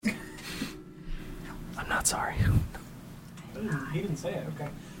not sorry. He didn't say it. Okay.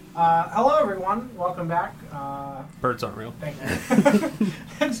 Hello, everyone. Welcome back. Birds aren't real. Thank you.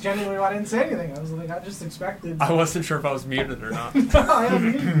 That's genuinely why I didn't say anything. I just expected. I wasn't sure if I was muted or not. No, I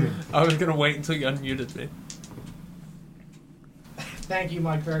unmuted you. I was going to wait until you unmuted me. Thank you,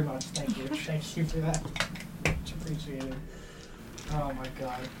 Mike, very much. Thank you. Thank you for that. Much appreciated. Oh, my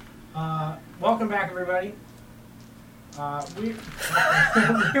God. Welcome back, everybody. We're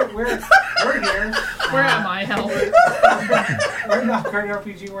here. Where am I, Hell? We're not Great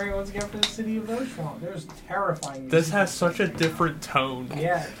RPG. We're here once again for the city of Oshuamp. There's terrifying. This has such a different tone.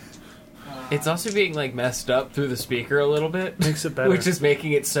 Yeah. It's also being like messed up through the speaker a little bit. Makes it better. Which is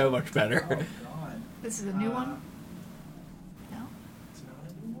making it so much better. Oh, God. This is a new one? No? It's not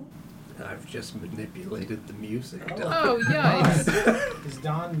a new one? I've just manipulated the music. Oh, yikes. Is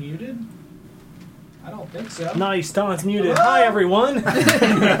Don muted? I don't think so. Nice, Don's muted. Hello? Hi, everyone.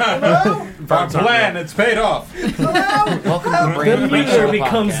 Hello? Our plan, it's paid off. Hello? Welcome to the The Brain muter Show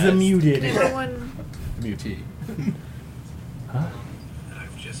becomes podcast. the muted. No one... Mutee. Huh?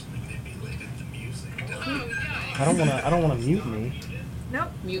 I've just manipulated the music. I don't wanna mute me. Nope.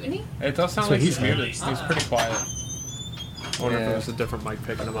 Mutiny? It does sound So like he's he's muted. He's pretty quiet. I wonder if it was a different mic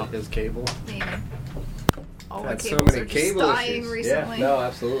picking him up. His cable. Maybe. All my Had so cables many are just cable dying issues. recently. Yeah, no,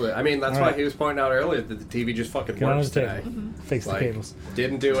 absolutely. I mean, that's All why right. he was pointing out earlier that the TV just fucking Get on works the table. today. Fix the Like, cables.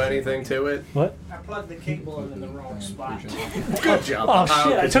 Didn't do anything to it. What? I plugged the cable in the wrong spot. Good job. Oh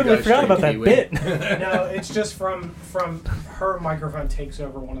shit! I totally forgot about that bit. No, it's just from her microphone takes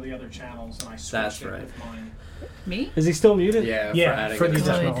over one of the other channels, and I switched That's it right. with mine. Me? Is he still muted? Yeah, Yeah, for adding for it.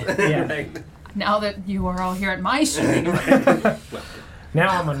 the additional. Yeah. Right. Now that you are all here at my stream.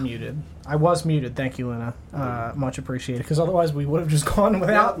 Now I'm unmuted. I was muted. Thank you, Lena. Much appreciated. Because otherwise we would have just gone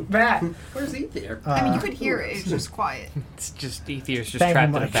without that. Where's Ether? I mean, you could hear it. It's just quiet. It's just Aether's just Thank you, trapped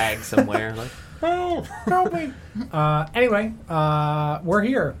in a Mike. bag somewhere. Like, Oh, help me. Anyway, we're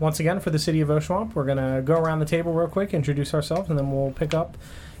here once again for the city of Oshuamp. We're going to go around the table real quick, introduce ourselves, and then we'll pick up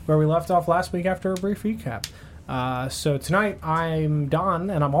where we left off last week after a brief recap. So tonight I'm Don,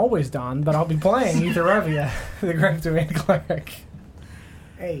 and I'm always Don, but I'll be playing Ether Revia, the Grave Domain Cleric.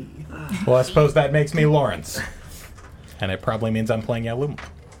 Hey. Well, I suppose that makes me Lawrence. And it probably means I'm playing Yalum.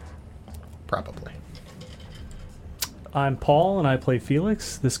 Probably. I'm Paul, and I play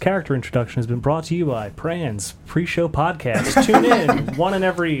Felix. This character introduction has been brought to you by Pran's pre-show podcast. Tune in one in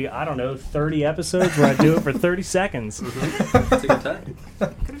every, 30 episodes where I do it for 30 seconds. It's a good time.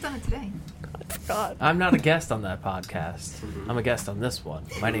 Could have done it today. God. I'm not a guest on that podcast. I'm a guest on this one.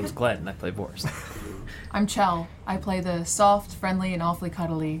 My name's Glenn, and I play Vorst. I'm Chell. I play the soft, friendly, and awfully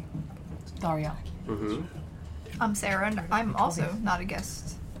cuddly Daria. I'm Sarah, and I'm also not a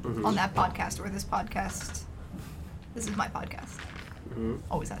guest on that podcast or this podcast. This is my podcast.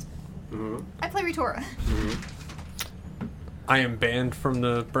 Always has been. I play Ritora. I am banned from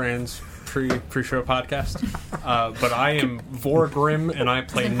the Brand's pre-show podcast, but I am Vorgrim, and I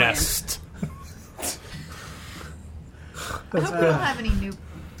play Nest. I hope we don't have any new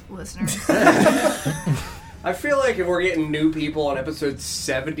listeners. I feel like if we're getting new people on episode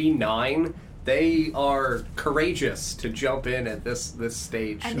 79, they are courageous to jump in at this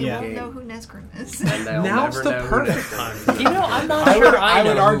stage And of they the won't game. know who Nesgrim is. And they'll Now's never the know who perfect Nesgrim time. is. You know, I'm not I sure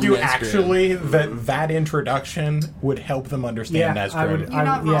would know argue who Nesgrim is. actually that introduction would help them understand Yeah, I Nesgrim would- You're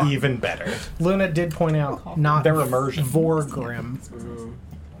not wrong. even better. Luna did point out not Their immersion. Vorgrim.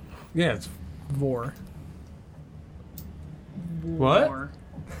 Yeah, it's... Vor. What?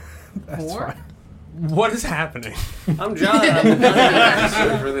 That's Vor? fine. What is happening? I'm John. I'm the dungeon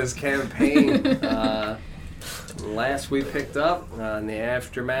master for this campaign. Last we picked up, in the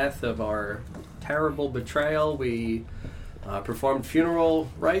aftermath of our terrible betrayal, we performed funeral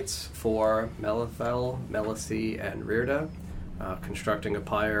rites for Melithel, Melicy, and Rirda, constructing a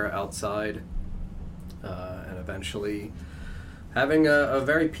pyre outside, and eventually having a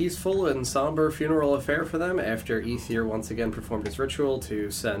very peaceful and somber funeral affair for them after Ether once again performed his ritual to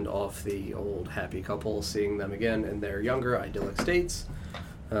send off the old happy couple, seeing them again in their younger idyllic states.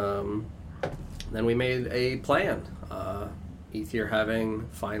 Then we made a plan. Ether, having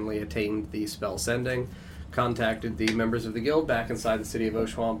finally attained the spell sending, contacted the members of the guild back inside the city of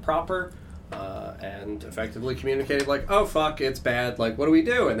Oshuamp proper, and effectively communicated like, oh fuck, it's bad, like what do we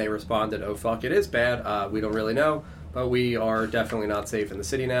do? And they responded, oh fuck, it is bad, we don't really know. But we are definitely not safe in the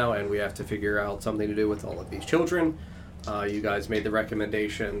city now, and we have to figure out something to do with all of these children. You guys made the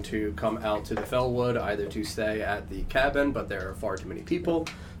recommendation to come out to the Fellwood, either to stay at the cabin, but there are far too many people.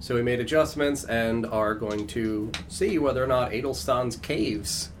 So we made adjustments and are going to see whether or not Adelstan's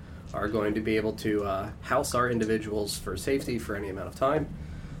caves are going to be able to house our individuals for safety for any amount of time.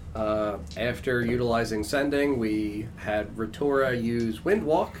 After utilizing Sending, we had Ritora use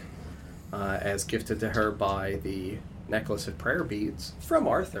Windwalk, as gifted to her by the Necklace of Prayer Beads from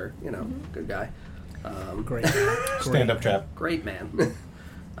Arthur. You know, good guy. Great. Stand-up chap. Great man.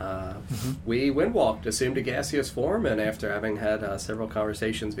 We windwalked, assumed a gaseous form, and after having had several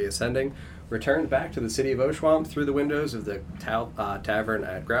conversations via Sending, returned back to the city of Oshuamp through the windows of the tavern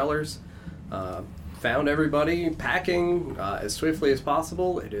at Growlers. Found everybody packing as swiftly as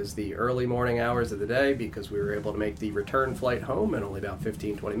possible. It is the early morning hours of the day because we were able to make the return flight home in only about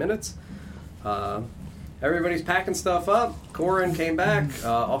 15-20 minutes. Everybody's packing stuff up. Corin came back,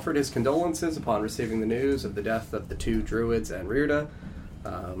 offered his condolences upon receiving the news of the death of the 2 druids and Rirda.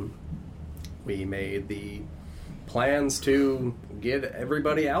 We made the plans to get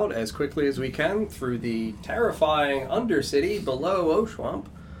everybody out as quickly as we can through the terrifying Undercity below Oshuamp,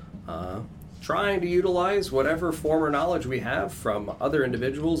 trying to utilize whatever former knowledge we have from other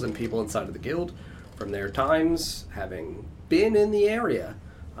individuals and people inside of the guild from their times having been in the area.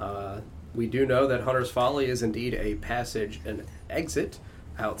 We do know that Hunter's Folly is indeed a passage and exit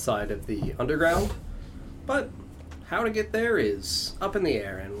outside of the underground, but how to get there is up in the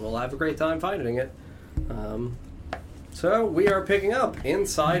air, and we'll have a great time finding it. So we are picking up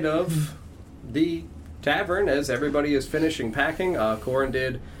inside of the tavern as everybody is finishing packing. Corin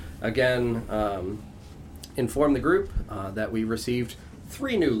did, again, inform the group that we received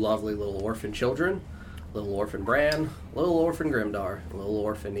 3 new lovely little orphan children. Little orphan Bran, little orphan Grimdar, little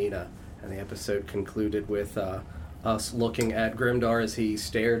orphan Nina. And the episode concluded with us looking at Grimdar as he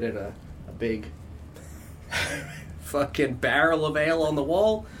stared at a big fucking barrel of ale on the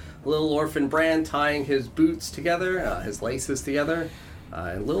wall. Little orphan Bran tying his boots together, his laces together.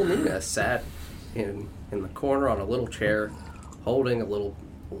 And little Nina sat in the corner on a little chair holding a little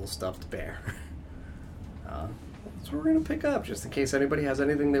stuffed bear. That's what we're going to pick up, just in case anybody has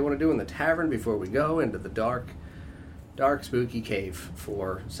anything they want to do in the tavern before we go into the dark, spooky cave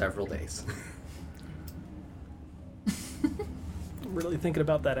for several days. I'm really thinking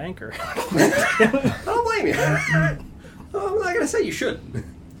about that anchor. I don't blame you. I'm not going to say you shouldn't.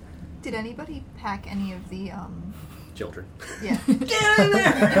 Did anybody pack any of the Children. Yeah. Get in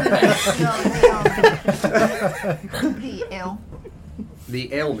there! The ale.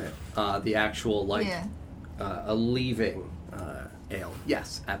 The ailment, the actual, Yeah. a leaving ale.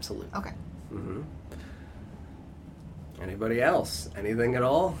 Yes, absolutely. Okay. Mm-hmm. Anybody else? Anything at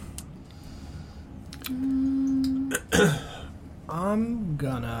all? I'm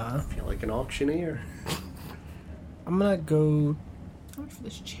gonna Feel like an auctioneer. go How much for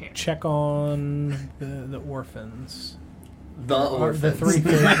this chair? check on the orphans. The orphans. The 3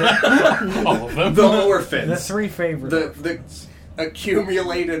 favorite. All of them. The orphans. The 3 favorite. The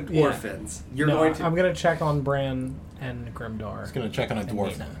accumulated Yeah. orphans. You're No, going to... I'm gonna check on Bran and Grimdar. I was going to check on a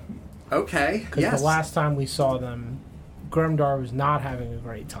dwarf. Okay, Because yes. the last time we saw them, Grimdar was not having a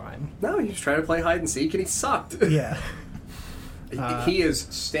great time. No, he was trying to play hide and seek and he sucked. Yeah. He is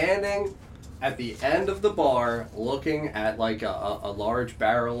standing at the end of the bar looking at like a large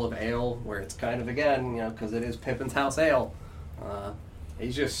barrel of ale where it's kind of, again, because it is Pippin's house ale.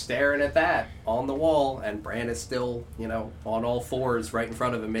 He's just staring at that on the wall, and Bran is still, on all fours right in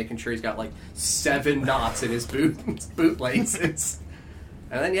front of him, making sure he's got like 7 knots in his boot laces.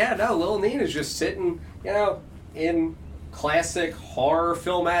 And then, Lil Nina's just sitting, in classic horror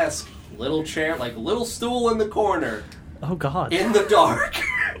film-esque little chair, like little stool in the corner, Oh, God. in the dark,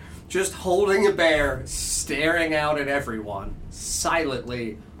 just holding a bear, staring out at everyone,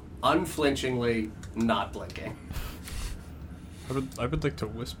 silently, unflinchingly, not blinking. I would like to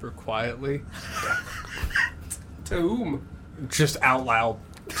whisper quietly, To whom? just out loud,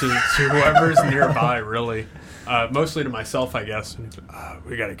 to whoever's nearby, really. Mostly to myself, I guess.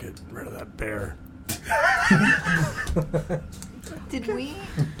 We gotta get rid of that bear. Did we?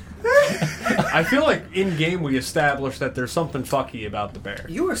 I feel like in-game we established that there's something fucky about the bear.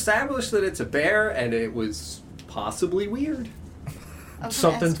 You established that it's a bear, and it was possibly weird.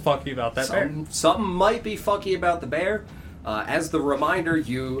 Something's fucky about that bear. Something might be fucky about the bear. As the reminder,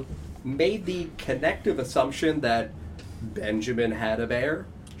 you made the connective assumption that Benjamin had a bear.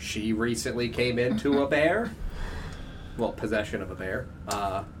 She recently came into a bear. Well, possession of a bear.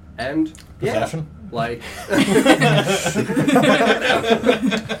 And, Possession?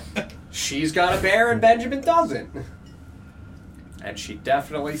 She's got a bear and Benjamin doesn't. And she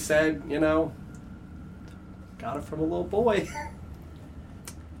definitely said, got it from a little boy.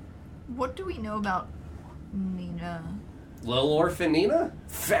 What do we know about Nina? Little orphan Nina?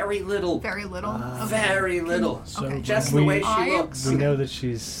 Very little. Very little. Okay. Very little. So Okay. Just we, the way she I- looks. We know that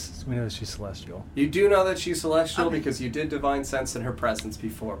she's We know she's celestial. You do know that she's celestial because you did divine sense in her presence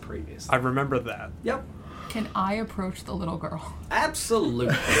before previously. I remember that. Yep. Can I approach the little girl?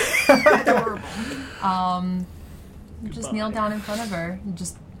 Absolutely. Adorable. Just kneel down in front of her and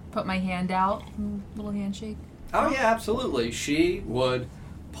just put my hand out. Little handshake. Oh, yeah, absolutely. She would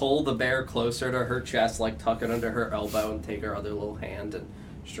pull the bear closer to her chest, like tuck it under her elbow and take her other little hand and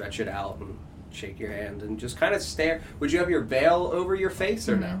stretch it out and shake your hand and just kind of stare. Would you have your veil over your face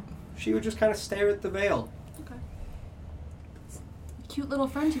or no? She would just kind of stare at the veil. Okay. Cute little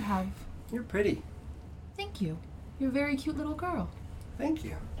friend you have. You're pretty. Thank you. You're a very cute little girl. Thank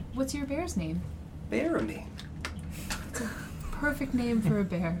you. What's your bear's name? Bearamy. It's a perfect name for a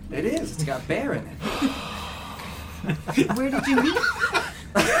bear. It is. It's got bear in it. Where did you meet?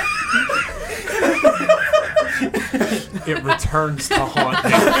 It returns to haunt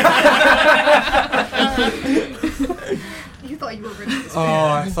me. You thought you were rid of this Oh,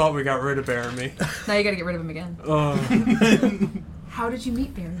 man. I thought we got rid of Bearamy. Now you gotta get rid of him again. Oh. How did you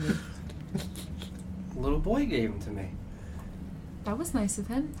meet Bearamy? Little boy gave him to me. That was nice of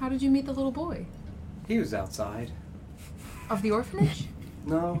him. How did you meet the little boy? He was outside. Of the orphanage?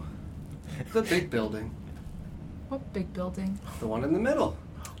 No. The big building. What big building? The one in the middle.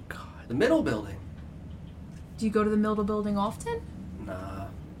 Oh, God. The middle building. Do you go to the middle building often? Nah.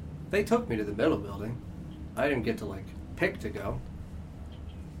 They took me to the middle building. I didn't get to, pick to go.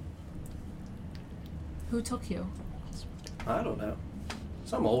 Who took you? I don't know.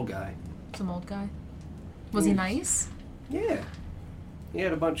 Some old guy. Some old guy? Was he nice? Yeah. He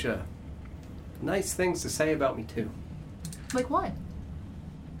had a bunch of nice things to say about me, too. Like what?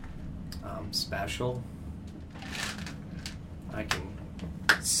 I'm special. I can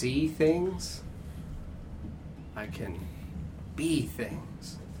see things. I can be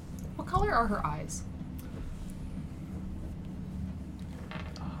things. What color are her eyes?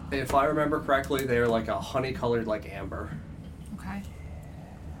 If I remember correctly, they're like a honey-colored, amber. Okay.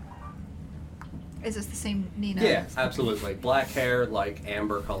 Is this the same Nina? Yeah, absolutely. Black hair,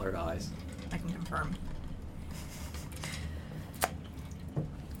 amber-colored eyes. I can confirm.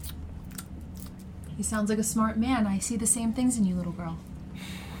 He sounds like a smart man. I see the same things in you, little girl.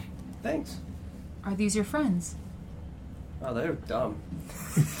 Thanks. Are these your friends? Oh, they're dumb.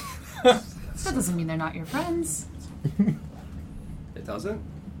 That doesn't mean they're not your friends. It doesn't?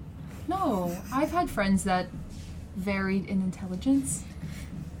 No, I've had friends that varied in intelligence.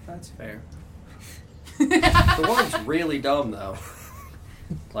 That's fair. The one's really dumb, though.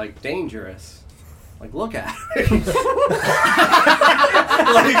 Dangerous. Look at it.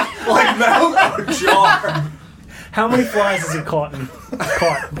 Mouth ajar. How many flies has he caught?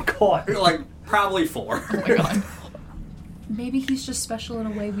 Caught. Probably 4. Oh my god. Maybe he's just special in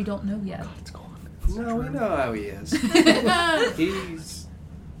a way we don't know yet. It's gone. No, we know how he is. He's...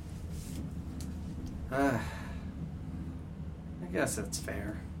 I guess that's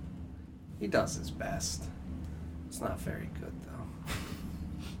fair. He does his best. It's not very good,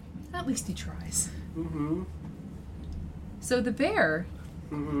 though. At least he tries. Mm-hmm. So the bear,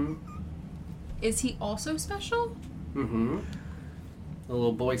 Mm-hmm. is he also special? Mm-hmm. The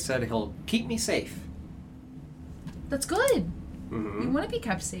little boy said he'll keep me safe. That's good. Mm-hmm. You want to be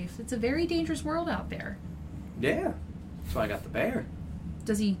kept safe. It's a very dangerous world out there. Yeah. So I got the bear.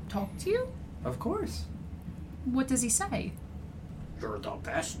 Does he talk to you? Of course. What does he say? You're the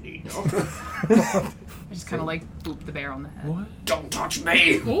best, Nino. I just kind of boop the bear on the head. What? Don't touch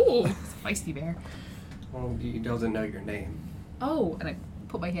me! Ooh, it's a feisty bear. Well, he doesn't know your name. Oh, and I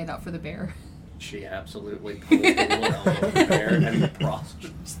put my hand out for the bear. She absolutely pulls the little elbow of the bear and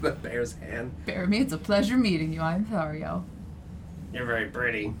prostrates the bear's hand. Bearamy, it's a pleasure meeting you. I'm Thario. You're very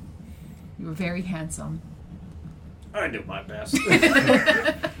pretty. You were very handsome. I do my best.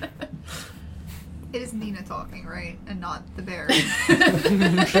 It is Nina talking, right? And not the bear.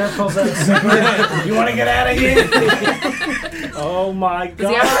 Sheriff pulls out a cigarette. You want to get out of here? Oh my Does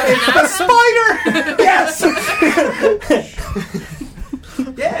he have god. a Russian accent? Spider! Yes!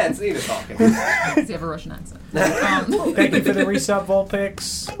 Yeah, it's Nina talking. Does he have a Russian accent? Thank you for the resub Volt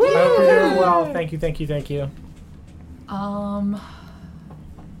picks. I hope you're doing well. Thank you.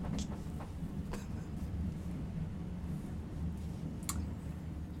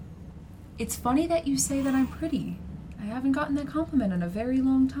 It's funny that you say that I'm pretty. I haven't gotten that compliment in a very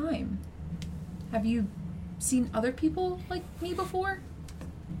long time. Have you seen other people like me before?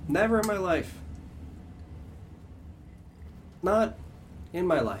 Never in my life. Not in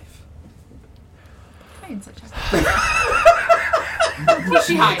my life. Why in such a... What's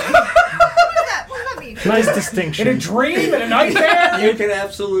she hiding? What does that mean? Nice distinction. In a dream? In a nightmare? You can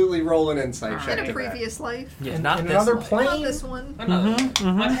absolutely roll an insight check. In a to that. previous life. Yeah, not in this another one. plane? Not this one.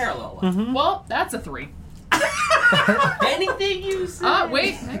 Unparalleled one. Well, that's a 3. Anything you say.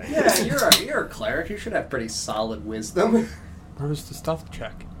 Wait. Yeah, you're a cleric. You should have pretty solid wisdom. Where's the stealth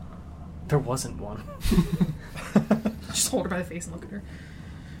check? There wasn't one. Just hold her by the face and look at her.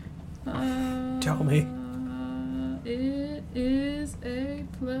 Tell me. It is a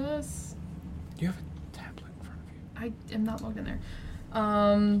plus. You have a tablet in front of you. I am not logged in there.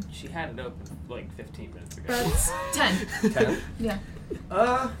 She had it open like 15 minutes ago. That's 10. 10? Yeah.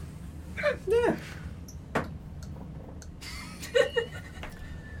 Yeah.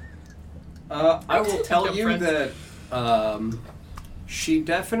 I will tell you that she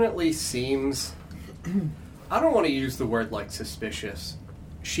definitely seems... I don't want to use the word, like, suspicious.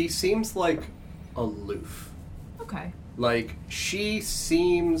 She seems, like, aloof. Okay. Like, she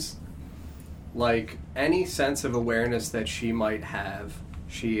seems like any sense of awareness that she might have,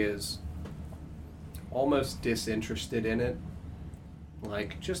 she is almost disinterested in it.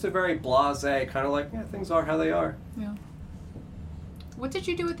 Like, just a very blasé, kind of like, yeah, things are how they are. Yeah. What did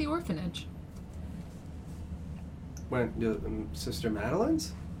you do at the orphanage? Went to Sister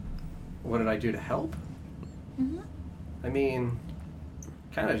Madeline's? What did I do to help? Mm-hmm. I mean,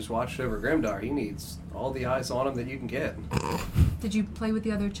 kind of just watched over Grimdar. He needs all the eyes on him that you can get. Did you play with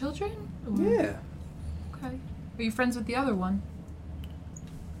the other children? Or- Yeah. Okay. Are you friends with the other one?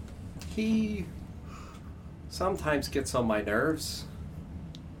 He sometimes gets on my nerves,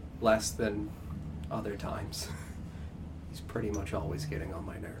 less than other times. He's pretty much always getting on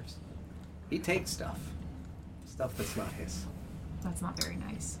my nerves. He takes stuff that's not his. That's not very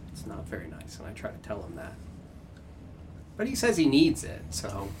nice. It's not very nice, and I try to tell him that. But he says he needs it,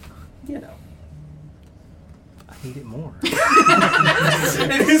 so, you know. I need it more.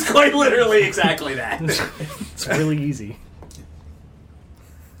 It is quite literally exactly that. It's really easy.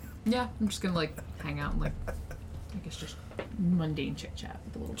 Yeah, I'm just gonna like hang out and like, I guess just mundane chit chat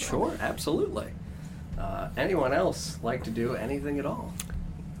with the little girl. Sure, absolutely. Anyone else like to do anything at all?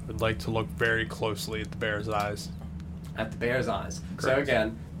 Would like to look very closely at the bear's eyes. At the bear's eyes. So Correct.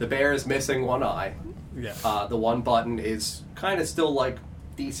 again, the bear is missing one eye. Yeah. The one button is kind of still like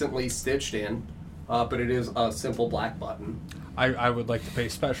decently stitched in, but it is a simple black button. I would like to pay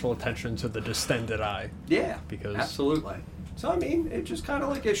special attention to the distended eye. Yeah, Because- absolutely. So I mean, it just kind of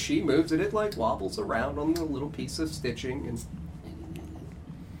like as she moves it like wobbles around on the little piece of stitching, and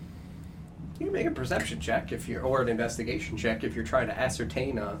you can make a perception check or an investigation check if you're trying to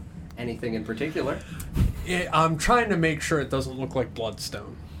ascertain anything in particular. I'm trying to make sure it doesn't look like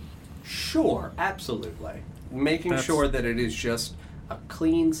bloodstone. Sure, absolutely. Making sure that it is just a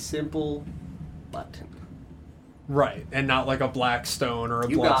clean, simple button. Right, and not like a black stone or a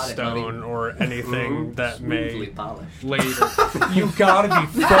You got it, bloodstone or anything that Smoothly may polished. later. You gotta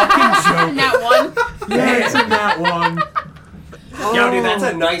be fucking joking. That one. Yeah, it's in that one. Yo, dude, that's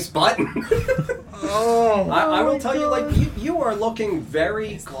a nice button. Oh, I will tell you, like, you are looking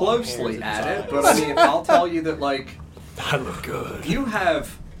very closely at it, but I mean, I'll tell you that, like, I look good. you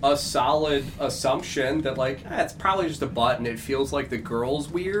have a solid assumption that, like, it's probably just a button. It feels like the girl's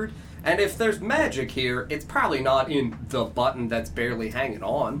weird. And if there's magic here, it's probably not in the button that's barely hanging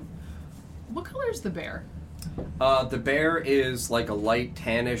on. What color is the bear? The bear is like a light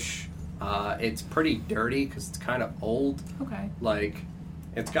tannish. It's pretty dirty because it's kind of old. Okay. Like,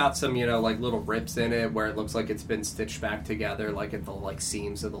 it's got some, like little rips in it where it looks like it's been stitched back together, like at the like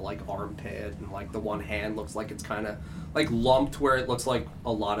seams of the like armpit, and like the one hand looks like it's kind of like lumped where it looks like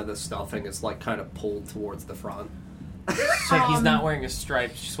a lot of the stuffing is like kind of pulled towards the front. So he's not wearing a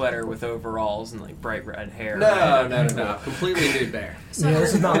striped sweater with overalls and like bright red hair. No. Completely nude bear. Yeah,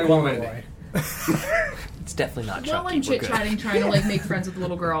 this is not Only one one way. It's definitely not While chunky. I'm We're chit good. chatting, trying to like make friends with the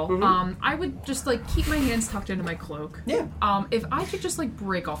little girl, I would just like keep my hands tucked into my cloak. Yeah. If I could just like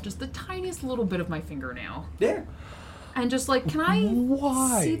break off just the tiniest little bit of my fingernail, Yeah. and just like, can I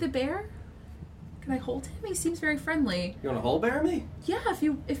Why? see the bear? Can I hold him? He seems very friendly. You want to hold bear me? Yeah, if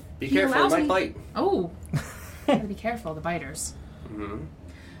Be he careful, allows it might me. bite. Oh, gotta be careful, the biters. Mm-hmm.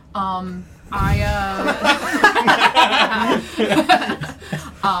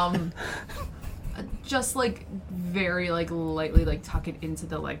 Just like very like lightly like tuck it into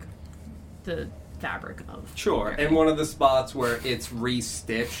the like the fabric of Sure. In one of the spots where it's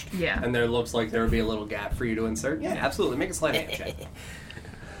restitched, Yeah. and there looks like there would be a little gap for you to insert. Yeah, absolutely. Make a sleight of hand check.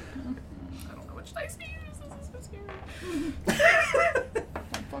 I don't know which dice to use. This is so scary.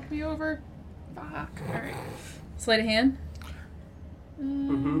 Don't fuck me over. Fuck. Alright. Sleight of hand.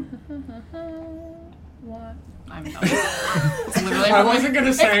 Mm-hmm. What? I'm not. It's literally I wasn't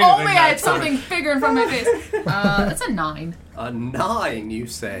gonna say anything. If only I that had something time. bigger in front of my face. That's a 9. A 9, you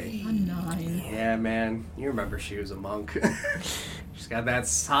say? A 9. Yeah, man. You remember she was a monk. She's got that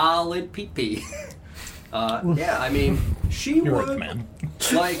solid pee-pee. Yeah, I mean, she You're would, right, man.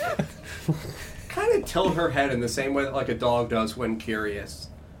 like, kind of tilt her head in the same way that, like, a dog does when curious.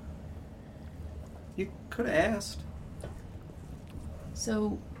 You could have asked.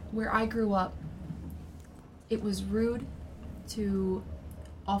 So, where I grew up, it was rude to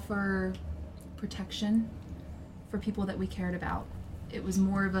offer protection for people that we cared about. It was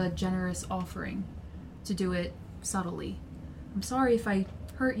more of a generous offering to do it subtly. I'm sorry if I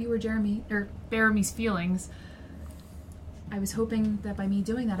hurt you or Jeremy's feelings. I was hoping that by me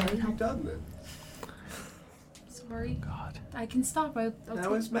doing that, I How would have you help. done that? Sorry. God. I can stop. I'll Now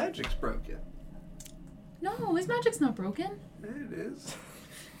take- his magic's broken. No, his magic's not broken. It is.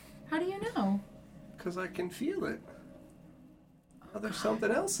 How do you know? Because I can feel it. Oh, there's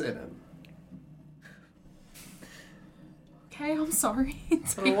something else in him. Okay, I'm sorry. I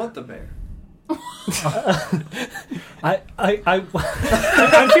don't want the bear. I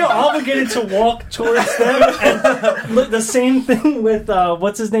feel obligated to walk towards them, and look, the same thing with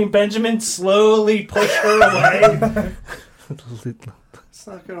what's his name, Benjamin. Slowly push her away. It's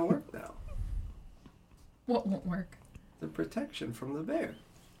not going to work now. What won't work? The protection from the bear.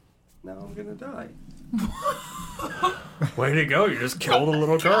 Now I'm going to die. Way to go! You just killed a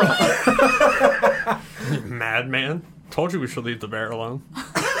little girl. You madman! Told you we should leave the bear alone.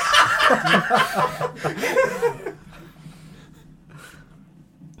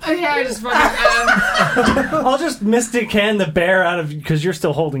 Yeah, I just fucking. I'll just Mystic Hand the bear out of because you're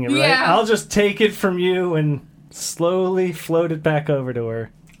still holding it, right? Yeah. I'll just take it from you and slowly float it back over to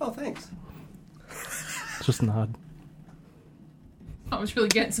her. Oh, thanks. Just nod. I was really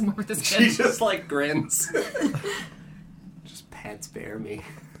getting somewhere with this She kid. just like grins. Just pats bear me.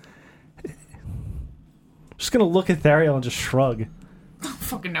 Just gonna look at Thariel and just shrug. I don't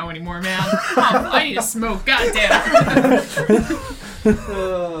fucking know anymore, man. Oh, I need to smoke. Goddamn.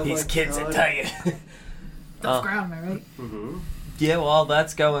 These kids are tight. Tough ground, am I right? Yeah, while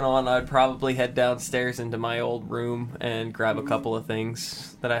that's going on, I'd probably head downstairs into my old room and grab a couple of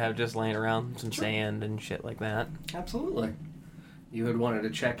things that I have just laying around, some sand and shit like that. Absolutely. You had wanted to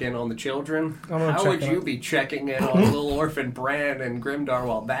check in on the children. I'm gonna How check would in you on- be checking in on little orphan Bran and Grimdar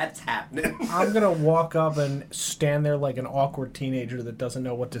while that's happening? I'm gonna walk up and stand there like an awkward teenager that doesn't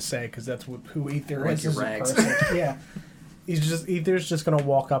know what to say because that's who Ether Like is your as a rags. person. Yeah, Ether's just gonna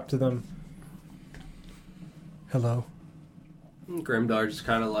walk up to them. Hello. Grimdar just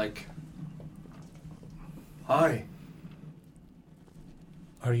kind of like, hi.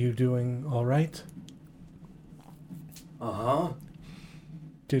 Are you doing all right? Uh-huh.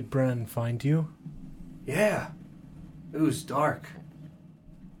 Did Bran find you? Yeah. It was dark.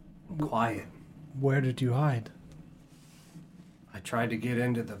 Quiet. Where did you hide? I tried to get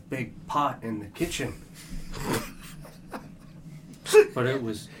into the big pot in the kitchen. But it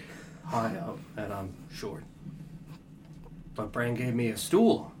was high up and I'm short. But Bran gave me a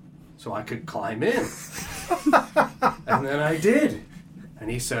stool so I could climb in. And then I did. And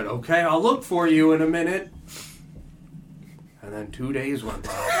he said, okay, I'll look for you in a minute. And then 2 days went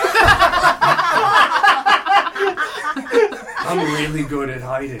by. I'm really good at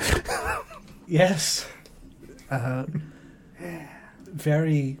hiding. Yes.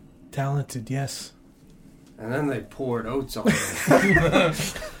 Very talented, yes. And then they poured oats on me.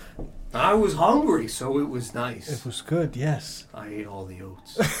 I was hungry, so it was nice. It was good, yes. I ate all the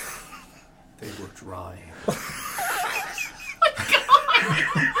oats. They were dry.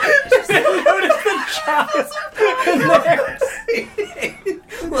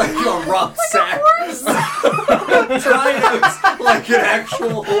 Like a rucksack. Dry oats like an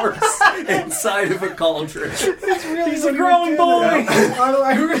actual horse inside of a cauldron. He's a growing boy.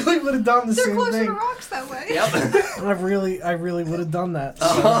 I really would have done the They're same closer thing. to rocks that way. Yep. I really would have done that.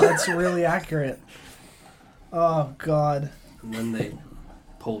 So that's really accurate. Oh God. And then they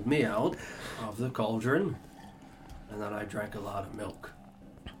pulled me out of the cauldron, and then I drank a lot of milk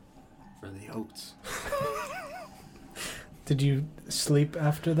for the oats. Did you sleep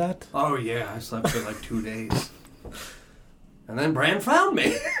after that? Oh yeah, I slept for like 2 days. And then Bran found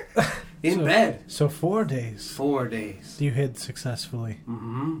me in bed. So 4 days. 4 days. You hid successfully.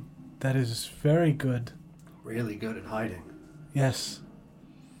 Mm-hmm. That is very good. Really good at hiding. Yes.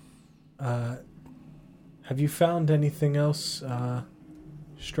 Have you found anything else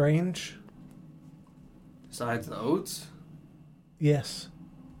strange? Besides the oats? Yes.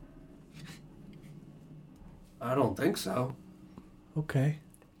 I don't think so. Okay.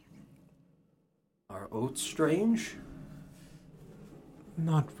 Are oaths strange?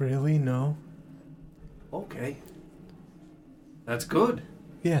 Not really, no. Okay. That's good.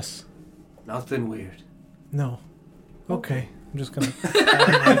 Yes. Nothing weird. No. Okay. I'm just gonna...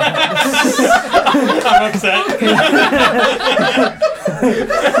 I'm upset.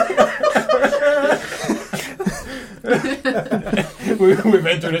 We've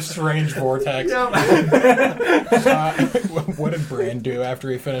entered a strange vortex. What did Bran do after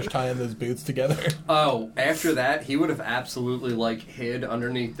he finished tying those boots together? Oh, after that, he would have absolutely, hid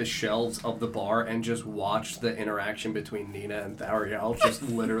underneath the shelves of the bar and just watched the interaction between Nina and Thariel, just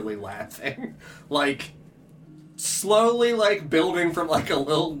literally laughing. Slowly, building from, a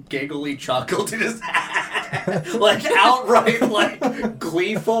little giggly chuckle to just, outright,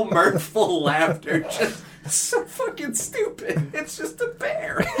 gleeful, mirthful laughter. Just so fucking stupid. It's just a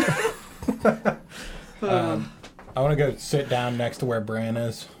bear. I want to go sit down next to where Bran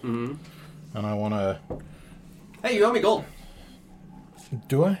is. Mm-hmm. And I want to... Hey, you owe me gold.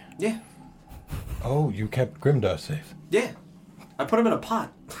 Do I? Yeah. Oh, you kept Grimdar safe. Yeah. I put him in a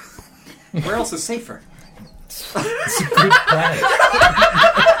pot. Where else is safer? It's a good plan.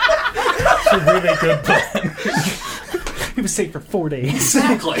 It's a really good plan. He was safe for 4 days.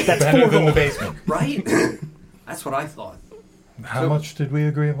 Exactly. That's better than the basement. Right? That's what I thought. How much did we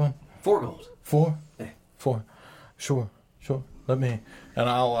agree upon? 4 gold. 4? Yeah. 4. Sure. Let me... And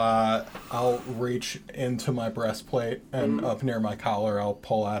I'll reach into my breastplate and up near my collar I'll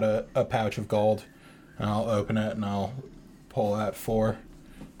pull out a pouch of gold and I'll open it and I'll pull out 4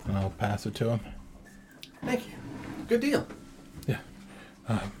 and I'll pass it to him. Thank you. Good deal. Yeah.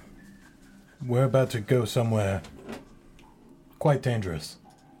 We're about to go somewhere quite dangerous.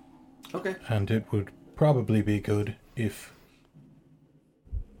 Okay. And it would probably be good if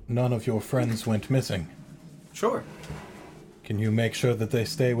none of your friends went missing. Sure. Can you make sure that they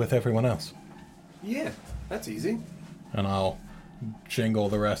stay with everyone else? Yeah, that's easy. And I'll jingle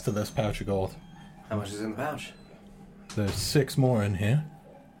the rest of this pouch of gold. How much is in the pouch? There's 6 more in here.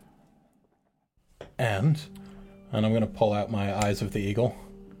 And I'm going to pull out my Eyes of the Eagle.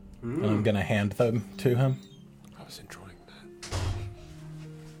 And I'm going to hand them to him. I was enjoying that.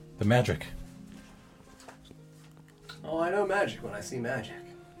 The magic. Oh, I know magic when I see magic.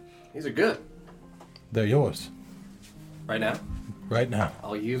 These are good. They're yours. Right now? Right now.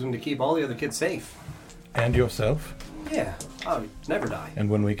 I'll use them to keep all the other kids safe. And yourself. Yeah. I'll never die. And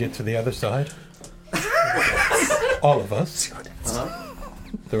when we get to the other side, all of us,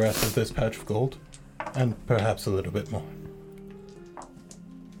 the rest of this pouch of gold, and perhaps a little bit more.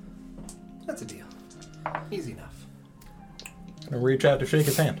 That's a deal. Easy enough. I'm going to reach out to shake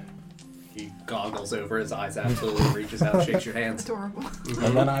his hand. He goggles over, his eyes absolutely reaches out, shakes your hands. Adorable.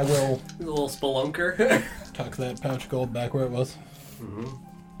 And then I will He's a little spelunker. tuck that pouch of gold back where it was.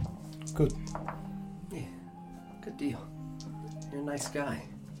 Good. Yeah. Good deal. You're a nice guy.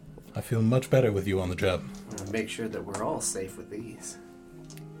 I feel much better with you on the job. I'm gonna make sure that we're all safe with these.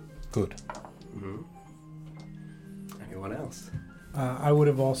 Good. Anyone else? I would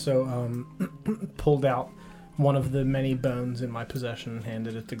have also pulled out one of the many bones in my possession and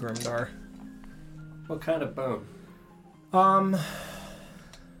handed it to Grimdar. What kind of bone?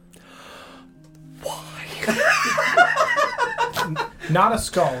 Not a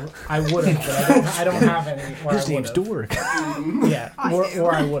skull. I would have, but I don't have any. His name's Dork. Yeah,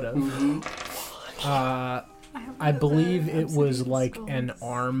 or I would have. I believe it was like an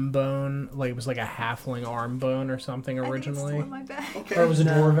arm bone, like it was like a halfling arm bone or something originally, In my bag. or it was a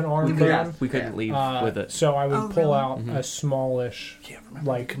dwarven arm bone. We couldn't leave with it. So I would Oh, pull really? out a smallish,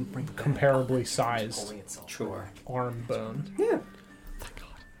 like comparably sized Sure. arm bone. Yeah.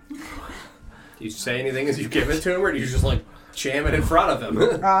 Do you say anything as you give it to him, or do you just jam it in front of him?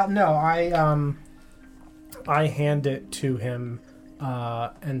 No, I hand it to him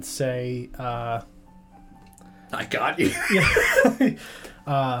and say, I got you.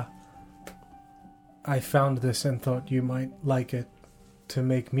 I found this and thought you might like it to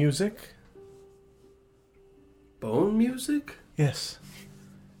make music. Bone music? Yes.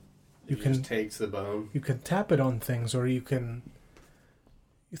 You He can just takes the bone. you can tap it on things, or you can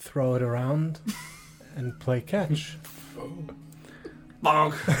throw it around and play catch.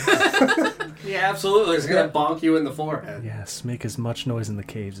 Bonk. Yeah, absolutely. It's gonna bonk you in the forehead. Yes, make as much noise in the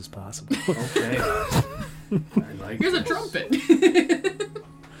caves as possible. Okay. I like Here's a this. trumpet.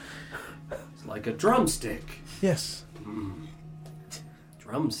 It's like a drumstick. Yes,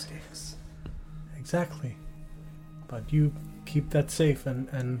 Drumsticks. exactly. But you keep that safe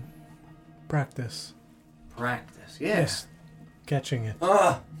and practice. Practice. Yeah. Yes, catching it,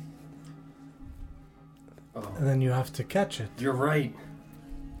 Oh, and then you have to catch it. you're right.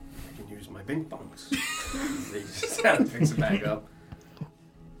 I can use my my bing bongs. He just kind of picks it back up.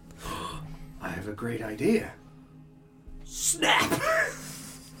 I have a great idea. Snap!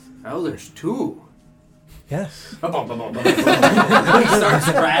 Oh, there's two. Yes. He starts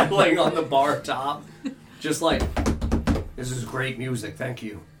rattling on the bar top. Just like, this is great music, thank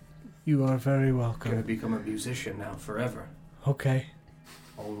you. You are very I'm welcome. gonna become a musician now forever. Okay.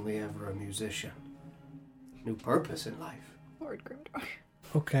 Only ever a musician. New purpose in life. Lord Grimdark.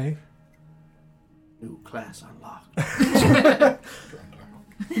 Okay. New class unlocked.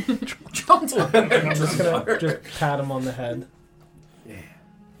 I'm just gonna just pat him on the head. Yeah.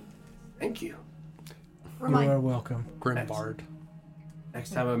 Thank you. You are welcome. Grim Bard.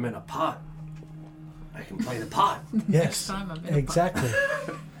 Next time I'm in a pot, I can play the pot. Yes. time I'm in a Exactly.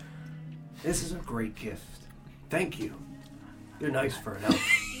 This is a great gift. Thank you. You're nice for an elf.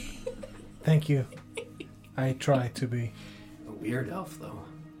 Thank you. I try to be. A weird elf, though.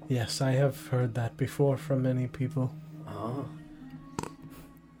 Yes, I have heard that before from many people. Uh-huh.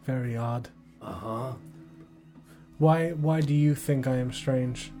 Very odd. Uh-huh. Why do you think I am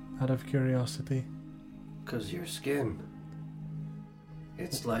strange? Out of curiosity. 'Cause your skin.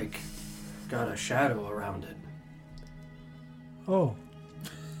 It's like got a shadow around it. Oh.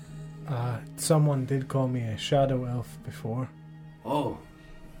 Someone did call me a shadow elf before. Oh.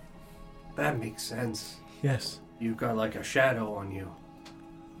 That makes sense. Yes. You've got like a shadow on you.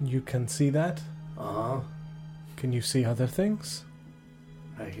 You can see that? Uh-huh. Can you see other things?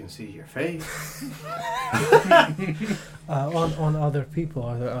 I can see your face. On other people.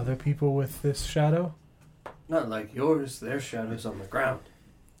 Are there other people with this shadow? Not like yours. There's shadows on the ground.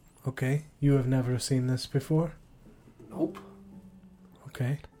 Okay. You have never seen this before? Nope.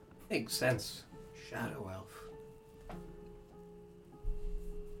 Okay. Makes sense. Shadow elf.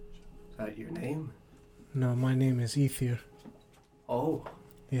 Is that your name? No, my name is Ether. Oh.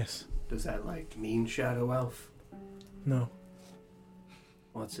 Yes. Does that like mean shadow elf? No.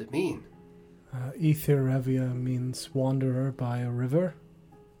 What's it mean? Ether Revia means wanderer by a river.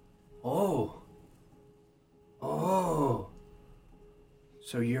 Oh. Oh.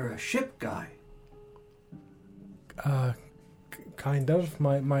 So you're a ship guy. Kind of.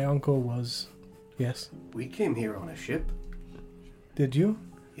 My uncle was. Yes. We came here on a ship. Did you?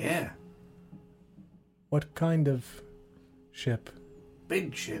 Yeah. What kind of ship?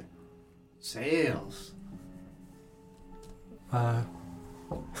 Big ship. Sails.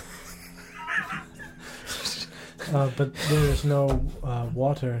 But there is no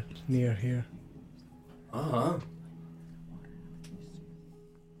water near here. Uh-huh.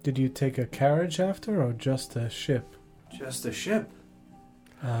 Did you take a carriage after, or just a ship? Just a ship.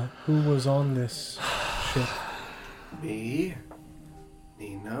 Who was on this ship? Me.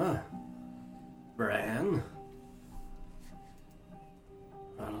 Nina. Bran.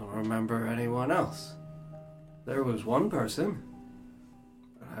 I don't remember anyone else. There was one person,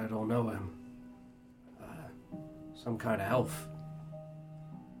 but I don't know him. Some kind of elf.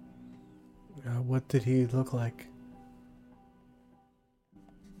 What did he look like?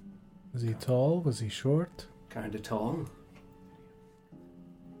 Was he tall? Was he short? Kind of tall.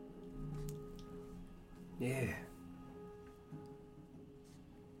 Yeah.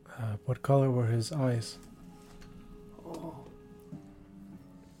 What color were his eyes? Oh.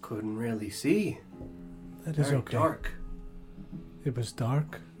 Couldn't really see. That is Very okay. dark. It was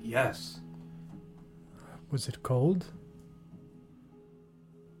dark. Yes. Was it cold?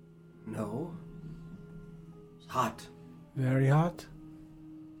 No. It's hot. Very hot?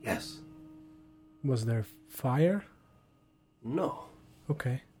 Yes. Was there fire? No.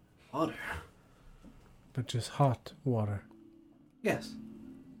 Okay. Water. But just hot water. Yes.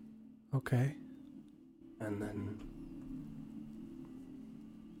 Okay. And then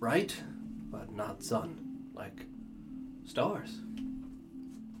bright, but not sun, like stars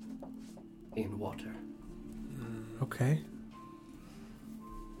in water. Okay.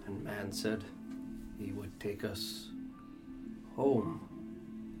 And man said he would take us home.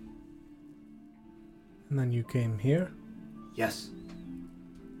 And then you came here? Yes.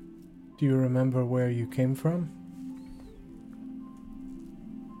 Do you remember where you came from?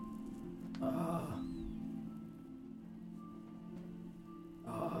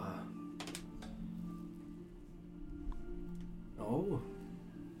 No.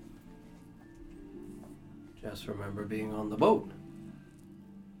 Just remember being on the boat.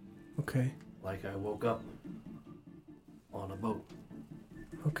 Okay. Like I woke up on a boat.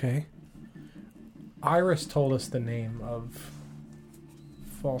 Okay. Iris told us the name of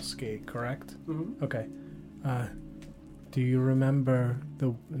Falsegate, correct? Mm-hmm. Okay. Do you remember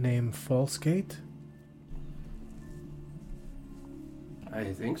the name Falsegate? I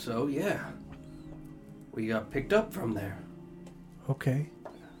think so, yeah. We got picked up from there. Okay.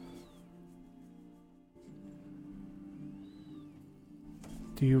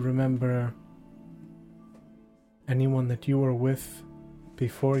 Do you remember anyone that you were with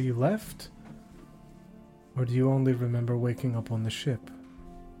before you left? Or do you only remember waking up on the ship?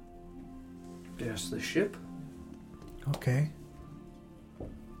 Just the ship? Okay.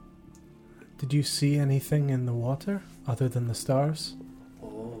 Did you see anything in the water other than the stars?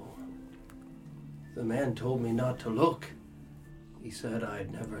 Oh. The man told me not to look. He said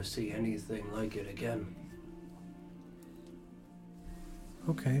I'd never see anything like it again.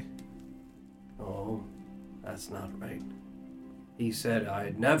 Okay. Oh, that's not right. He said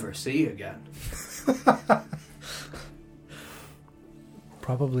I'd never see again.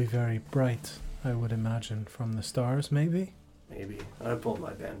 Probably very bright, I would imagine, from the stars, maybe? Maybe. I pulled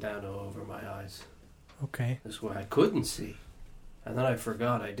my bandana over my eyes. Okay. This way I couldn't see. And then I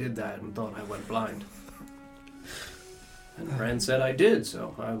forgot I did that and thought I went blind. And Fran said I did,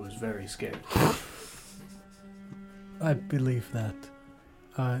 so I was very scared. I believe that.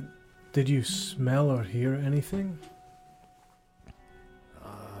 Did you smell or hear anything?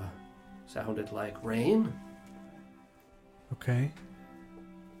 Sounded like rain. Okay.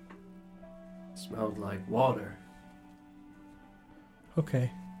 Smelled like water. Okay.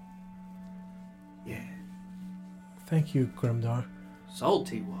 Yeah. Thank you, Grimdar.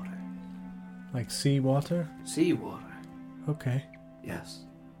 Salty water. Like seawater? Seawater. Okay. Yes.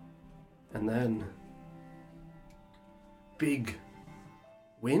 And then big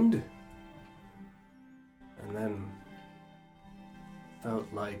wind. And then felt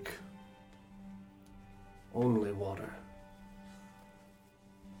like only water.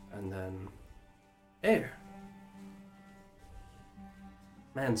 And then air.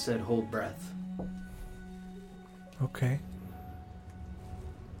 Man said hold breath. Okay.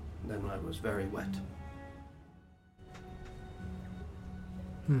 Then I was very wet.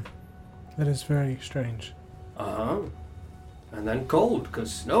 That is very strange. Uh-huh. And then cold,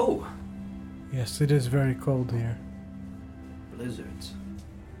 'cause snow. Yes, it is very cold here. Blizzards.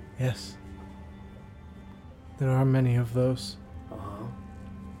 Yes. There are many of those. Uh-huh.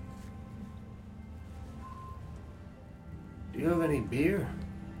 Do you have any beer?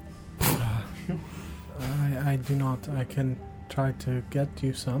 I do not. I can try to get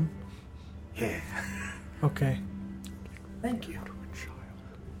you some. Yeah. Okay. Thank you.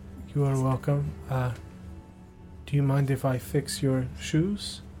 You are welcome. Do you mind if I fix your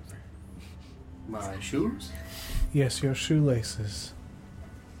shoes? My shoes? Yes, your shoelaces.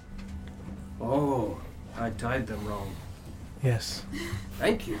 Oh, I tied them wrong. Yes.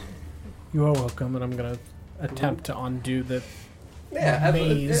 Thank you. You are welcome, and I'm going to attempt to undo the Yeah,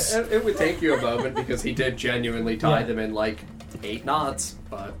 maze. it would take you a moment because he did genuinely tie Yeah. them in like 8 knots,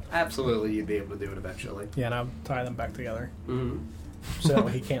 but absolutely you'd be able to do it eventually. Yeah, and I'll tie them back together Mm-hmm. so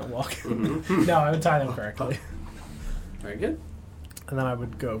he can't walk. Mm-hmm. No, I would tie them correctly. Very good. And then I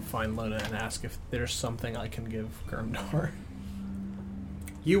would go find Luna and ask if there's something I can give Grimdar.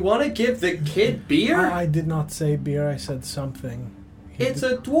 You want to give the kid beer? I did not say beer, I said something. It's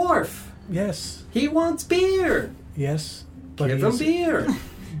a dwarf. Yes, He wants beer. yes. But Give him he's- beer.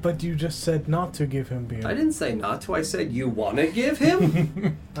 But you just said not to give him beer. I didn't say not to. I said you want to give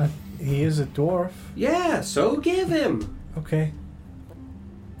him? He is a dwarf. Yeah, so give him. Okay.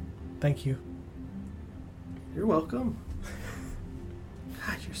 Thank you. You're welcome.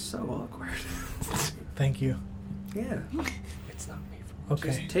 God, you're so awkward. Thank you. Yeah. It's not me. Okay.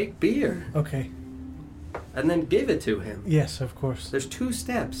 Just take beer Okay. and then give it to him. Yes, of course. There's 2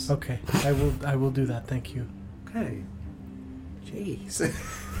 steps. Okay. I will do that. Thank you. Okay. Jeez.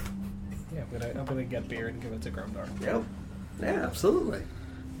 Yeah, I'm gonna get beer and give it to Grimdar. Yep. Yeah, absolutely.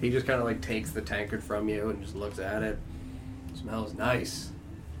 He just kind of like takes the tankard from you and just looks at it. Smells nice.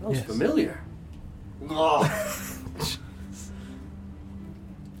 Smells Yes. familiar. Oh.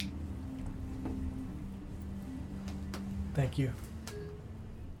 Thank you.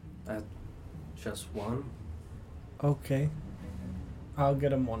 Just one. Okay. I'll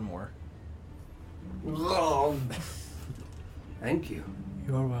get him one more. Oh. Thank you.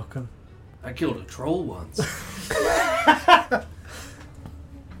 You are welcome. I killed a troll once.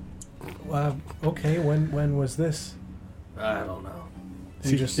 Okay. When was this? I don't know.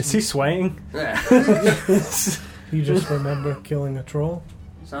 You just Is he swaying? Yeah. you just remember killing a troll?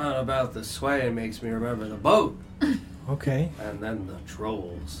 It's not about the sway. It makes me remember the boat. Okay. And then the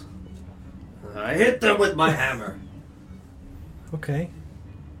trolls. I hit them with my hammer. Okay.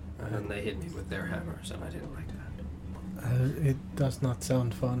 And then they hit me with their hammers, and I didn't like that. It does not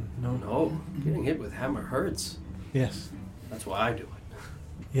sound fun. No. No, getting hit with hammer hurts. Yes. That's why I do it.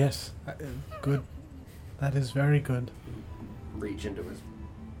 Yes. Good. That is very good. Reach into his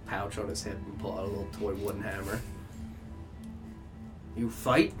pouch on his hip and pull out a little toy wooden hammer. You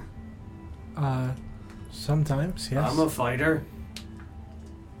fight? Sometimes, yes. I'm a fighter.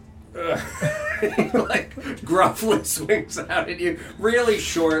 He like gruffly swings out at you, really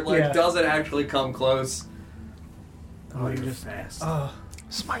short, like Yeah. doesn't actually come close. Oh, you're you just fast.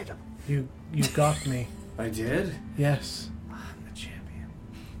 Smite him. You got me. I did? Yes. I'm the champion.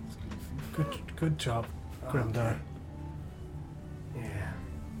 Good job, Grimdar. Yeah.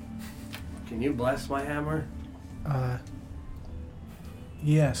 Can you bless my hammer?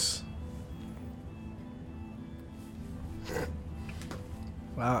 Yes.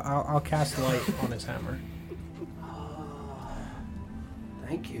 Well, I'll cast light on his hammer.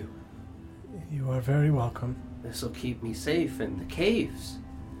 Thank you. You are very welcome. This'll keep me safe in the caves.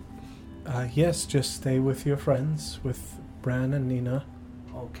 Yes, just stay with your friends, with Bran and Nina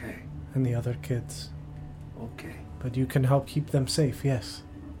Okay. and the other kids. Okay. But you can help keep them safe, yes.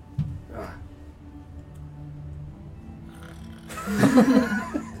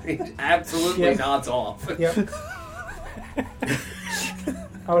 He absolutely Yep. nods off. Yep.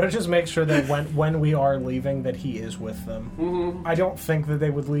 I want to just make sure that when we are leaving that he is with them. Mm-hmm. I don't think that they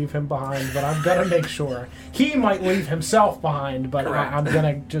would leave him behind, but I'm going to make sure. He might leave himself behind, but Correct. I'm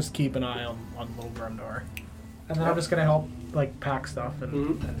going to just keep an eye on little Grimdar. And then I'm just going to help like pack stuff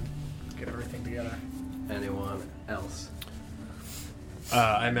and get everything together. Anyone else?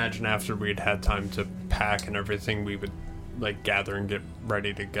 I imagine after we'd had time to pack and everything, we would like gather and get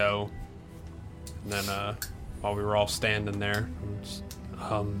ready to go. And then while we were all standing there,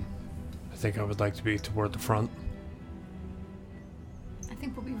 I think I would like to be toward the front. I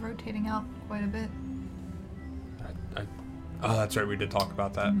think we'll be rotating out quite a bit. Oh, that's right. We did talk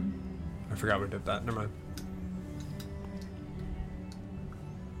about that. I forgot we did that. Never mind.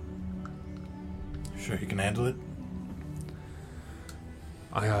 Sure you can handle it?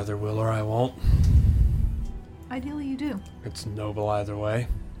 I either will or I won't. Ideally, you do. It's noble either way.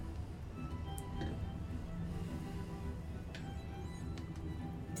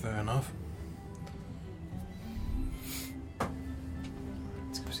 Fair enough.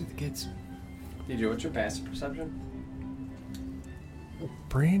 Let's go see the kids. DJ, what's your passive perception?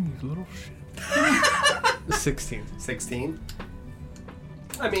 Brain, you little shit. 16. 16?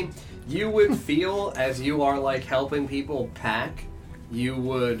 I mean, you would feel as you are like helping people pack, you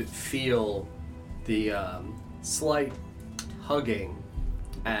would feel the slight hugging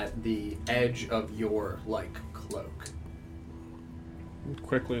at the edge of your like cloak.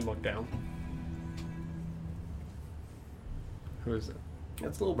 Quickly look down. Who is it?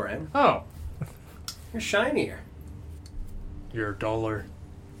 That's little Bran. Oh, You're shinier. you're duller.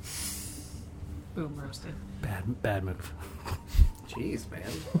 Boom, roasted. Bad move. Jeez,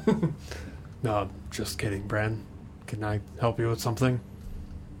 man. No, just kidding, Bran. Can I help you with something?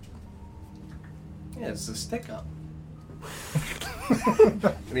 Yeah, it's a stick up.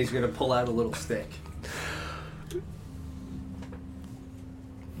 And he's gonna pull out a little stick.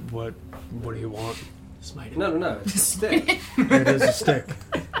 What do you want? Smite it. No, it's a stick. It is a stick.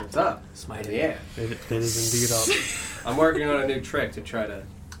 It's up. Smite In it. the air. It is indeed up. I'm working on a new trick to try to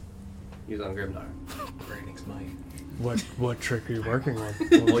use on Grimdar. Branding smite. What trick are you working on?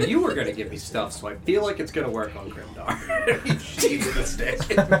 Well, you were gonna give me stuff, so I feel like it's gonna work on Grimdar. He sheathes the stick.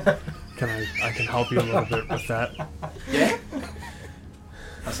 I can help you a little bit with that. Yeah?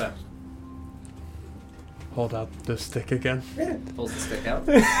 How's that? Hold out the stick again. Yeah. Pulls the stick out.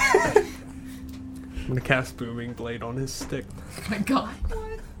 I'm gonna cast Booming Blade on his stick. Oh my god.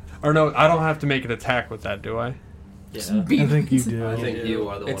 Or no, I don't have to make an attack with that, do I? Yeah. I think you do. I think you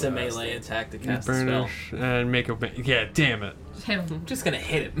are the It's one a who has melee to- attack to cast a spell. Burnish and make a... Yeah, damn it. Just hit him. I'm just gonna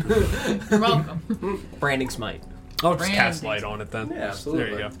hit him. You're welcome. Branding smite. I'll just cast Branding. light on it then. Yeah,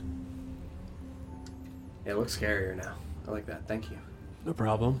 absolutely. There you go. Yeah, it looks scarier now. I like that. Thank you. No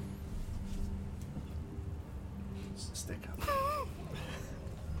problem. Just a stick up.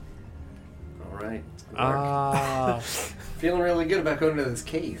 Alright. Good work. Feeling really good about going into this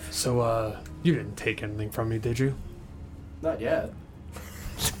cave. So, you didn't take anything from me, did you? Not yet.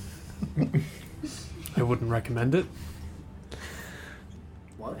 I wouldn't recommend it,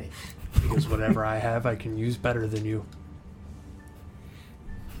 Why? because whatever I have, I can use better than you.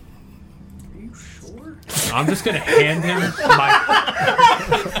 Are you sure? I'm just gonna hand him my...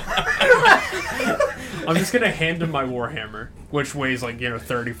 I'm just gonna hand him my Warhammer, which weighs like,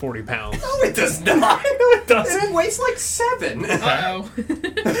 30, 40 pounds. No, it does not. It doesn't. It weighs like 7. Uh-oh.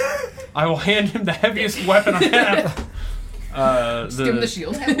 I will hand him the heaviest weapon I have. Just give him the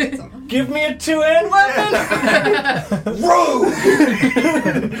shield. Give me a two-hand weapon!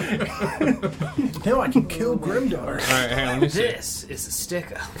 Now I can kill Grimdar. All right, hang on. Let me see. This is a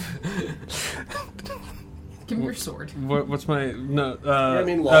stick up. Give him your sword. What's my no? I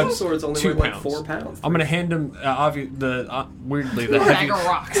mean, long swords only 2 weigh like pounds. 4 pounds. I'm gonna hand him weirdly the Bag of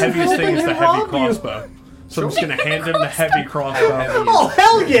rocks. heaviest thing is the heavy Rob you. crossbow. So I'm just gonna hand him the heavy crossbow. Oh,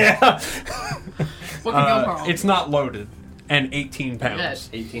 hell yeah! What can go wrong? It's not loaded, and 18 pounds. Yes.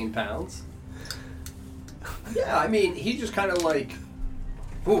 18 pounds. Yeah, I mean, he just kind of like,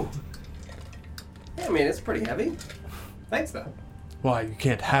 ooh. Yeah, I mean, it's pretty heavy. Thanks, though. Why you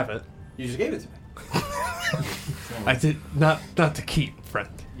can't have it? You just gave it to me. I did not to keep, friend.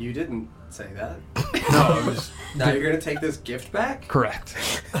 You didn't say that. No, it was Now you're gonna take this gift back? correct.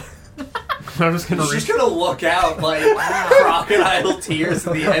 I'm just gonna He's reach. just gonna look out like crocodile tears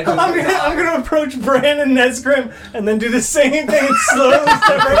at the edge of I'm the gonna approach Bran and Nesgrim and then do the same thing and slowly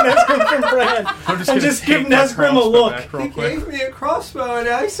separate Nesgrim from Bran. I'm And just give take my Nesgrim a crossbow look. back real He quick. gave me a crossbow and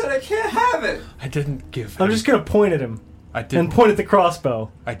I said I can't have it. I didn't give him. I'm just gonna point at him I and didn't. point at the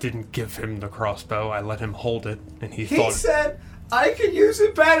crossbow. I didn't give him the crossbow. I let him hold it, and he He thought. said I could use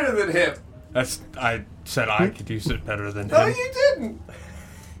it better than him. I said I could use it better than No, him. you didn't.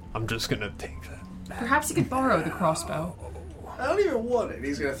 I'm just gonna take that. Perhaps he could borrow the crossbow. I don't even want it.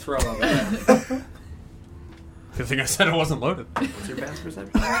 He's gonna throw it. Good thing I said it wasn't loaded. What's your best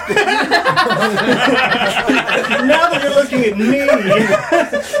perception? Now that you're looking at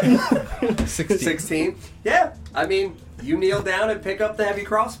me, 16. Yeah, I mean, you kneel down and pick up the heavy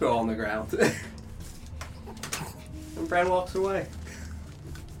crossbow on the ground. And Bran walks away.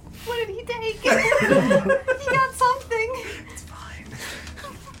 What did he take? He got something. It's fine.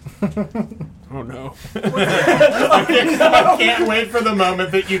 Oh no. I can't wait for the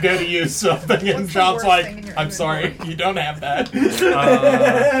moment that you go to use something and What's the John's worst thing in like, your I'm sorry, you don't have that.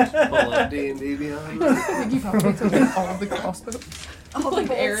 Pull up D&D Beyond. I think you probably took in all of the crossbows. All the Like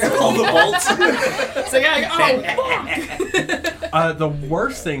bolts. arrows. All the bolts. So yeah, fuck! The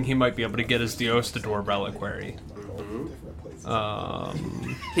worst thing he might be able to get is the Ostador reliquary.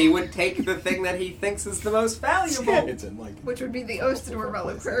 He would take the thing that he thinks is the most valuable. It's in like Which would be the Ostador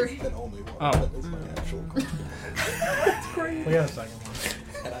reliquary. only one Oh. that is my actual We got a second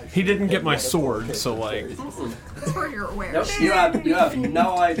one. He didn't get my sword, so like. That's where you're aware. Nope, you have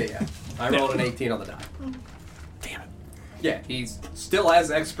no idea. I rolled an 18 on the die. Damn it. Yeah, he still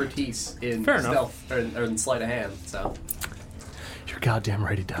has expertise in Fair enough. stealth or in sleight of hand, so. you're goddamn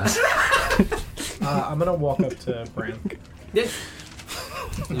right he does. I'm gonna walk up to Bran. Yeah.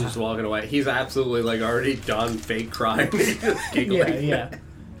 He's just walking away. He's absolutely like already done fake crying. He's just giggling. Yeah.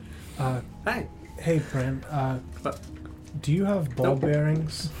 Hey. Hey, Bran. What? Do you have ball Nope.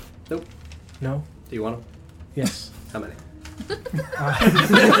 bearings? Nope. No. Do you want them? Yes. How many?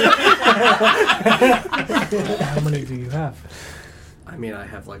 How many do you have? I mean, I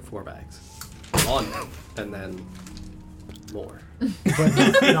have like 4 bags. On me. And then more.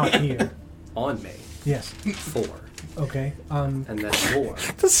 But not here. On me. Yes. 4. Okay. And then more.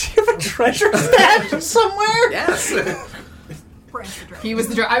 Does he have a treasure stash somewhere? Yes! Bran's the dragon. He was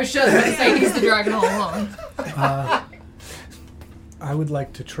the dragon. I was just going to say he's the dragon all along. I would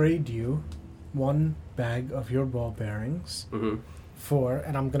like to trade you 1 bag of your ball bearings for,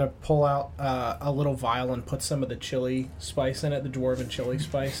 and I'm gonna pull out a little vial and put some of the chili spice in it, the dwarven chili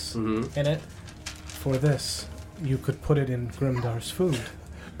spice in it. For this, you could put it in Grimdar's food.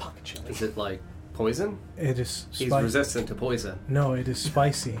 Pocket chili. Is it like poison? It is He's spicy. resistant to poison. No, it is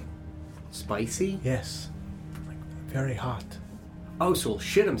spicy. Spicy? Yes, like very hot. Oh, so he'll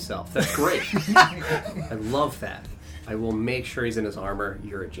shit himself. That's great. I love that. I will make sure he's in his armor.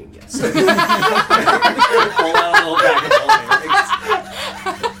 You're a genius. Pull out a little bag of ball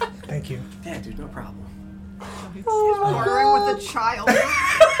bearings. Thank you. Yeah, dude, no problem. Ordering with a child.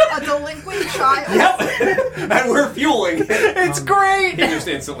 A delinquent child. Yep! And we're fueling. It's great! He just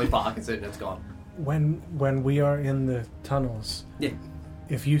instantly pockets it and it's gone. When we are in the tunnels, Yeah.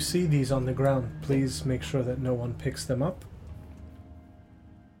 if you see these on the ground, please make sure that no one picks them up.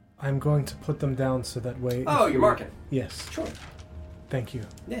 I'm going to put them down so that way... Oh, if you're we- marking. Yes. Sure. Thank you.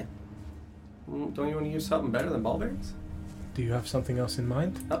 Yeah. Don't you want to use something better than ball bearings? Do you have something else in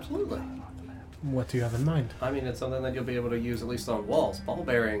mind? Absolutely. What do you have in mind? I mean, it's something that you'll be able to use at least on walls. Ball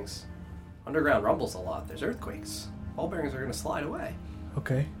bearings, underground rumbles a lot. There's earthquakes. Ball bearings are going to slide away.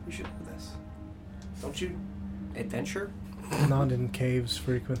 Okay. You should do this. Don't you adventure? Not in caves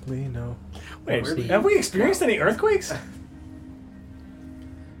frequently, no. Wait, Where do you- have we experienced any earthquakes?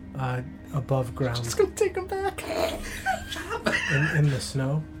 Above ground. Just gonna take them back. In the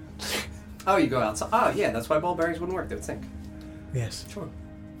snow. Oh, you go outside. Oh, yeah, that's why ball bearings wouldn't work. They would sink. Yes. Sure.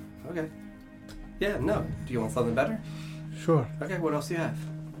 Okay. Yeah, no. Do you want something better? Sure. Okay, what else do you have?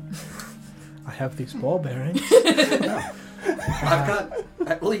 I have these ball bearings. No. I've got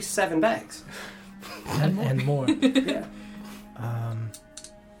at least 7 bags. and more. Yeah.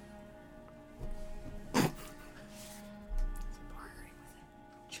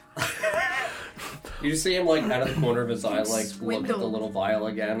 You just see him like out of the corner of his eye, like look at the little vial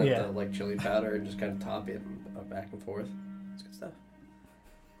again at the like chili powder and just kind of top it back and forth. It's good stuff.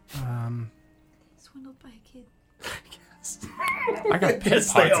 Swindled by a kid. I got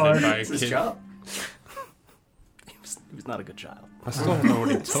Yes, they are. pocketed by a It's his kid. job. He was not a good child. I still don't know what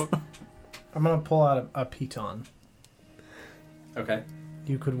he took. I'm gonna pull out a piton. Okay.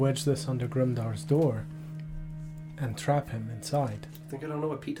 You could wedge this under Grimdar's door and trap him inside. Think I don't know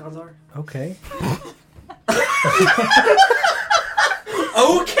what pitons are? Okay.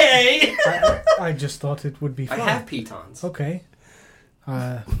 Okay! I just thought it would be I fun. have pitons. Okay.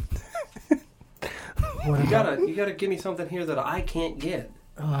 What You about, gotta give me something here that I can't get.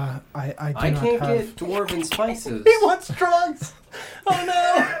 I I do not can't have. get dwarven spices. wants drugs. Oh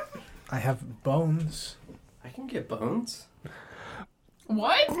no! I have bones. I can get bones.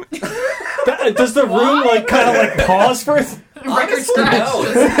 What? Does the room like kind of like pause for? Record scratch.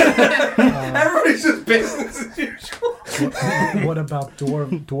 Everybody's just business as usual. What about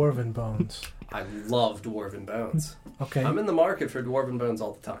dwarven bones? I love dwarven bones. Okay. I'm in the market for dwarven bones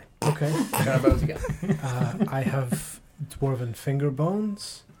all the time. Okay. What kind of bones you got? I have dwarven finger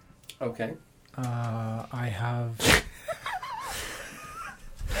bones. Okay. I have.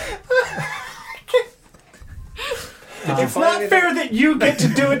 It's not fair that you get to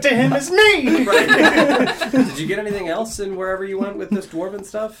do it to him as me. Right. Did you get anything else in wherever you went with this dwarven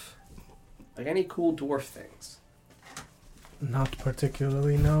stuff? Like any cool dwarf things? Not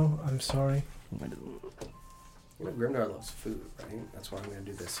particularly, no. I'm sorry. You know, Grimdar loves food, right? That's why I'm going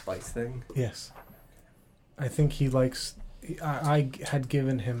to do this spice thing. Yes. I think he likes. I had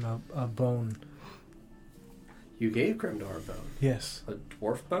given him a bone. You gave Grimdar a bone? Yes. A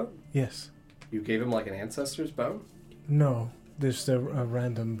dwarf bone? Yes. You gave him like an ancestor's bone? No. There's a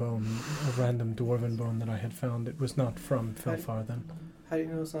random bone, a random dwarven bone that I had found. It was not from Felfarthen. How do you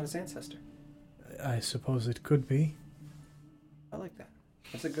know it's not his ancestor? I suppose it could be. I like that.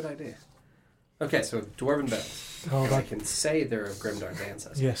 That's a good idea. Okay, so dwarven bones. How I about, can say they're of Grimdar's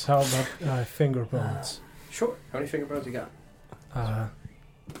ancestor. yes, how about finger bones? Sure. How many finger bones you got?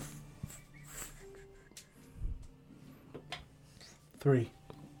 3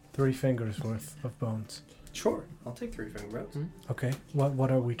 fingers worth of bones. Sure. I'll take 3 finger bones. Okay.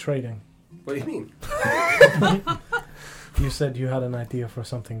 What are we trading? What do you mean? You said you had an idea for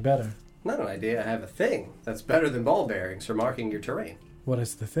something better. Not an idea. I have a thing that's better than ball bearings for marking your terrain. What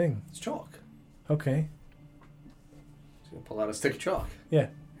is the thing? It's chalk. Okay. So you pull out a stick of chalk. Yeah.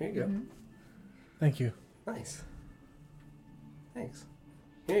 Here you go. Thank you. Nice. Thanks.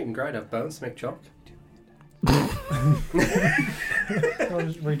 Here, you can grind up bones to make chalk. I'll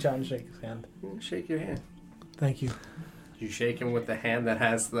just reach out and shake his hand. Shake your hand. Thank you. You shake him with the hand that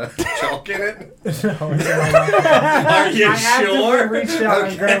has the chalk in it? No, it's in my lap. Are you I have sure? to reach down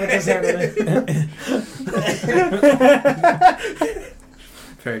and grab with his hand in it.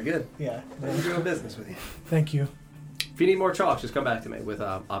 Very good. Yeah. I'm doing business with you. Thank you. If you need more chalk, just come back to me with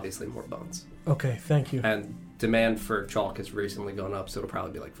obviously more bones. Okay, thank you. And demand for chalk has recently gone up, so it'll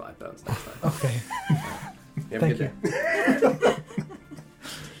probably be like 5 bones next time. Okay. You have a Thank good you. day.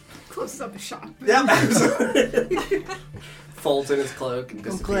 Closes up the shop. Yep, absolutely. Folds in his cloak and I'm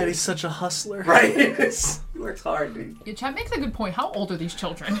disappears. glad he's such a hustler. Right? He works hard, dude. Yeah, Chad makes a good point. How old are these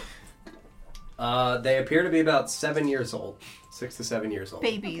children? They appear to be about 7 years old. 6 to 7 years old.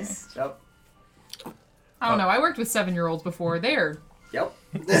 Babies. Yep. I don't know. I worked with 7-year-olds before. They're Yep.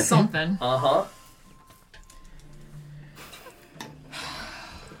 something. Uh-huh.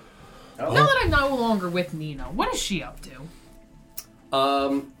 Now that I'm no longer with Nina, what is she up to?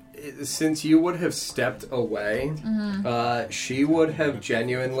 Since you would have stepped away, she would have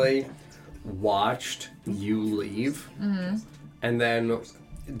genuinely watched you leave. And then,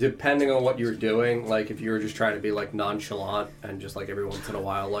 depending on what you were doing, like if you were just trying to be like nonchalant and just like every once in a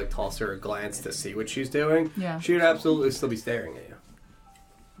while like toss her a glance to see what she's doing, Yeah. she would absolutely still be staring at you.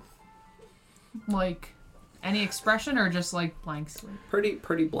 Like, any expression or just like blank slate?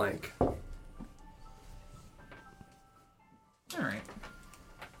 Pretty blank. Alright.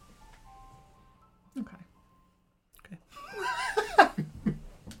 Okay.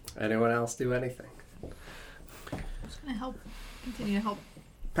 Anyone else do anything? Just gonna help. Continue to help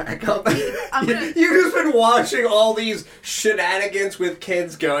Back up. I'm gonna- You've just been watching all these shenanigans with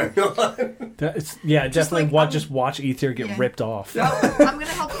kids going on. Definitely. like, Just watch Ether get yeah. ripped off. I'm gonna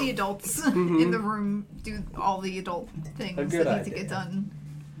help the adults in the room do all the adult things A that good need to idea. get done.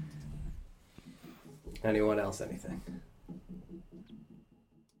 Anyone else? Anything?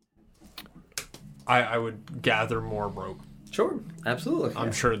 I would gather more rope. Sure, absolutely.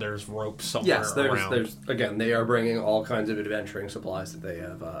 I'm sure there's rope somewhere Yes, around. there's again, they are bringing all kinds of adventuring supplies that they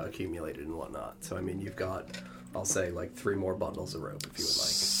have accumulated and whatnot. So, I mean, you've got, I'll say, like 3 more bundles of rope if you would like.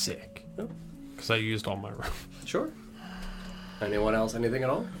 Sick. Oh. Because I used all my rope. Sure. Anyone else? Anything at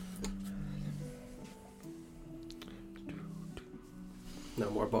all? No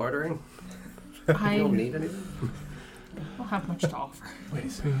more bartering? I You don't need anything? don't have much to offer. Wait a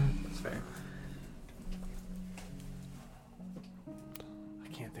second. That's fair. I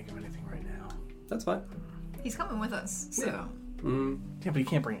can't think of anything right now. That's fine. He's coming with us, so Yeah. Yeah, but you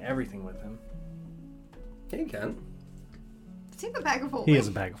can't bring everything with him. Yeah, you can. does he have a bag of holding? He has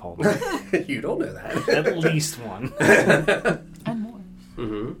a bag of holding. You don't know that. At least one. And more.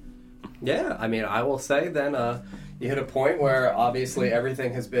 Mm-hmm. Yeah, I mean, I will say then you hit a point where obviously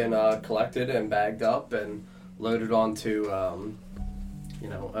everything has been collected and bagged up and loaded onto,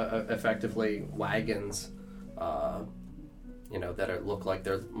 effectively wagons, that look like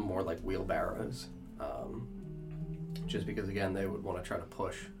they're more like wheelbarrows. Just because, again, they would want to try to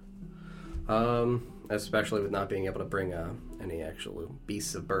push. Especially with not being able to bring any actual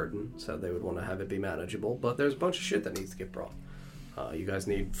beasts of burden, so they would want to have it be manageable. But there's a bunch of shit that needs to get brought. You guys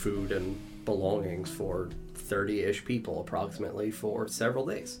need food and belongings for 30-ish people, approximately, for several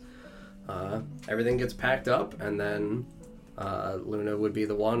days. Everything gets packed up, and then Luna would be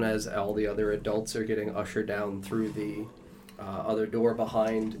the one, as all the other adults are getting ushered down through the other door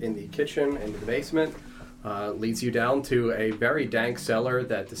behind in the kitchen into the basement. Leads you down to a very dank cellar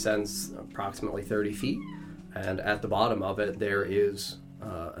that descends approximately 30 feet, and at the bottom of it there is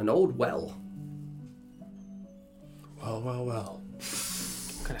an old well. Well.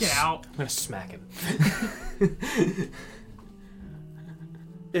 Get out. I'm gonna smack him.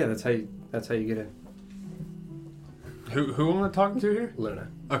 Yeah, that's how you get in. Who am I talking to here? Luna.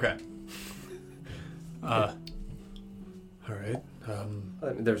 Okay. All right.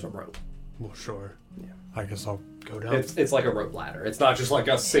 There's a rope. Well, sure. Yeah. I guess I'll go down. It's like a rope ladder. It's not just like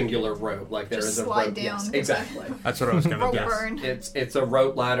a singular rope. Like there Just is a slide rope. down. Yes, exactly. That's what I was gonna rope guess. burn. It's a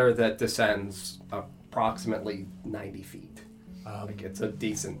rope ladder that descends approximately 90 feet. Like it's a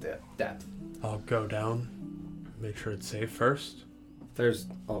decent depth. I'll go down. Make sure it's safe first. There's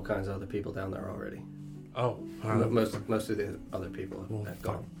all kinds of other people down there already. Oh, all right. Most of the other people Well, have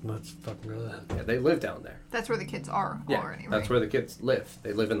fuck, gone. let's fucking go then. Yeah, they live down there. That's where the kids are already, right? That's where the kids live.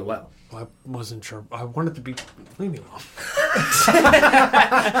 They live in the well. I wasn't sure. I wanted to be. Leave me alone.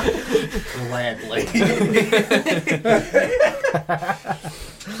 Gladly.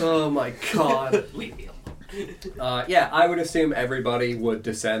 Oh my god. Leave me alone. Yeah, I would assume everybody would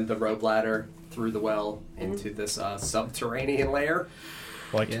descend the rope ladder through the well into this subterranean layer.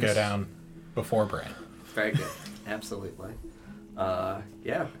 Like to go down before Bran. Very good. Absolutely.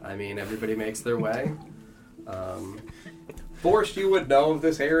 Yeah, I mean, everybody makes their way. Forrest, you would know of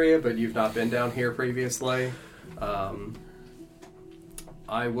this area, but you've not been down here previously. I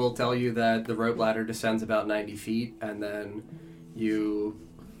will tell you that the rope ladder descends about 90 feet, and then you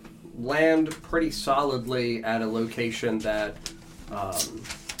land pretty solidly at a location that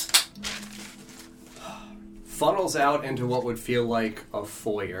funnels out into what would feel like a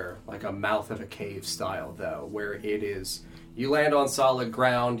foyer, like a mouth of a cave style, though, where it is, you land on solid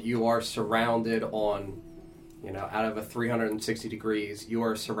ground, you are surrounded on, out of a 360 degrees, you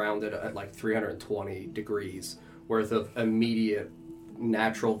are surrounded at like 320 degrees worth of immediate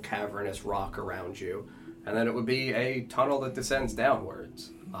natural cavernous rock around you. And then it would be a tunnel that descends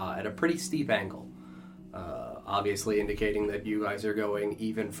downwards at a pretty steep angle. Obviously indicating that you guys are going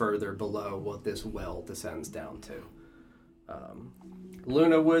even further below what this well descends down to.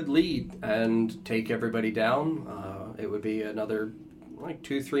 Luna would lead and take everybody down. It would be another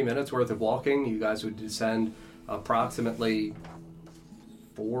 2-3 minutes worth of walking. You guys would descend approximately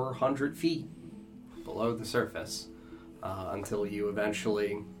 400 feet below the surface until you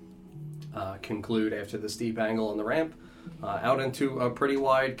eventually conclude, after the steep angle on the ramp, out into a pretty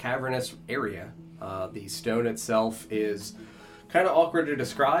wide cavernous area. The stone itself is kind of awkward to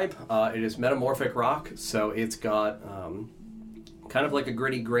describe. It is metamorphic rock, so it's got kind of like a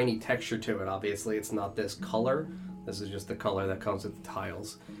gritty, grainy texture to it. Obviously, it's not this color. This is just the color that comes with the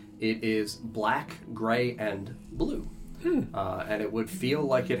tiles. It is black, gray, and blue. And it would feel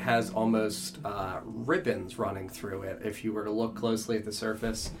like it has almost ribbons running through it. If you were to look closely at the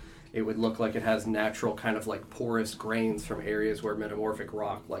surface, it would look like it has natural kind of like porous grains from areas where metamorphic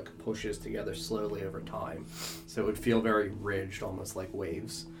rock like pushes together slowly over time. So it would feel very ridged, almost like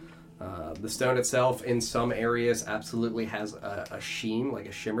waves. The stone itself, in some areas, absolutely has a sheen, like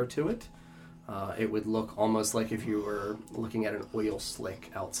a shimmer to it. It would look almost like if you were looking at an oil slick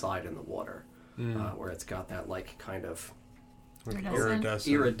outside in the water, where it's got that like kind of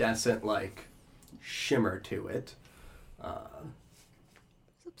iridescent like shimmer to it.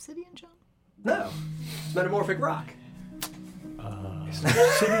 Is obsidian, John? No, it's metamorphic rock. Is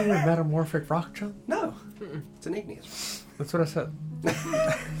obsidian a metamorphic rock, John? No, it's an igneous rock. That's what I said.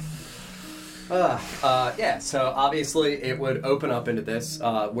 Yeah, so obviously it would open up into this,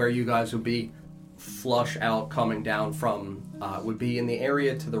 where you guys would be flush out coming down from, would be in the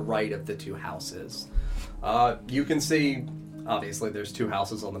area to the right of the two houses. You can see, obviously there's two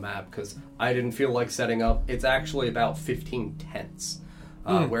houses on the map, because I didn't feel like setting up. It's actually about 15 tents,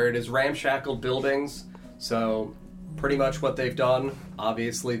 where it is ramshackle buildings, so pretty much what they've done,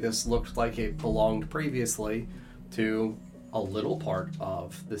 obviously this looked like it belonged previously to a little part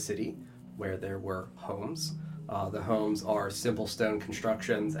of the city, where there were homes. The homes are simple stone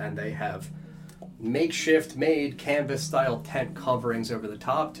constructions, and they have makeshift made canvas-style tent coverings over the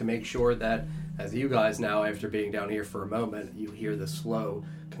top to make sure that, as you guys now, after being down here for a moment, you hear the slow,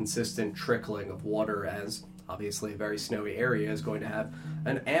 consistent trickling of water, as obviously a very snowy area is going to have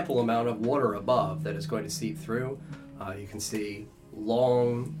an ample amount of water above that is going to seep through. You can see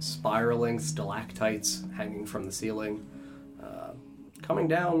long, spiraling stalactites hanging from the ceiling. Coming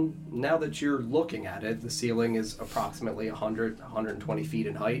down, now that you're looking at it, the ceiling is approximately 120 feet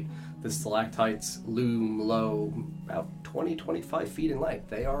in height. The stalactites loom low, about 20-25 feet in length.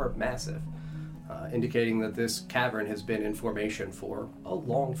 They are massive, indicating that this cavern has been in formation for a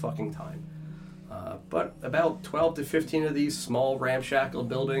long fucking time. But about 12 to 15 of these small ramshackle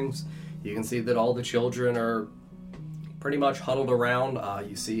buildings, you can see that all the children are pretty much huddled around.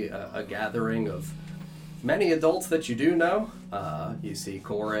 You see a gathering of many adults that you do know. You see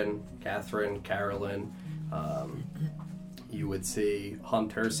Corin, Catherine, Carolyn. You would see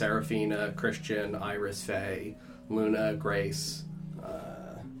Hunter, Serafina, Christian, Iris, Faye, Luna, Grace.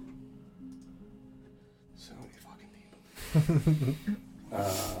 So many fucking people.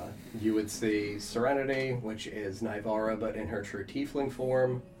 You would see Serenity, which is Nivara, but in her true tiefling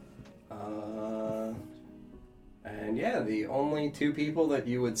form. And yeah, the only two people that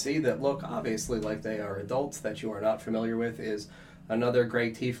you would see that look obviously like they are adults that you are not familiar with is another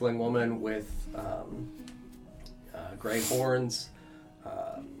gray tiefling woman with gray horns,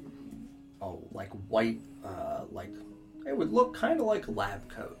 like white, like it would look kind of like a lab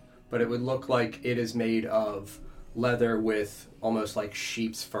coat, but it would look like it is made of leather with almost like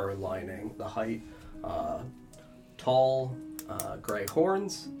sheep's fur lining the height. Tall, gray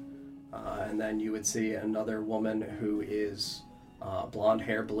horns. And then you would see another woman who is blonde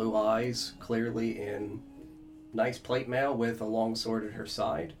hair, blue eyes, clearly in nice plate mail with a long sword at her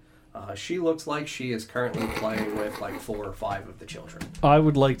side. She looks like she is currently playing with like 4 or 5 of the children. I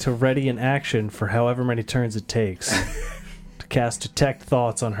would like to ready an action for however many turns it takes to cast Detect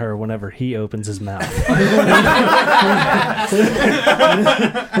Thoughts on her whenever he opens his mouth.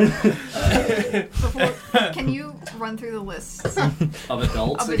 Can you run through the lists Of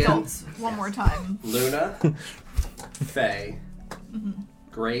adults of again? adults one more time? Luna, Faye,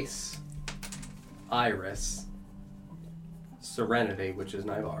 Grace, Iris, Serenity, which is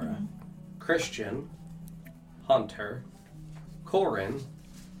Nivara, Christian, Hunter, Corin,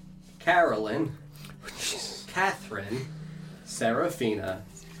 Carolyn, Catherine, Serafina,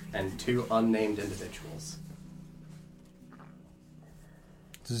 and 2 unnamed individuals.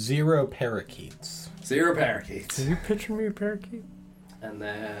 0 parakeets. 0 parakeets. Did you picture me a parakeet? And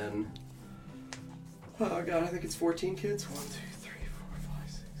then, oh god, I think it's 14 kids. 1, 2, 3, 4, 5,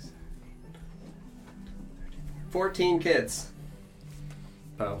 6, 7, 8, 9, 13, 14 kids.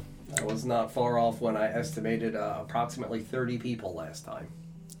 Oh, that was not far off when I estimated approximately 30 people last time.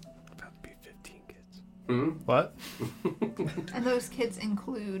 About to be 15 kids. What? And those kids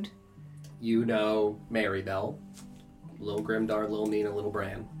include... You know Maribel, Lil Grimdar, Lil Nina, Lil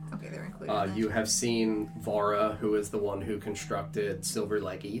Bran. Okay, they're included. Then. You have seen Vara, who is the one who constructed Silver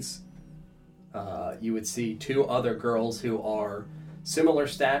Leggies. You would see 2 other girls who are similar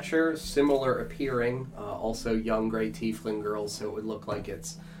stature, similar appearing, also young gray tiefling girls, so it would look like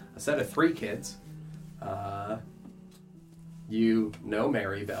it's a set of 3 kids. You know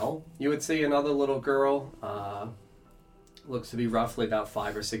Maribel. You would see another little girl, looks to be roughly about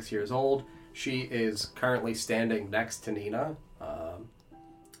 5 or 6 years old. She is currently standing next to Nina,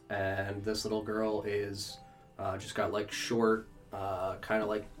 and this little girl is just got like short, kind of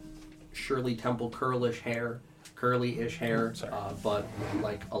like Shirley Temple curly-ish hair, but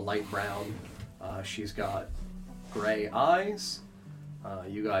like a light brown. She's got gray eyes.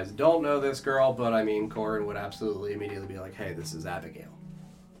 You guys don't know this girl, but I mean, Corin would absolutely immediately be like, hey, this is Abigail.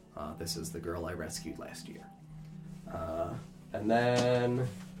 This is the girl I rescued last year. And then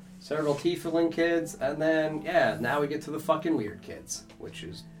several tiefling kids, and then, yeah, now we get to the fucking weird kids, which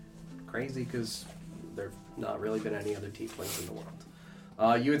is crazy because there've not really been any other tieflings in the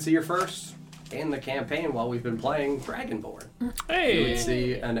world. You would see your first in the campaign while we've been playing Dragonborn. Hey! You would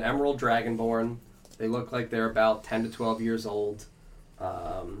see an Emerald Dragonborn. They look like they're about 10 to 12 years old.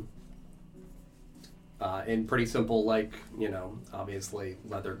 In pretty simple, like, you know, obviously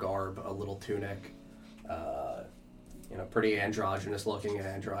leather garb, a little tunic, you know, pretty androgynous looking and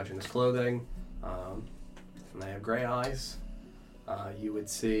androgynous clothing. And they have gray eyes. You would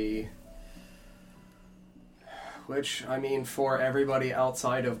see, which, I mean, for everybody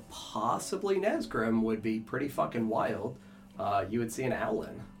outside of possibly Nesgrim would be pretty fucking wild. You would see an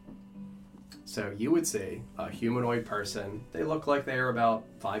Owlin. So you would see a humanoid person. They look like they're about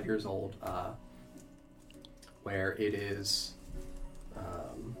 5 years old, where it is,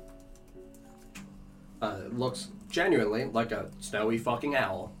 looks genuinely like a snowy fucking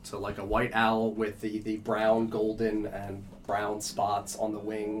owl. So like a white owl with the brown, golden, and brown spots on the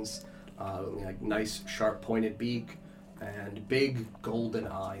wings, like nice sharp pointed beak, and big golden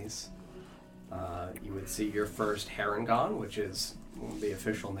eyes. You would see your first Harengon, which is the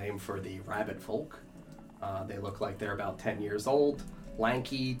official name for the rabbit folk. They look like they're about 10 years old,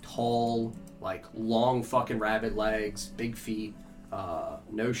 lanky, tall, like long fucking rabbit legs, big feet,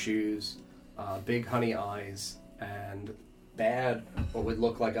 no shoes, big honey eyes, and bad, what would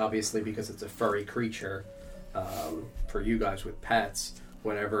look like, obviously because it's a furry creature, for you guys with pets,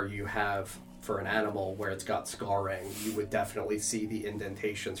 whenever you have for an animal where it's got scarring, you would definitely see the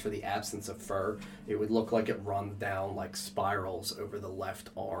indentations for the absence of fur. It would look like it runs down like spirals over the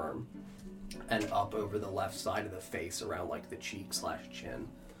left arm and up over the left side of the face around like the cheek/chin.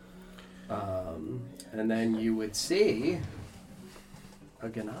 And then you would see a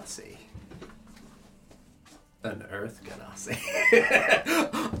Ganassi. An Earth Ganassi.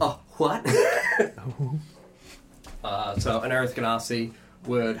 What? So an Earth Ganassi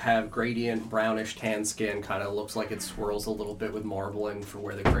would have gradient brownish tan skin, kind of looks like it swirls a little bit with marbling for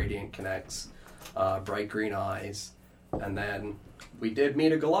where the gradient connects, bright green eyes. And then we did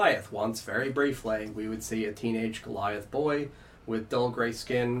meet a Goliath once, very briefly. We would see a teenage Goliath boy with dull gray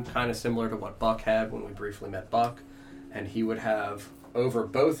skin, kind of similar to what Buck had when we briefly met Buck. And he would have, over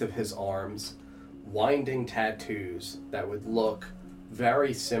both of his arms, winding tattoos that would look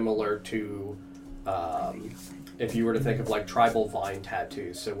very similar to, if you were to think of like tribal vine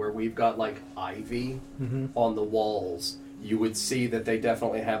tattoos. So where we've got like ivy on the walls, you would see that they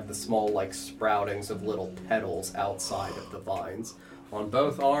definitely have the small like sproutings of little petals outside of the vines. On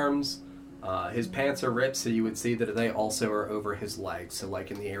both arms, his pants are ripped, so you would see that they also are over his legs. So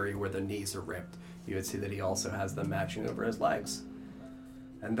like in the area where the knees are ripped, you would see that he also has them matching over his legs.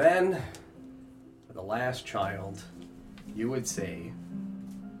 And then, for the last child, you would see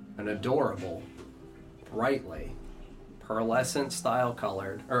an adorable, brightly pearlescent style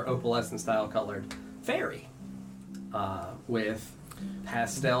colored, or opalescent style colored fairy, with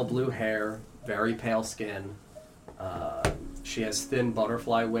pastel blue hair, very pale skin. She has thin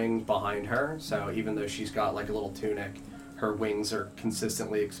butterfly wings behind her, so even though she's got like a little tunic, her wings are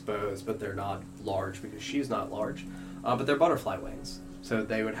consistently exposed, but they're not large because she's not large, but they're butterfly wings. So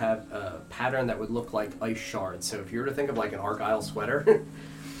they would have a pattern that would look like ice shards. So if you were to think of like an Argyle sweater,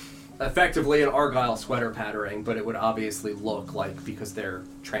 effectively an Argyle sweater patterning, but it would obviously look like, because they're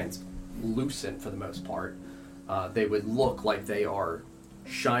translucent for the most part, they would look like they are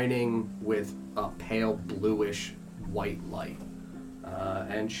shining with a pale bluish white light.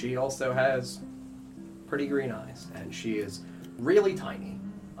 And she also has pretty green eyes, and she is really tiny,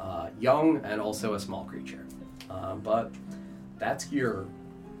 young, and also a small creature. But that's your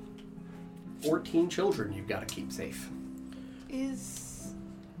 14 children you've got to keep safe.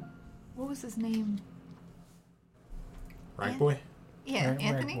 What was his name? Ragboy? Yeah,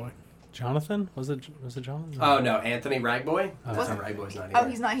 Anthony? Ragboy. Jonathan? Was it Jonathan? Oh, no, Anthony Ragboy? Oh, No, sorry. Ragboy's not here. Oh,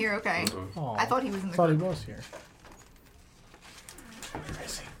 he's not here, okay. Aw. I thought he was in the thought he group. was here.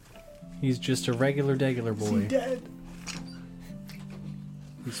 He's just a regular boy. Dead.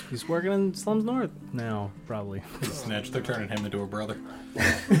 He's working in Slums North now, probably. Snitch, they're turning him into a brother.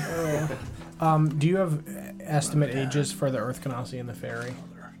 Do you have estimate ages for the Earth Ganassi and the fairy?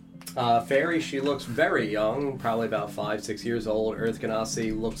 Fairy, she looks very young, probably about 5-6 years old. Earth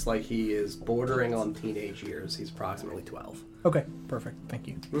Ganassi looks like he is bordering on teenage years. He's approximately 12. Okay, perfect. Thank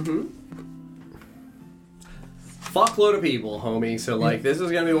you. Mm-hmm. Fuckload of people, homie. So, like, this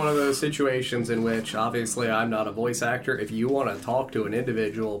is going to be one of those situations in which, obviously, I'm not a voice actor. If you want to talk to an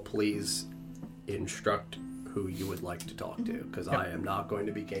individual, please instruct who you would like to talk to, because I am not going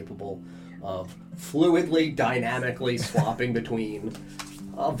to be capable of fluidly, dynamically swapping between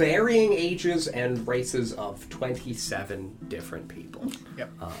varying ages and races of 27 different people.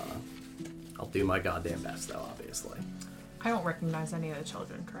 Yep. I'll do my goddamn best, though, obviously. I don't recognize any of the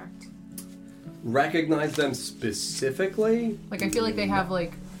children, correct? Recognize them specifically? Like, I feel like they have,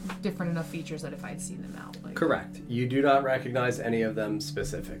 like, different enough features that if I'd seen them out, like... Correct. You do not recognize any of them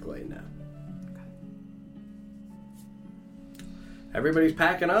specifically, no. Everybody's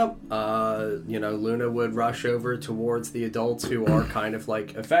packing up. Luna would rush over towards the adults who are kind of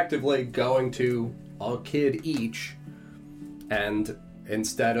like effectively going to a kid each. And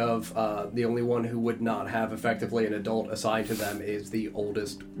instead of the only one who would not have effectively an adult assigned to them is the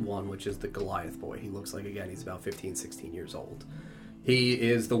oldest one, which is the Goliath boy. He looks like, again, he's about 15, 16 years old. He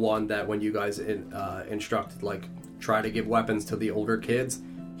is the one that when you guys instructed, like, try to give weapons to the older kids,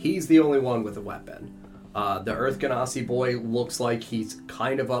 he's the only one with a weapon. The Earth Ganassi boy looks like he's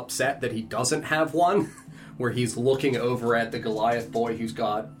kind of upset that he doesn't have one, where he's looking over at the Goliath boy who's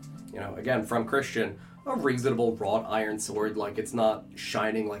got, again, from Christian, a reasonable wrought iron sword. Like, it's not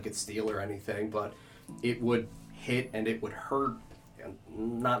shining like it's steel or anything, but it would hit and it would hurt. And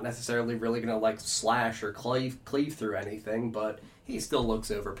not necessarily really going to, like, slash or cleave through anything, but he still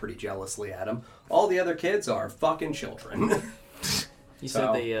looks over pretty jealously at him. All the other kids are fucking children. You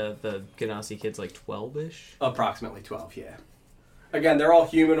said the Ganassi kid's like 12-ish? Approximately 12, yeah. Again, they're all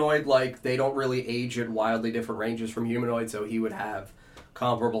humanoid, like, they don't really age at wildly different ranges from humanoid, so he would have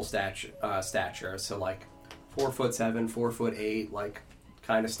comparable stature. So, like, 4'7", 4'8", like,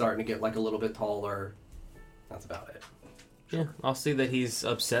 kind of starting to get, like, a little bit taller. That's about it. Yeah, I'll see that he's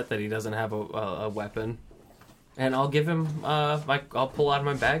upset that he doesn't have a weapon. And I'll give him, I'll pull out of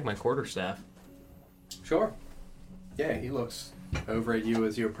my bag my quarterstaff. Sure. Yeah, he looks over at you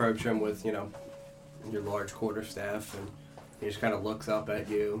as you approach him with, your large quarterstaff, and he just kind of looks up at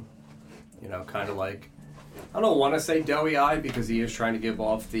you, kind of like, I don't want to say doughy-eyed, because he is trying to give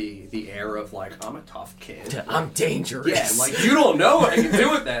off the air of, like, I'm a tough kid. I'm dangerous. Yeah, like, you don't know what I can do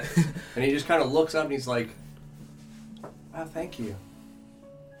with that. And he just kind of looks up and he's like, wow, thank you.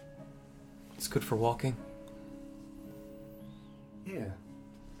 It's good for walking. Yeah,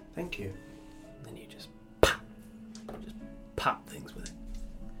 thank you. Then you just pop things with it.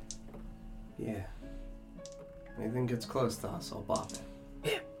 Yeah. Anything gets close to us, I'll bop it.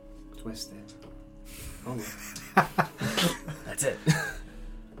 Yeah. Twist it. Oh, yeah. That's it.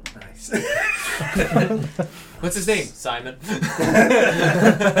 Nice. What's his name? Simon.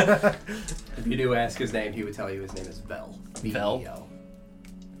 If you do ask his name, he would tell you his name is Vel. Vel? V-E-L.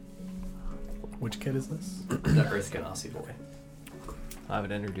 Which kid is this? The Earth Ganassi boy. I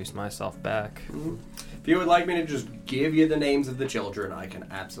would introduce myself back. Mm-hmm. If you would like me to just give you the names of the children, I can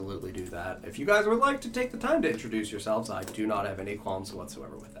absolutely do that. If you guys would like to take the time to introduce yourselves, I do not have any qualms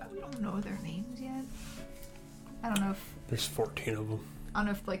whatsoever with that. We don't know their names yet. I don't know if There's 14 of them.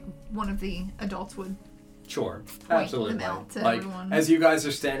 like one of the adults would. Sure, Point absolutely. them out to Like, everyone. as you guys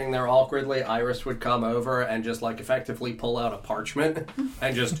are standing there awkwardly, Iris would come over and just, like, effectively pull out a parchment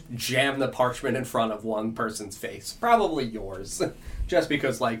and just jam the parchment in front of one person's face. Probably yours. Just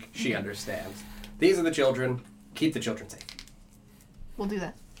because, like, she understands. These are the children. Keep the children safe. We'll do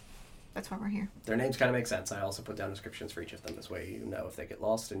that. That's why we're here. Their names kind of make sense. I also put down descriptions for each of them. This way you know if they get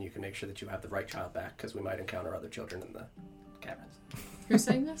lost, and you can make sure that you have the right child back, because we might encounter other children in the caverns. Who's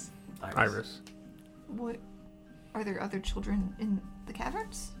saying this? Iris. What? Are there other children in the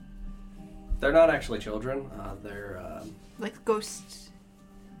caverns? They're not actually children. They're... Like ghosts?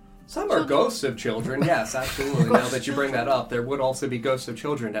 Some are ghosts of children, yes, absolutely. Now that you bring that up, there would also be ghosts of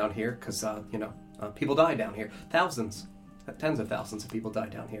children down here, because, people die down here. Thousands. Tens of thousands of people die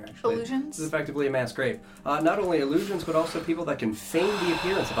down here, actually. Illusions? This is effectively a mass grave. Not only illusions, but also people that can feign the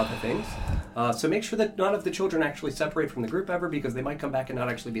appearance of other things. So make sure that none of the children actually separate from the group ever, because they might come back and not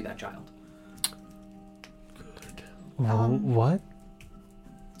actually be that child. What?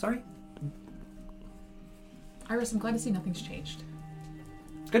 Sorry? Iris, I'm glad to see nothing's changed.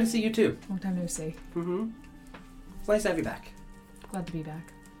 Good to see you, too. Long time no see. Mm-hmm. It's nice to have you back. Glad to be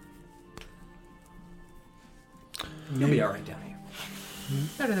back. You'll be alright down here.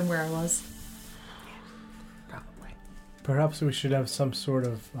 Better than where I was. Probably. Perhaps we should have some sort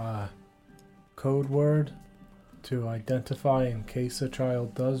of code word to identify in case a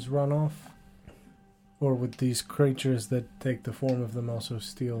child does run off? Or would these creatures that take the form of them also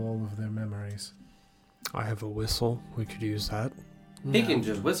steal all of their memories? I have a whistle. We could use that. He can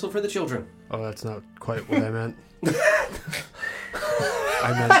just whistle for the children. Oh, that's not quite what I meant.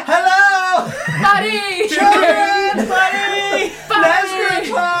 I meant... Hello! Buddy! Children! Buddy! Buddy! Nazareth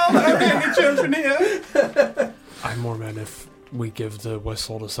Home! Are there any children here? I more meant if we give the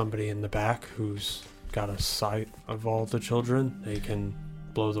whistle to somebody in the back who's got a sight of all the children, they can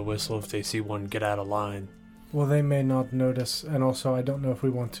blow the whistle if they see one get out of line. Well, they may not notice, and also I don't know if we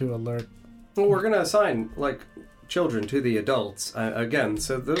want to alert. Well, we're going to assign, children to the adults. Again,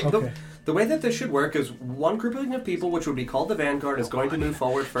 so the way that this should work is one grouping of people, which would be called the Vanguard, is going to move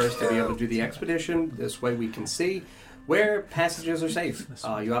forward first to be able to do the expedition. This way we can see where passages are safe.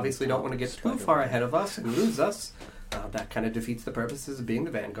 You obviously don't want to get too far ahead of us and lose us. That kind of defeats the purposes of being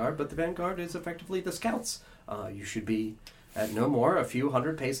the Vanguard, but the Vanguard is effectively the scouts. You should be at no more a few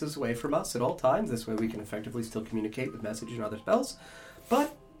hundred paces away from us at all times. This way we can effectively still communicate with messages and other spells.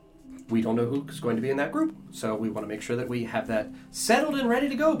 But we don't know who's going to be in that group, so we want to make sure that we have that settled and ready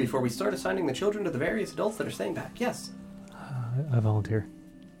to go before we start assigning the children to the various adults that are staying back. Yes? I volunteer.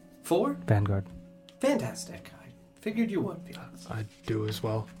 For? Vanguard. Fantastic. I figured you would, Felix. I do as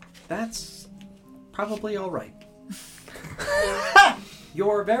well. That's probably all right.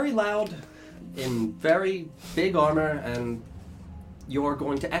 You're very loud, in very big armor, and you're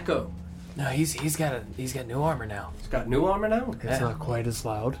going to echo. No, he's got new armor now. He's got new armor now? It's not quite as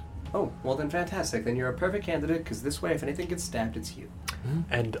loud. Oh, well then fantastic. Then you're a perfect candidate, because this way if anything gets stabbed, it's you.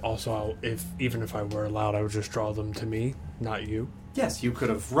 And also, even if I were loud, I would just draw them to me, not you. Yes, you could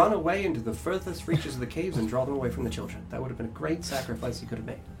have run away into the furthest reaches of the caves and draw them away from the children. That would have been a great sacrifice you could have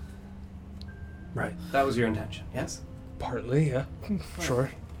made. Right. That was your intention, yes? Partly, yeah. Sure.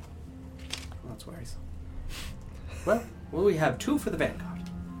 Well, that's worrisome. Well, we have 2 for the Vanguard.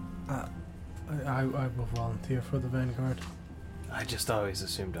 I will volunteer for the Vanguard. I just always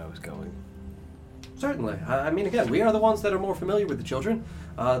assumed I was going. Certainly. I mean, again, we are the ones that are more familiar with the children.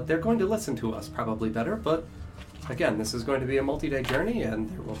 They're going to listen to us probably better, but again, this is going to be a multi-day journey, and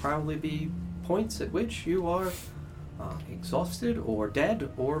there will probably be points at which you are exhausted or dead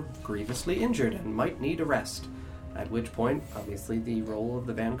or grievously injured and might need a rest. At which point, obviously, the role of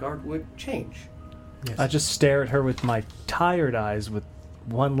the Vanguard would change. Yes. I just stare at her with my tired eyes with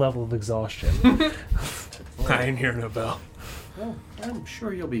one level of exhaustion. I ain't hear no bell. Well, I'm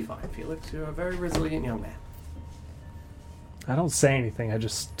sure you'll be fine, Felix. You're a very resilient young man. I don't say anything. I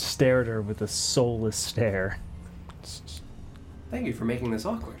just stare at her with a soulless stare. Thank you for making this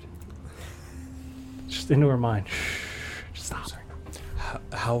awkward. Just into her mind. Just stop.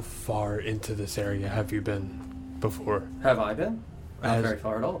 How far into this area have you been before? Have I been? Not very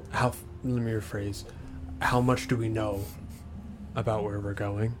far at all. Let me rephrase. How much do we know about where we're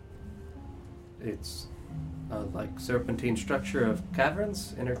going? It's like serpentine structure of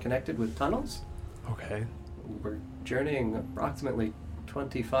caverns interconnected with tunnels. Okay. We're journeying approximately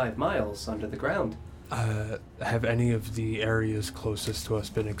 25 miles under the ground. Have any of the areas closest to us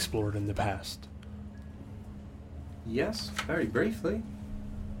been explored in the past? Yes, very briefly.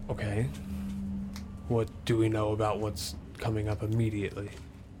 Okay. What do we know about what's coming up immediately?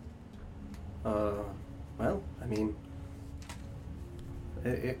 Well, I mean,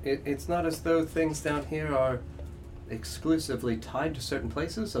 it's not as though things down here are exclusively tied to certain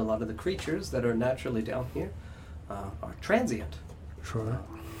places. A lot of the creatures that are naturally down here are transient. Sure.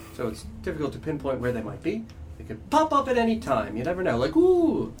 So it's difficult to pinpoint where they might be. They could pop up at any time. You never know. Like,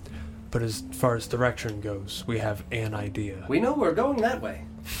 ooh! But as far as direction goes, we have an idea. We know we're going that way.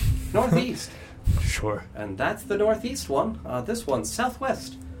 Northeast. Sure. And that's the northeast one. This one's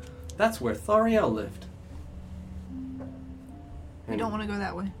southwest. That's where Thariel lived. You don't want to go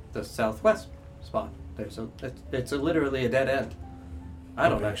that way. The southwest spot. It's literally a dead end. I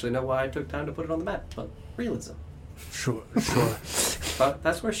don't actually know why I took time to put it on the map, but realism. Sure. But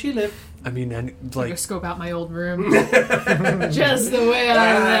that's where she lived. I mean, Go scope out my old room. Just the way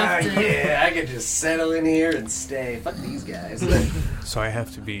I left it. Yeah, I could just settle in here and stay. Fuck these guys. So I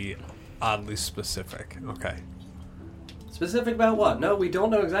have to be oddly specific. Okay. Specific about what? No, we don't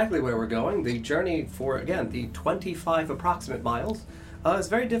know exactly where we're going. The journey for, again, the 25 approximate miles is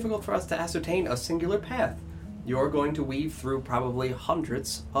very difficult for us to ascertain a singular path. You're going to weave through probably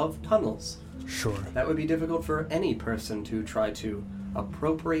hundreds of tunnels. Sure. That would be difficult for any person to try to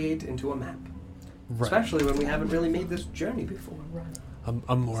appropriate into a map. Right. Especially when we haven't really made this journey before.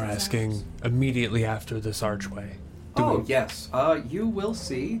 I'm more asking immediately after this archway. Yes. You will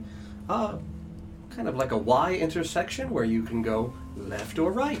see kind of like a Y intersection where you can go left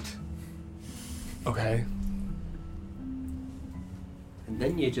or right. Okay.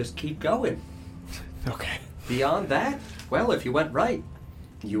 then you just keep going. Okay. Beyond that, well, if you went right,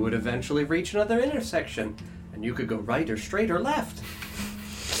 you would eventually reach another intersection, and you could go right or straight or left.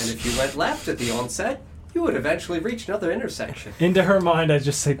 And if you went left at the onset, you would eventually reach another intersection. Into her mind, I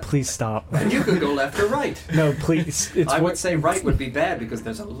just say, please stop. And you could go left or right. No, please. I would say right would be bad because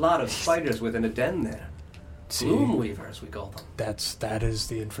there's a lot of spiders within a den there. Gloom weavers, we call them. That is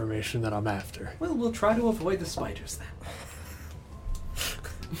the information that I'm after. Well, we'll try to avoid the spiders then.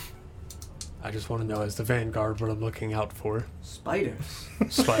 I just want to know as the vanguard what I'm looking out for. Spiders.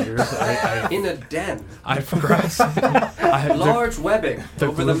 Spiders. In a den. I've grasped. I have large webbing the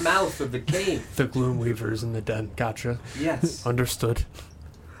over the mouth of the cave. The gloom weavers in the den. Gotcha. Yes. Understood.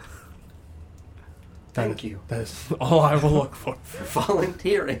 Thank you. That's all I will look for. For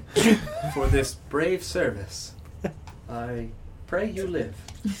volunteering for this brave service. I pray you live.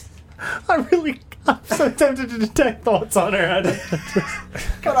 I'm so tempted to detect thoughts on her.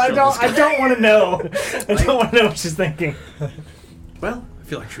 But I don't want to know. I don't want to know what she's thinking. Well, I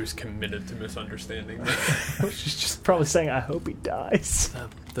feel like she was committed to misunderstanding me. She's just probably saying, I hope he dies.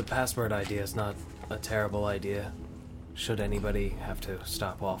 The password idea is not a terrible idea. Should anybody have to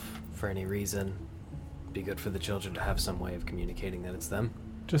stop off for any reason, be good for the children to have some way of communicating that it's them.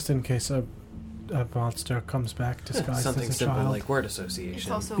 Just in case a monster comes back disguised Something as a simple child. like word association. It's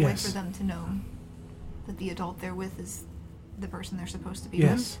also a way for them to know that the adult they're with is the person they're supposed to be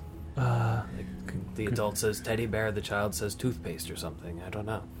Yes. The adult says teddy bear, the child says toothpaste or something. I don't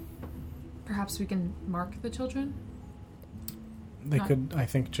know. Perhaps we can mark the children? They could, I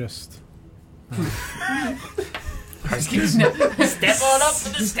think, just... Step on up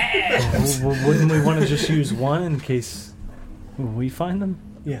to the stand! Well, wouldn't we want to just use one in case we find them?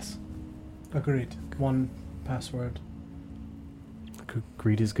 Yes. Agreed. One password.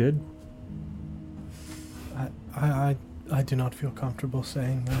 Agreed is good. I do not feel comfortable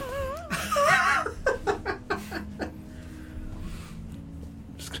saying that.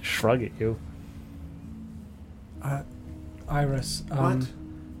 Just gonna shrug at you. Iris, What?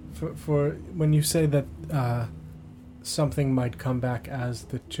 For when you say that something might come back as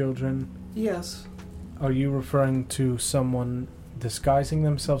the children, yes. are you referring to someone disguising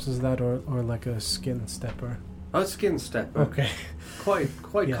themselves as that, or like a skin stepper? A skin stepper. Okay. Quite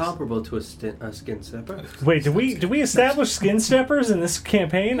Yes. comparable to a skin stepper. Wait, do we establish skin steppers in this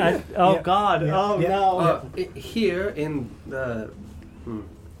campaign? God. Yeah. Oh Yeah. no. Here in the...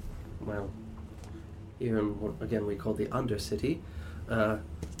 here in what, again, we call the Undercity,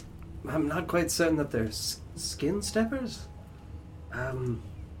 I'm not quite certain that they're skin steppers.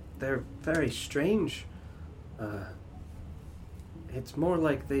 They're very strange. It's more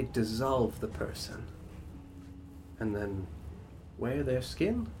like they dissolve the person and then wear their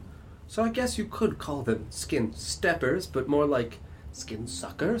skin. So I guess you could call them skin steppers, but more like skin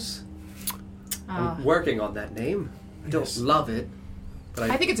suckers. I'm working on that name. I don't love it,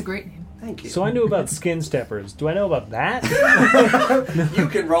 but I think it's a great name. Thank you. So I knew about skin steppers. Do I know about that? You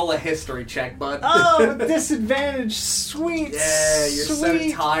can roll a history check, bud. Oh, disadvantage. Sweet. Yeah, you're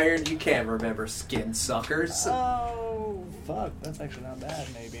sweet. so tired you can't remember skin suckers. Oh, fuck. That's actually not bad,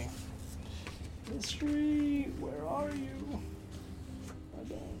 maybe. History, where are you? My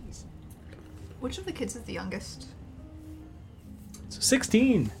bones. Which of the kids is the youngest?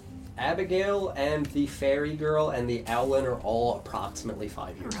 16. Abigail and the fairy girl and the owlin are all approximately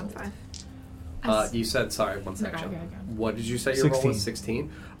 5 years Around old. 5. You said, sorry, one second. Okay. What did you say your roll was?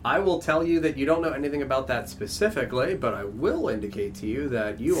 16. I will tell you that you don't know anything about that specifically, but I will indicate to you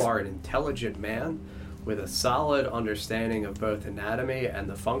that you are an intelligent man with a solid understanding of both anatomy and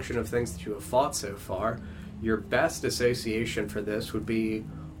the function of things that you have fought so far. Your best association for this would be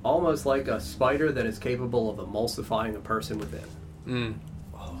almost like a spider that is capable of emulsifying a person within.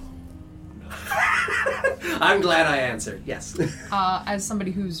 I'm glad I answered. Yes. As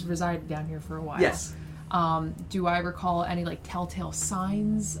somebody who's resided down here for a while. Yes. Do I recall any like telltale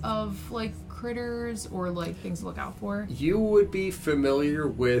signs of like critters or like things to look out for? You would be familiar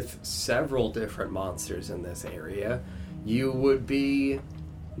with several different monsters in this area. You would be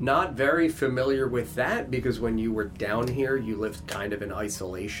not very familiar with that because when you were down here, you lived kind of in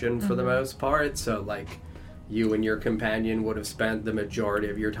isolation for the most part. So like you and your companion would have spent the majority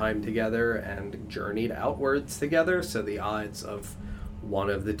of your time together and journeyed outwards together. So the odds of one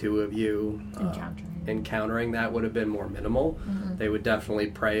of the two of you encountering that would have been more minimal. They would definitely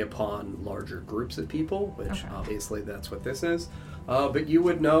prey upon larger groups of people, which obviously that's what this is. But you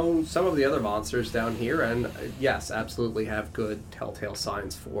would know some of the other monsters down here, and yes, absolutely have good telltale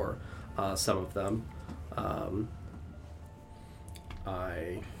signs for some of them.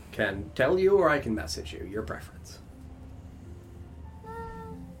 I can tell you or I can message you, your preference.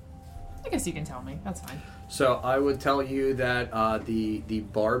 guess you can tell me. That's fine. So I would tell you that the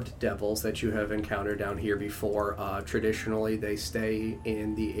barbed devils that you have encountered down here before, traditionally they stay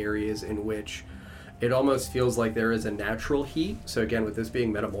in the areas in which it almost feels like there is a natural heat. So again, with this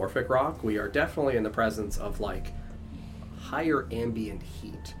being metamorphic rock, we are definitely in the presence of like higher ambient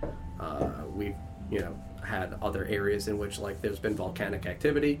heat. We've had other areas in which like there's been volcanic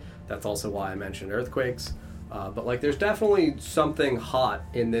activity. That's also why I mentioned earthquakes. But like there's definitely something hot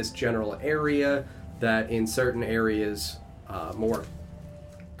in this general area that in certain areas more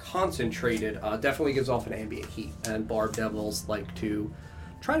concentrated definitely gives off an ambient heat, and barb devils like to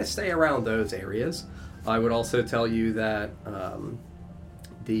try to stay around those areas. I would also tell you that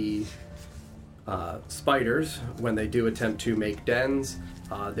the spiders, when they do attempt to make dens,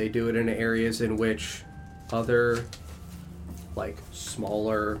 they do it in areas in which other like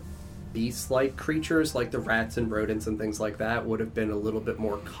smaller beast-like creatures like the rats and rodents and things like that would have been a little bit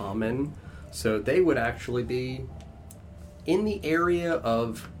more common. So they would actually be in the area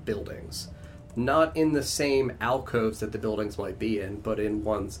of buildings, not in the same alcoves that the buildings might be in, but in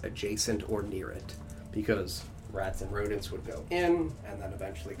ones adjacent or near it, because rats and rodents would go in and then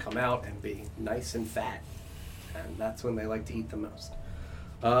eventually come out and be nice and fat, and that's when they like to eat the most.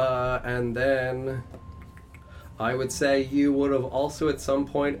 And then I would say you would have also at some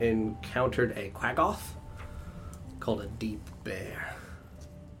point encountered a quaggoth called a deep bear.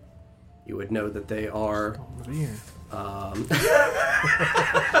 You would know that they are...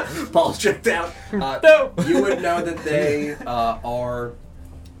 Paul's checked out. No! You would know that they are...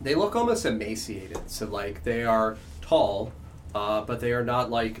 They look almost emaciated. So, like, they are tall, but they are not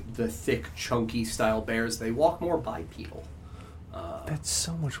like the thick, chunky style bears. They walk more bipedal. That's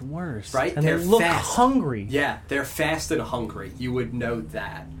so much worse. Right? And they're they look fast. hungry. Yeah, they're fast and hungry. You would know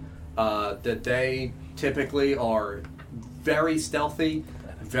that. That they typically are very stealthy,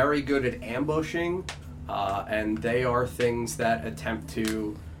 very good at ambushing, and they are things that attempt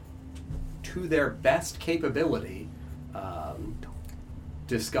to their best capability,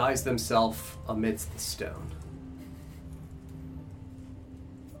 disguise themselves amidst the stone.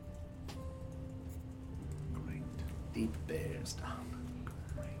 Great. Deep bears, Tom.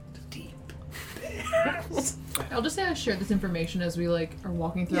 Deep. I'll just say I shared this information as we like are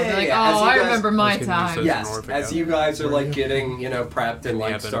walking through. Yeah, I'll be like, yeah, as oh, you I guys- remember my I was gonna use time. those. Yes, North as again. you guys are like getting, prepped and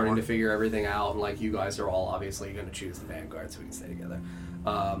like Yeah, starting to north. figure everything out, and like you guys are all obviously going to choose the vanguard so we can stay together.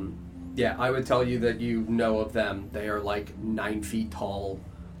 Yeah, I would tell you that you know of them. They are like 9 feet tall.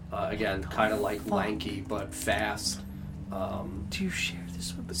 Again, kind of like lanky but fast. Do you share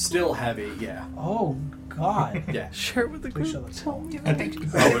this with the Still heavy, yeah. Oh, God. Yeah. Share it with the Please group? show that. Give me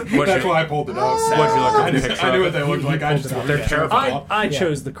pictures. That's why I pulled it up. What'd you look at I the knew, picture I knew of what it? they looked like. I just wanted They're to show terrifying. it. I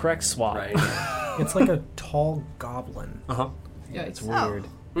chose the correct swap. Right. It's like a tall goblin. Uh huh. Yeah, It's it's weird.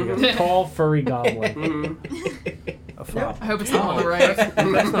 Mhm. Like a tall, furry goblin. Mhm. A fop. I hope it's not all right. That's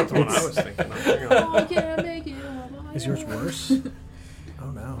not the one I was thinking of. Hang on. Oh, I can't make it. Is yours worse?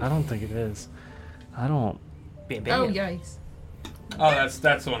 Oh, no. I don't think it is. I don't. Oh, yikes. Oh,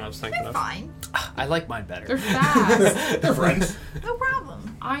 that's the one I was thinking They're of. fine. I like mine better. They're fast. They're friends. No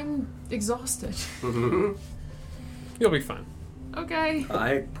problem. I'm exhausted. Mhm. You'll be fine. Okay.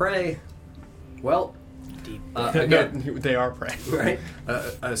 I pray. Well, Deep. again, They are prey. right?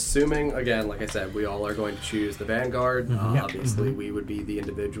 Assuming, again, like I said, we all are going to choose the vanguard. Obviously, we would be the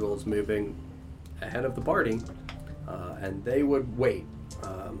individuals moving ahead of the party, and they would wait.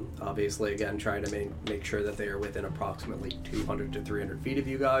 Obviously, again, trying to make sure that they are within approximately 200 to 300 feet of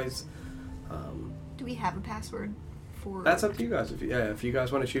you guys. Do we have a password for? That's up to you guys. If you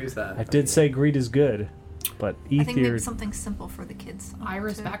guys want to choose that. I did say greed is good, but I think maybe Ether. something simple for the kids.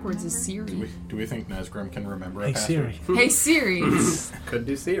 Iris to backwards is remember. Siri. Do we think Nesgrim can remember Hey, a password? Siri. Hey Siri. Could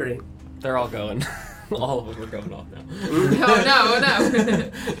do Siri. They're all going. All of them are going off now. No.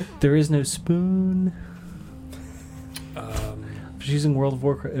 There is no spoon. Um, Just using World of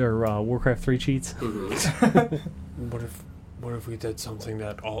Warcraft or Warcraft 3 cheats. what if we did something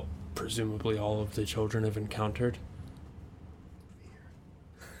that presumably all of the children have encountered?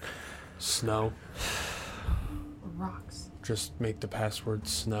 Snow. Rocks. Just make the password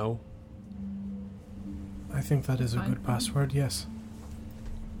snow. I think that is a Fine. good password, yes.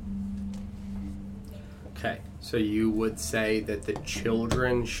 Okay, so you would say that the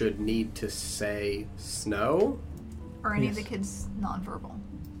children should need to say snow? Or any of Yes. the kids nonverbal?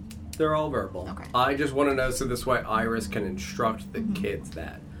 They're all verbal. Okay. I just want to know so this way Iris can instruct the kids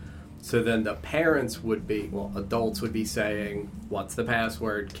that. So then the parents would be, well, adults would be saying, what's the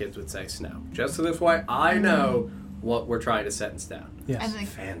password? Kids would say snow. Just so this way I know what we're trying to set in stone. Yes. And the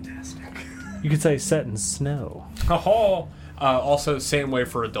Fantastic. You could say set in snow. Oh, Also, same way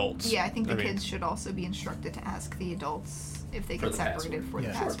for adults. Yeah, I think the kids should also be instructed to ask the adults if they get separated for the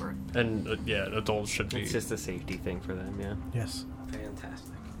password. And adults should be. It's just a safety thing for them, yeah. Yes.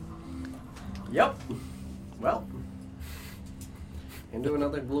 Fantastic. Yep. Well, into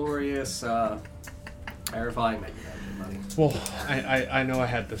another glorious, terrifying night, everybody. Well, I know I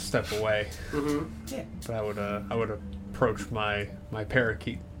had to step away. Mm-hmm. Yeah. But I would approach my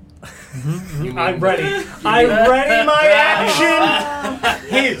parakeet. I'm ready. I'm ready. My action.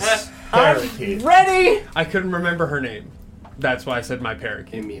 His parakeet. Ready. I couldn't remember her name. That's why I said my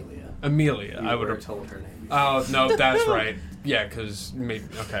parakeet. Amelia. You I would were have told her name. Oh no, that's right. Yeah, because maybe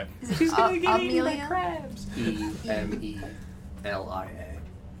okay. She's gonna get eaten by crabs. Emelia.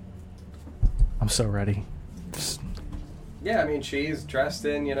 I'm so ready. Yeah, I mean, she's dressed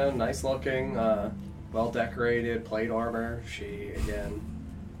in, nice looking, well decorated plate armor. She, again,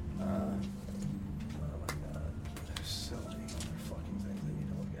 oh my god, there's so many other fucking things I need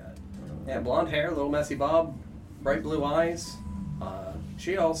to look at. Yeah, blonde hair, little messy bob, bright blue eyes.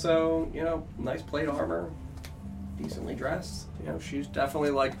 She also, nice plate armor, decently dressed. She's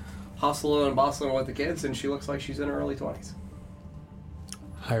definitely like hustling and bustling with the kids, and she looks like she's in her early 20s.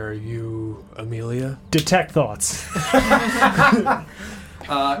 Hi, are you Amelia? Detect thoughts.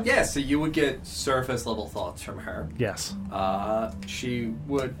 Yeah, so you would get surface level thoughts from her. Yes. You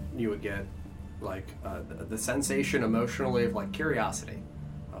would get like the sensation emotionally of like curiosity,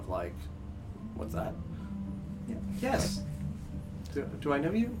 of like, what's that? Yeah. Yes. Do I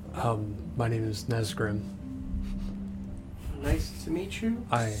know you? My name is Nesgrim. Nice to meet you.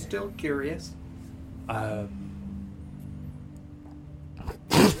 Still curious. Are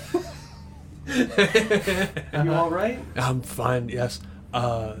you all right? I'm fine. Yes.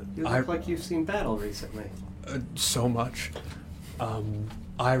 You look like you've seen battle recently. So much.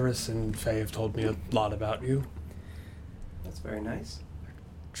 Iris and Faye have told me a lot about you. That's very nice.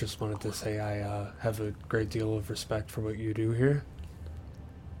 Just wanted to say I have a great deal of respect for what you do here.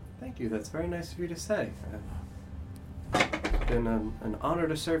 Thank you. That's very nice of you to say. It's been an honor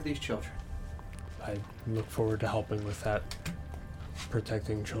to serve these children. I look forward to helping with that.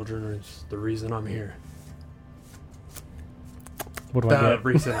 Protecting children is the reason I'm here. What do I The get?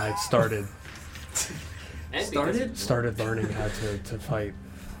 reason I started Started learning how to fight.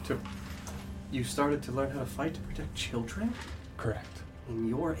 You started to learn how to fight to protect children? Correct. In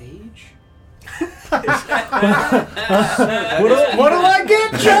your age? What do I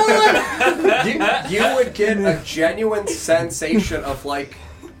get, John? You would get a genuine sensation of like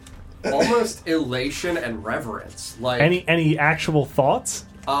almost elation and reverence. Like Any actual thoughts?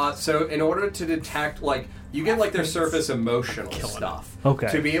 So in order to detect like you get like their surface emotional stuff. Okay.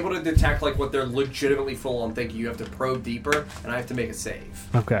 To be able to detect like what they're legitimately full on thinking, you have to probe deeper, and I have to make a save.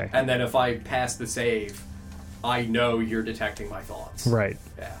 Okay. And then if I pass the save, I know you're detecting my thoughts. Right.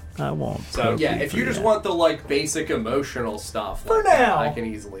 Yeah. I won't. So yeah, if you just want the like basic emotional stuff, For like, now, I can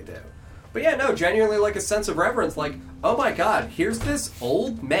easily do. But yeah, no, genuinely like a sense of reverence, like, oh my god, here's this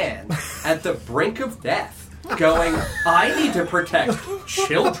old man at the brink of death going, I need to protect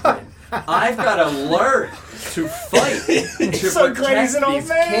children. I've got to learn to fight to so glad protect he's an old these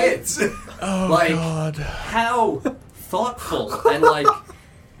man. kids. Oh Like, God. how thoughtful and like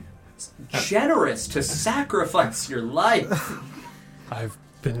generous to sacrifice your life. I've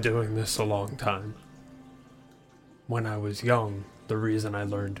been doing this a long time. When I was young, the reason I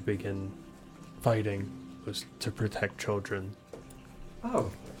learned to begin fighting was to protect children. Oh.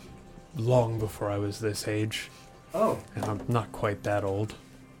 Long before I was this age. Oh. And I'm not quite that old.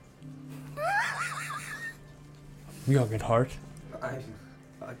 I'm young at heart. I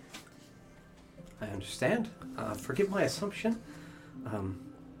understand. Forgive my assumption.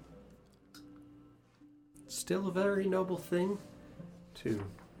 Still a very noble thing to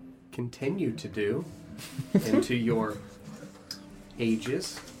continue to do into your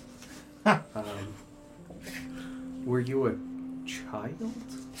ages. Were you a child?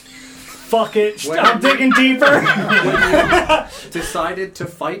 Fuck it. When I'm digging deeper. When you decided to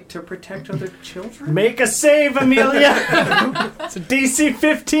fight to protect other children? Make a save, Amelia. It's a DC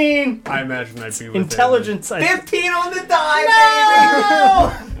 15. I imagine I'd be within. Intelligence. 15 on the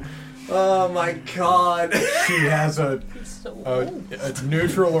die, baby! Oh my god. She has a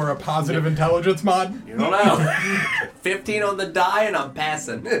neutral or a positive intelligence mod? You don't know. 15 on the die and I'm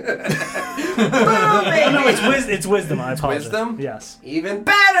passing. No, it's wisdom. I apologize. Wisdom? Yes. Even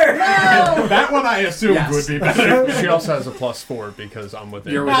better! No! That one I assumed would be better. She also has a +4 because I'm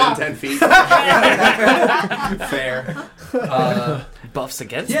within. You're within 10 feet. Fair. Buffs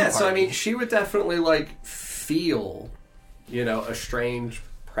against Yeah, the so I party. mean, she would definitely, like, feel, a strange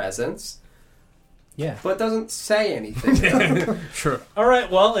presence. Yeah. but doesn't say anything. Sure. All right,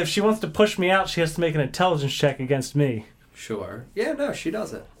 well, if she wants to push me out, she has to make an intelligence check against me. Sure. Yeah, no, she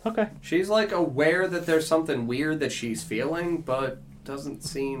doesn't. Okay. She's like aware that there's something weird that she's feeling, but doesn't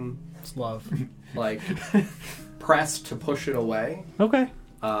seem It's love. like pressed to push it away. Okay.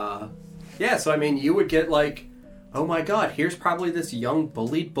 Yeah, so I mean, you would get like, oh my god, here's probably this young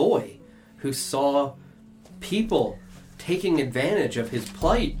bullied boy who saw people taking advantage of his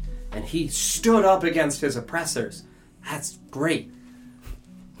plight, and he stood up against his oppressors. That's great.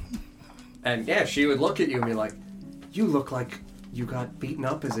 And yeah, she would look at you and be like, you look like you got beaten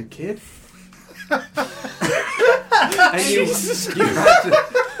up as a kid. And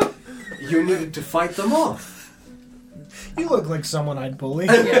you needed to fight them off. You look like someone I'd bully.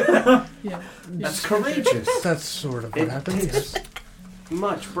 Yeah. That's courageous. That's sort of what happened. takes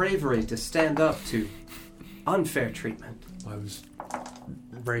much bravery to stand up to unfair treatment. I was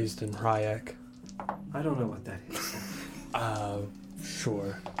raised in Hayek. I don't know what that is.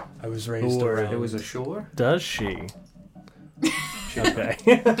 Sure. I was raised Or around. It was a shore? Does she? Okay.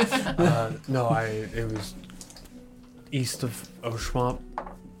 No, it was east of Oshuamp.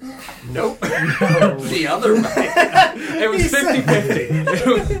 Nope. The other way. It was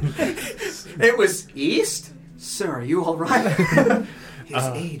 50-50. It was east? Sir, are you alright? His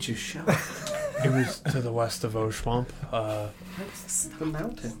age is showing. It was to the west of Oshuamp. That's the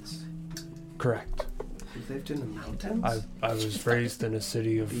mountains. Correct. You lived in the mountains? I was raised in a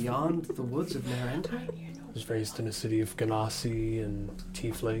city of Beyond the woods of Narendra? I was raised in a city of Ganassi and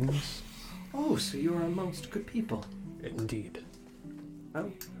Tieflings. Oh, so you are amongst good people. Indeed. Oh,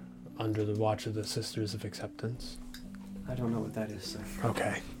 Under the watch of the Sisters of Acceptance. I don't know what that is, sir.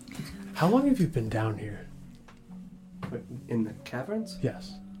 Okay. How long have you been down here? But in the caverns?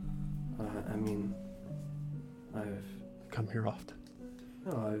 Yes. I mean, I've Come here often.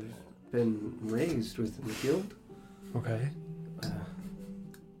 been raised within the guild. Okay.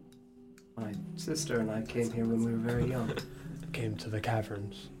 My sister and I came here when we were very young. Came to the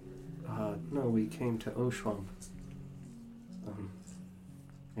caverns. No, we came to Oshuamp.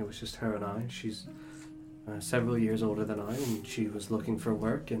 It was just her and I. She's several years older than I, and she was looking for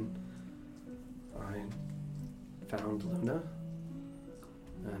work, and I found Luna,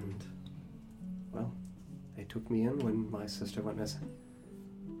 and, well, they took me in when my sister went missing.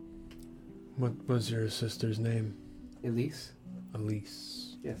 What was your sister's name? Elise?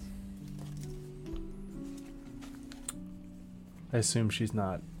 Elise. Yes. I assume she's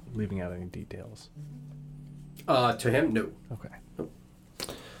not leaving out any details. To him, no. Okay.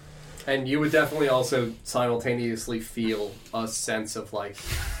 And you would definitely also simultaneously feel a sense of, like,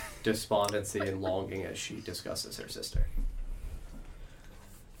 despondency and longing as she discusses her sister.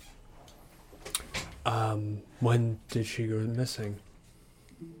 When did she go missing?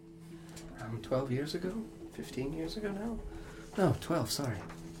 12 years ago? 15 years ago now? No, 12, sorry.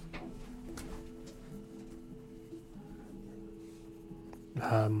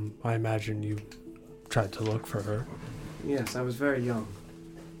 I imagine you tried to look for her. Yes, I was very young.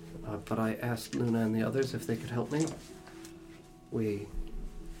 But I asked Luna and the others if they could help me. We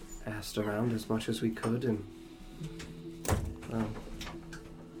asked around as much as we could, and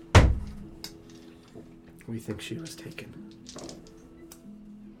we think she was taken.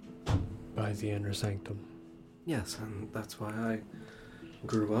 By the Inner Sanctum. Yes, and that's why I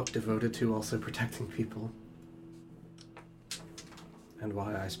grew up devoted to also protecting people. And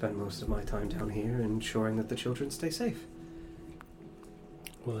why I spend most of my time down here ensuring that the children stay safe.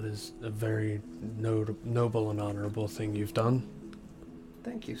 Well, it is a very noble and honorable thing you've done.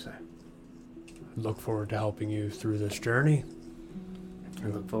 Thank you, sir. I look forward to helping you through this journey. I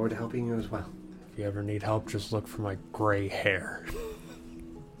look forward to helping you as well. If you ever need help, just look for my gray hair.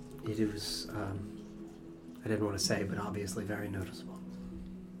 It was, I didn't want to say, but obviously very noticeable.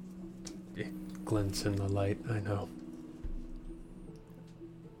 It glints in the light, I know.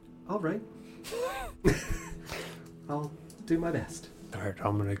 All right. I'll do my best. Alright,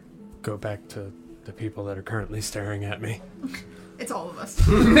 I'm gonna go back to the people that are currently staring at me. It's all of us.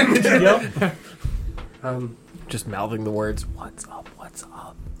 Yep. Just mouthing the words, "What's up? What's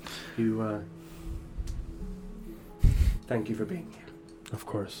up?" You, thank you for being here. Of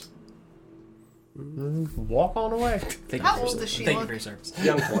course. Walk on away. Thank How you for old does she Thank you look? for your service.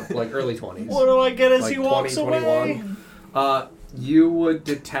 Young 20, like early 20s. What do I get as Like he walks 20, away? 21. You would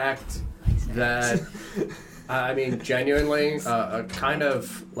detect that, I mean, genuinely, a kind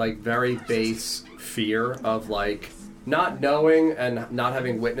of, like, very base fear of, like, not knowing and not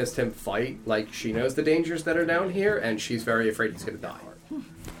having witnessed him fight. Like, she knows the dangers that are down here, and she's very afraid he's going to die.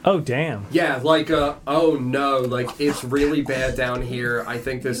 Oh, damn. Yeah, like, oh no, like, it's really bad down here. I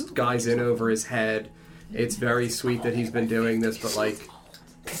think this guy's in over his head. It's very sweet that he's been doing this, but, like,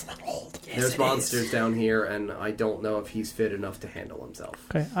 there's monsters down here, and I don't know if he's fit enough to handle himself.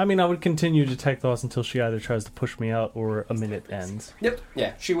 Okay. I mean, I would continue to detect thoughts until she either tries to push me out or a minute ends. Yep.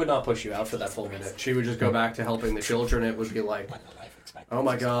 Yeah, she would not push you out for that full minute. She would just go back to helping the children. It would be like, oh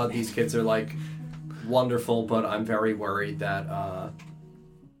my god, these kids are, like, wonderful, but I'm very worried that,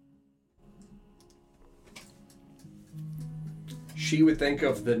 she would think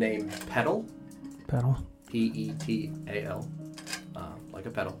of the name Petal. Petal? Petal. Like a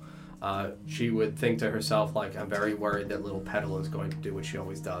petal. She would think to herself, like, I'm very worried that little Petal is going to do what she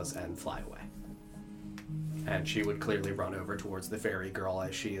always does and fly away. And she would clearly run over towards the fairy girl,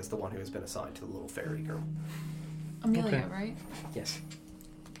 as she is the one who has been assigned to the little fairy girl. Amelia, Okay. right? Yes.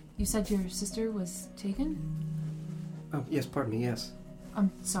 You said your sister was taken? Oh, yes, pardon me, yes.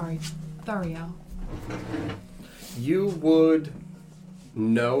 I'm sorry. Thariel. You would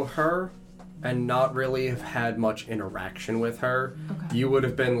know her and not really have had much interaction with her. Okay. You would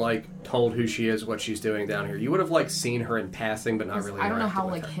have been, like, told who she is, what she's doing down here. You would have, like, seen her in passing, but not really I don't know interacted how,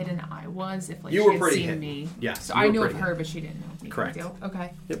 with like, her. hidden I was. If, like, You she were had pretty seen hidden. me. Yeah, So you I were knew of pretty her, hidden. but she didn't know me. Correct. Deal.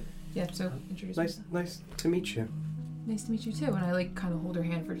 Okay. Yep. Yeah, so introduce yourself. Nice to meet you. Nice to meet you, too. And I, like, kind of hold her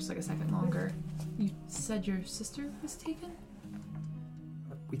hand for just, like, a second longer. You said your sister was taken?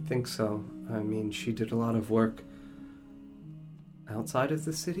 We think so. I mean, she did a lot of work outside of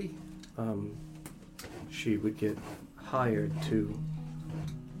the city. She would get hired to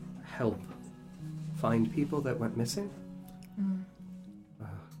help find people that went missing. Mm.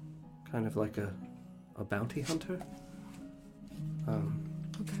 Kind of like a bounty hunter.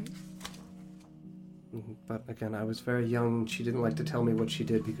 Okay. But again, I was very young. She didn't like to tell me what she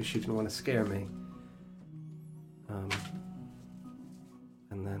did because she didn't want to scare me.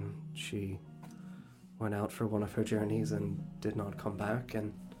 And then she went out for one of her journeys and did not come back.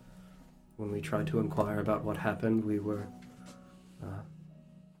 And when we tried to inquire about what happened, we were,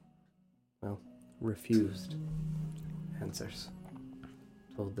 refused answers.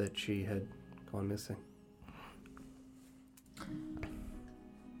 Told that she had gone missing.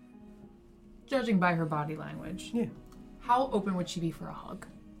 Judging by her body language. Yeah. How open would she be for a hug?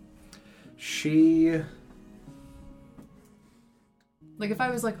 She... Like, if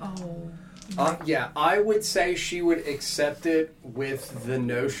I was like, oh... yeah, I would say she would accept it with the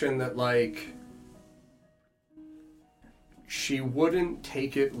notion that, like, she wouldn't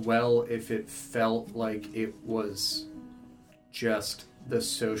take it well if it felt like it was just the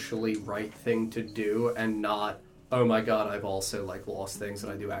socially right thing to do and not, oh my god, I've also, like, lost things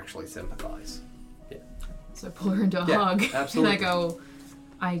and I do actually sympathize. Yeah. So I pull her into a Yeah, hug. absolutely. And I go,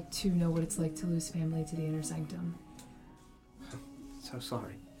 I too know what it's like to lose family to the inner sanctum. So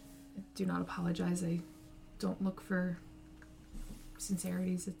sorry. Do not apologize. I don't look for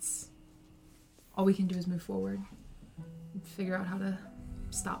sincerities. It's all we can do is move forward and figure out how to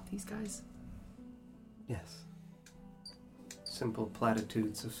stop these guys. Yes. Simple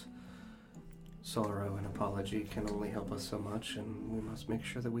platitudes of sorrow and apology can only help us so much, and we must make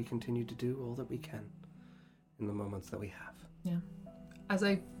sure that we continue to do all that we can in the moments that we have. Yeah. As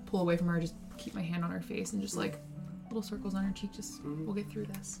I pull away from her, I just keep my hand on her face and just like little circles on her cheek. Just we'll get through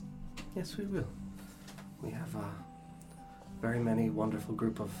this. Yes, we will. We have a very many wonderful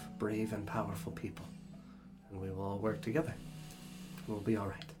group of brave and powerful people, and we will all work together. We'll be all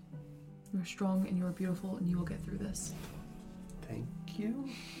right. You're strong and you're beautiful, and you will get through this. Thank you.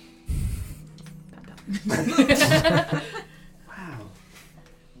 Wow.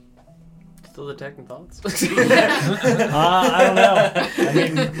 Still detecting thoughts? I don't know. I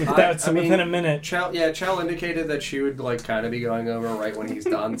mean, if that's within a minute. Chell indicated that she would, like, kind of be going over right when he's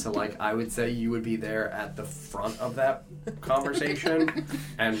done, so, like, I would say you would be there at the front of that conversation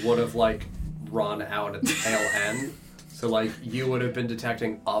and would have, like, run out at the tail end. So, like, you would have been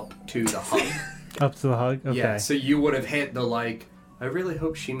detecting up to the hug. Up to the hug? Okay. Yeah, so you would have hit the, like, I really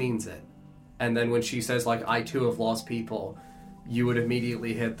hope she means it. And then when she says, like, I too have lost people, you would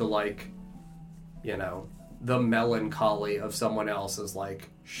immediately hit the, like, you know, the melancholy of someone else's, like,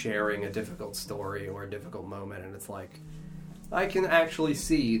 sharing a difficult story or a difficult moment. And it's like, I can actually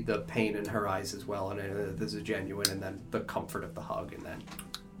see the pain in her eyes as well. And this is genuine. And then the comfort of the hug. And then...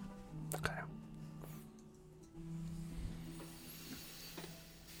 Okay.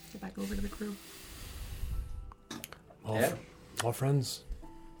 Get back over to the crew. All friends.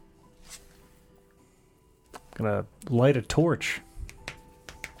 Gonna light a torch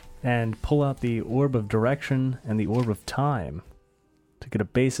and pull out the Orb of Direction and the Orb of Time to get a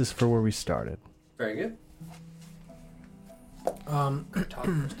basis for where we started. Very good.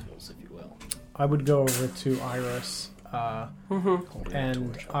 Cartographer's tools, if you will. I would go over to Iris,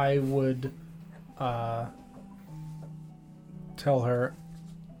 and I would tell her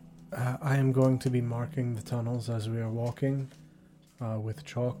I am going to be marking the tunnels as we are walking with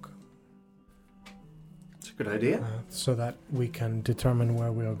chalk. It's a good idea. So that we can determine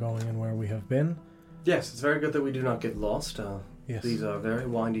where we are going and where we have been. Yes, it's very good that we do not get lost. Yes. These are very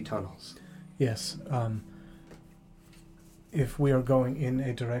windy tunnels. Yes. If we are going in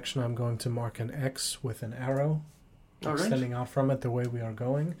a direction, I'm going to mark an X with an arrow extending out from it the way we are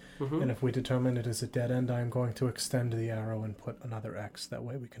going. Mm-hmm. And if we determine it is a dead end, I'm going to extend the arrow and put another X. That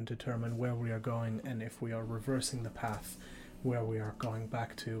way we can determine where we are going and if we are reversing the path, where we are going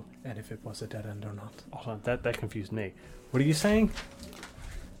back to, and if it was a dead end or not. Hold on, that confused me. What are you saying?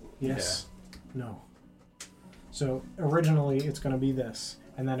 Yes. No. So originally it's going to be this.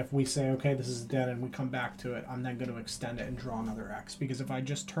 And then if we say, okay, this is dead and we come back to it, I'm then going to extend it and draw another X. Because if I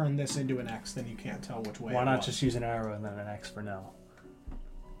just turn this into an X, then you can't tell which way Why it not was. just use an arrow and then an X for now?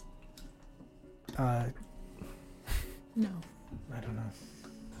 No. I don't know.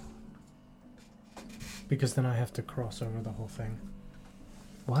 Because then I have to cross over the whole thing.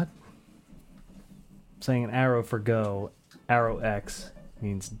 What? I'm saying an arrow for go, arrow X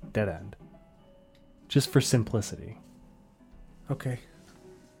means dead end. Just for simplicity. Okay.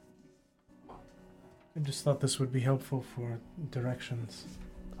 I just thought this would be helpful for directions.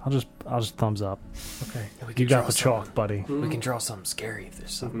 I'll just thumbs up. Okay. You got the chalk, buddy. We can draw something scary if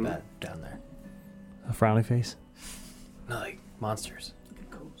there's something bad down there. A frowny face? No, like monsters. Like a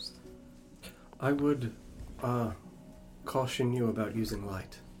ghost. I would caution you about using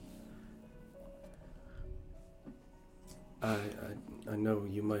light. I know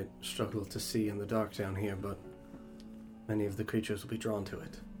you might struggle to see in the dark down here, but many of the creatures will be drawn to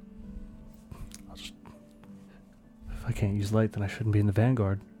it. If I can't use light, then I shouldn't be in the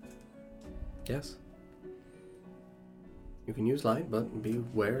vanguard. Yes. You can use light, but be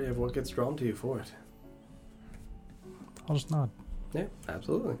wary of what gets drawn to you for it. I'll just nod. Yeah,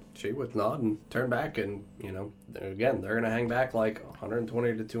 absolutely. She would nod and turn back, and, you know, they're going to hang back like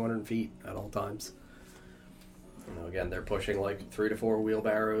 120 to 200 feet at all times. You know, again, they're pushing like 3 to 4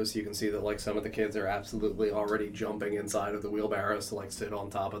 wheelbarrows. You can see that like some of the kids are absolutely already jumping inside of the wheelbarrows to like sit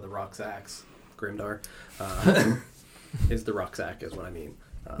on top of the rucksacks. Grimdar is the rucksack, is what I mean.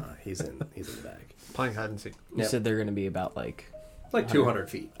 He's in the bag. Playing hide and seek. You said they're going to be about like 200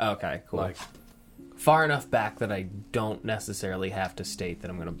 feet. Okay, cool. Like, far enough back that I don't necessarily have to state that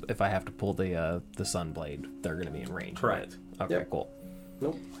I'm gonna. If I have to pull the sunblade, they're gonna be in range. Correct. Okay, Yep. cool.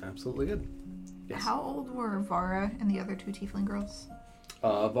 nope, absolutely good. Yes. How old were Vara and the other two tiefling girls?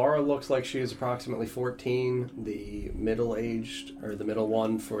 Vara looks like she is approximately 14. The middle-aged, or the middle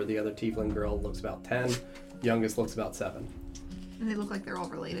one for the other tiefling girl looks about 10. Youngest looks about 7. And they look like they're all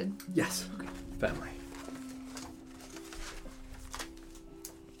related. Yes. Family.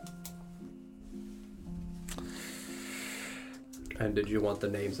 And did you want the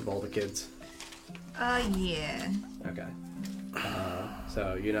names of all the kids? Yeah. Okay.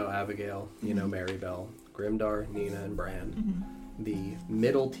 So you know Abigail, you know Maribel, Grimdar, Nina, and Bran. The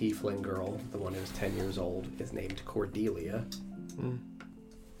middle tiefling girl, the one who's 10 years old, is named Cordelia.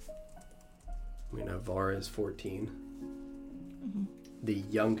 We know Vara is 14. The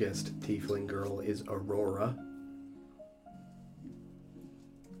youngest tiefling girl is Aurora.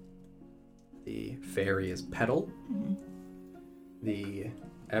 The fairy is Petal. The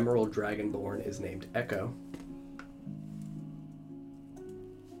emerald dragonborn is named Echo.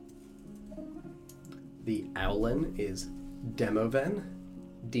 The owlin is Demoven.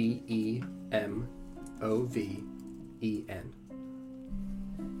 Demoven.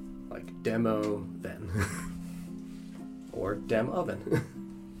 Like Demoven. Or Demoven.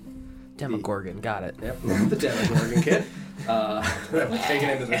 Demogorgon, got it. Yep, the Demogorgon kid. Taken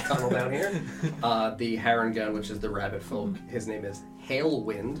into the tunnel down here. The Harengun, which is the rabbit folk, his name is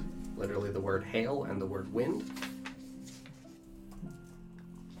Hailwind. Literally the word hail and the word wind.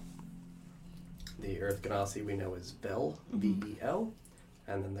 The Earth Ganassi we know is Bel, B-E-L.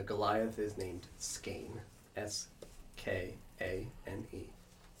 And then the Goliath is named Skane, S-K-A-N-E.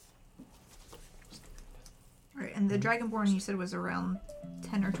 Right, and the Dragonborn you said was around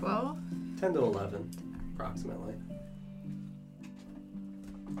 10 or 12? 10 to 11, approximately.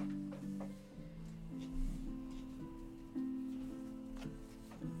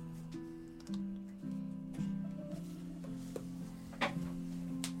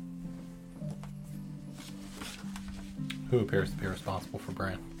 Who appears to be responsible for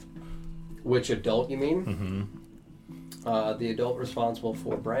Bran? Which adult you mean? The adult responsible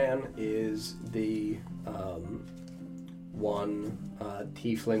for Bran is the one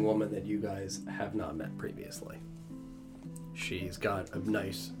tiefling woman that you guys have not met previously. She's got a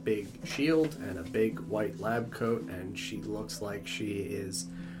nice big shield and a big white lab coat, and she looks like she is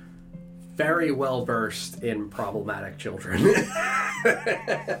very well versed in problematic children. Good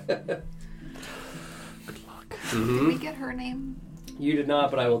luck. Did we get her name? You did not,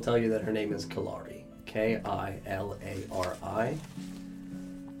 but I will tell you that her name is Kilari. Kilari.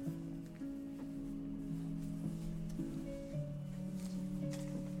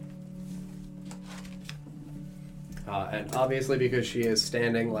 And obviously because she is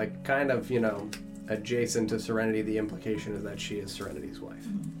standing, like, kind of, you know, adjacent to Serenity, the implication is that she is Serenity's wife.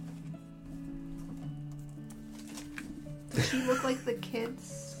 Does she look like the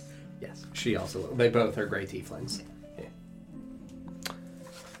kids? Yes. She also, they both are gray tieflings. Yeah.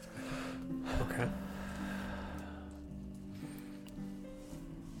 Okay.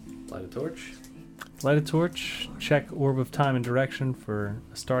 Light a torch. Light a torch, check Orb of Time and Direction for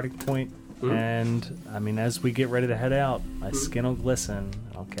a starting point. And, I mean, as we get ready to head out, my skin will glisten, and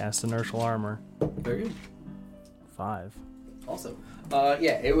I'll cast Inertial Armor. Very good. 5. Awesome.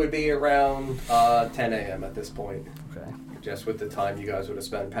 Yeah, it would be around 10 a.m. at this point. Okay. Just with the time you guys would have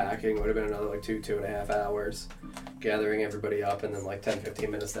spent packing, would have been another like 2.5 hours. Gathering everybody up, and then like 10-15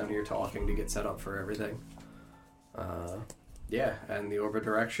 minutes down here talking to get set up for everything. Yeah, and the Orb of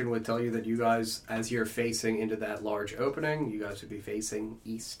Direction would tell you that you guys, as you're facing into that large opening, you guys would be facing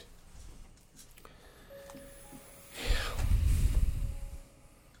east.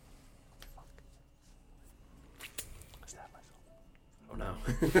 Oh no.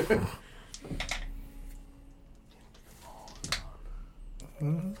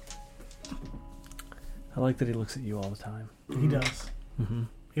 I like that he looks at you all the time. He does. Mm-hmm.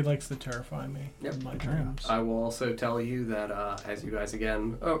 He likes to terrify me in my dreams. I will also tell you that as you guys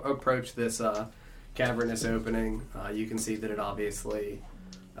again approach this cavernous opening, you can see that it obviously,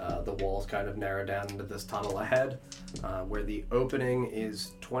 the walls kind of narrow down into this tunnel ahead, where the opening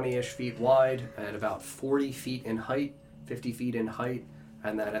is 20-ish feet wide and about 40 feet in height, 50 feet in height,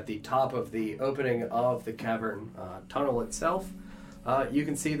 and that at the top of the opening of the cavern tunnel itself, you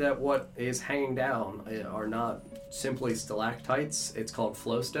can see that what is hanging down are not simply stalactites. It's called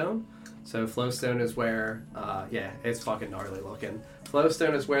flowstone. So flowstone is where, yeah, it's fucking gnarly looking.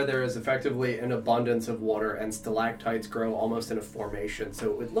 Flowstone is where there is effectively an abundance of water, and stalactites grow almost in a formation,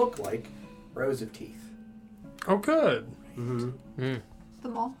 so it would look like rows of teeth. Oh, good. Mm-hmm. The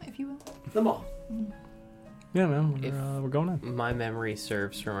mall, if you will. The mall. Yeah, man, we're going in. My memory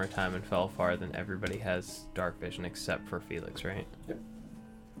serves from our time in Felfar, then everybody has dark vision except for Felix, right? Yep.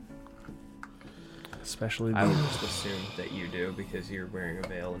 Especially I would just assume that you do because you're wearing a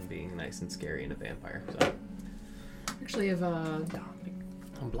veil and being nice and scary and a vampire. So Actually, if I'm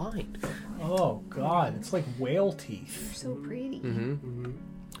blind. Oh god, it's like whale teeth. You're so pretty. Mm-hmm.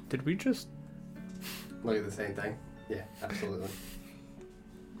 Did we just... Look at the same thing. Yeah, absolutely.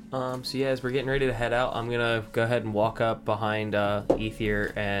 So yeah, as we're getting ready to head out, I'm gonna go ahead and walk up behind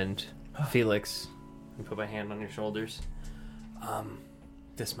Ethier and Felix and put my hand on your shoulders.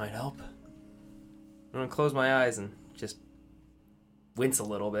 This might help. I'm gonna close my eyes and just wince a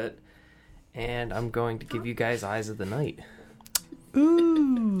little bit, and I'm going to give you guys Eyes of the Night.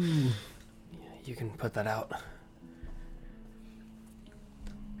 Ooh. Yeah, you can put that out.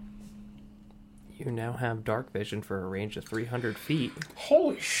 You now have dark vision for a range of 300 feet.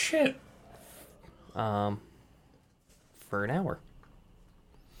 Holy shit. For an hour.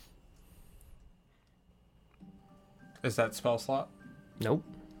 Is that spell slot? Nope.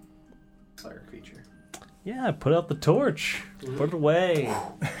 Fire creature. Yeah, put out the torch. Put it away.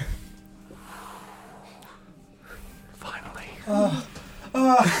 Finally.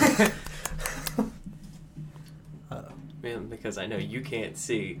 Man, because I know you can't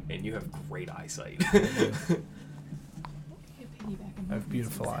see and you have great eyesight. I have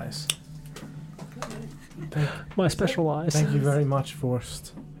beautiful eyes. My special eyes. Thank you very much,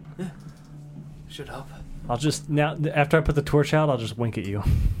 Forst. Should help. I'll just, now, after I put the torch out, I'll just wink at you.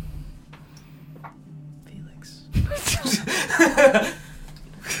 Felix.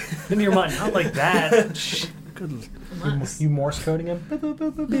 In your mind, not like that. Good. You Morse coding him?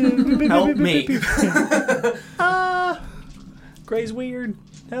 Help me. Gray's weird.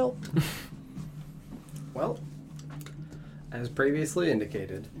 Help. Well, as previously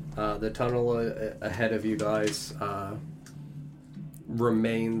indicated, the tunnel ahead of you guys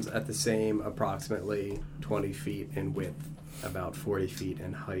remains at the same approximately 20 feet in width, about 40 feet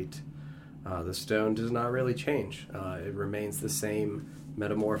in height. The stone does not really change. It remains the same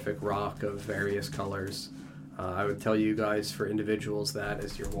metamorphic rock of various colors. I would tell you guys, for individuals, that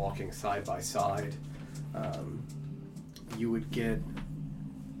as you're walking side by side, you would get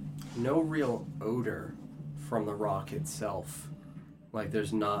no real odor from the rock itself. Like,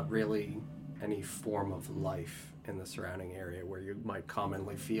 there's not really any form of life in the surrounding area where you might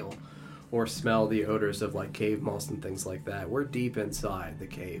commonly feel or smell the odors of, like, cave moss and things like that. We're deep inside the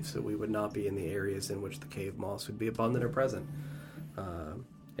cave, so we would not be in the areas in which the cave moss would be abundant or present.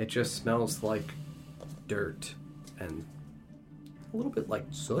 It just smells like dirt and a little bit like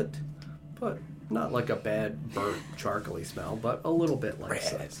soot, but not like a bad burnt charcoaly smell, but a little bit like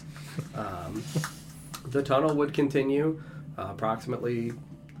soot. The tunnel would continue approximately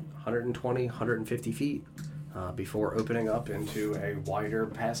 120, 150 feet before opening up into a wider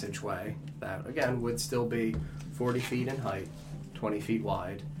passageway that, again, would still be 40 feet in height, 20 feet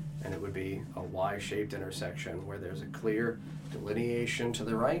wide, and it would be a Y-shaped intersection where there's a clear delineation to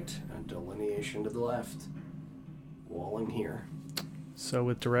the right and delineation to the left, walling here. So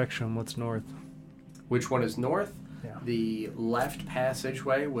with direction, what's north? Which one is north? Yeah. The left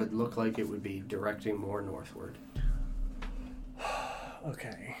passageway would look like it would be directing more northward.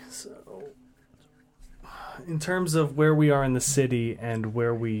 Okay, so in terms of where we are in the city and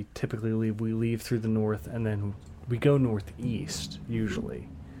where we typically leave, we leave through the north and then we go northeast usually.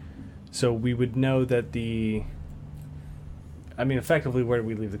 So we would know that effectively, where do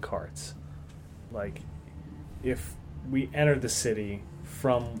we leave the carts? Like, if we entered the city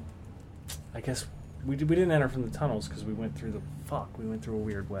from, I guess we didn't enter from the tunnels because we went through a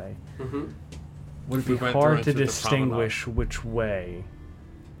weird way. Mm-hmm. Would it be hard to distinguish which way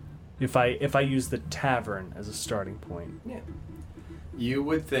if I use the tavern as a starting point? Yeah. You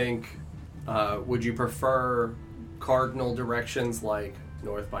would think, would you prefer cardinal directions like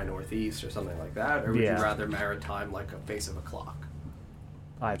north by northeast or something like that, or would you rather maritime like a face of a clock?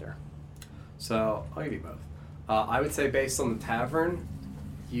 Either. So I'll give you both. I would say based on the tavern,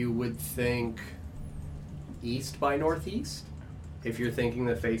 you would think east by northeast. If you're thinking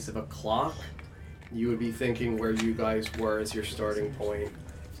the face of a clock, you would be thinking where you guys were as your starting point,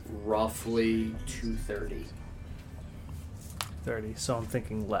 roughly 2:30. 30. So I'm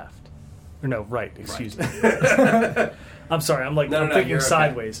thinking left. Or no, right. Excuse me. I'm sorry. I'm thinking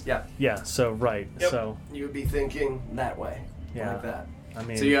sideways. Okay. Yeah. So right. Yep. So you would be thinking that way. Yeah. Like that. I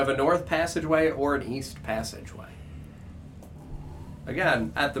mean, so you have a north passageway or an east passageway.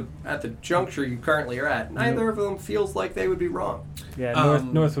 Again, at the juncture you currently are at, neither of them feels like they would be wrong. Yeah,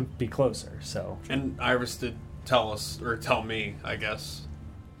 north would be closer. So. And Iris did tell me, I guess,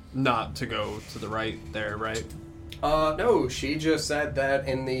 not to go to the right there, right? No, she just said that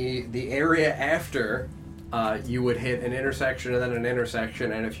in the area after, you would hit an intersection and then an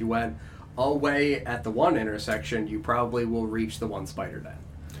intersection, and if you went away at the one intersection, you probably will reach the one spider den.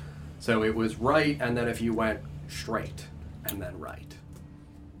 So it was right, and then if you went straight, and then right.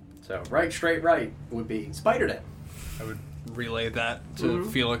 So right, straight, right would be spider den. I would relay that to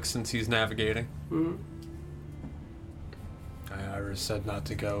Felix since he's navigating. Mm-hmm. Iris said not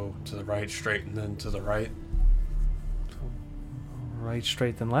to go to the right, straight, and then to the right. Right,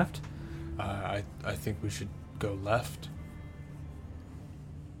 straight, then left? I think we should go left.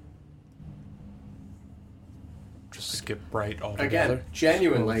 Just skip right altogether. Again,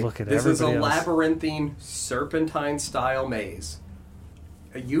 genuinely, Look at this is a everybody else. labyrinthine, serpentine-style maze.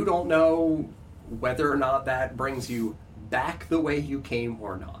 You don't know whether or not that brings you back the way you came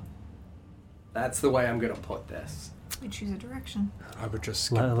or not. That's the way I'm going to put this. We choose a direction. I would just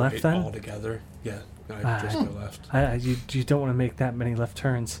skip left right then? altogether. Yeah, I'd just go left. You don't want to make that many left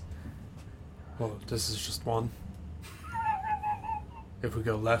turns. Well, this is just one. If we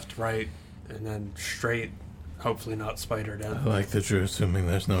go left, right, and then straight, hopefully not spider den. I like that you're assuming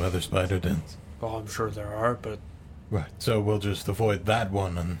there's no other spider dens. Well, I'm sure there are, but Right, so we'll just avoid that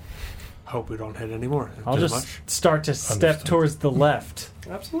one and... hope we don't hit any more. I'll Too just much. start to step Understood. towards the left.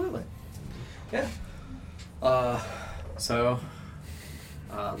 Absolutely. Yeah.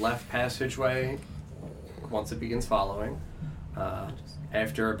 Left passageway, once it begins following,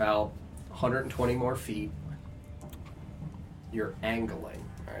 after about 120 more feet, you're angling,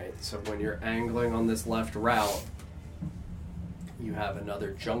 alright? So when you're angling on this left route, you have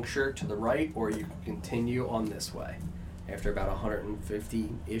another juncture to the right, or you can continue on this way, after about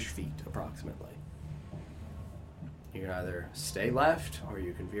 150-ish feet, approximately. You can either stay left, or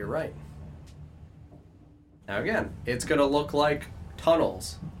you can veer right. Now again, it's going to look like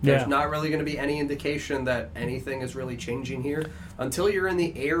tunnels. There's not really going to be any indication that anything is really changing here until you're in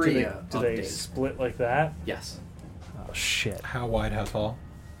the area Do of they danger. split like that? Yes. Oh, shit. How wide, how tall?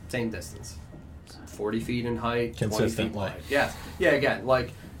 Same distance. 40 feet in height, 20 feet Consistently. wide. Yes. Yeah, again,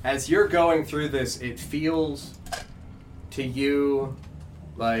 like, as you're going through this, it feels to you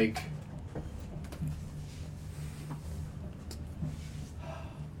like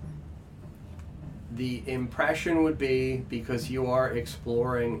the impression would be, because you are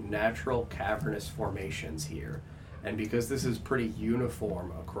exploring natural cavernous formations here, and because this is pretty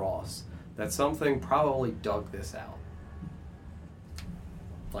uniform across, that something probably dug this out.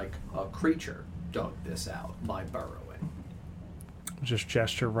 Like a creature dug this out by burrowing. Just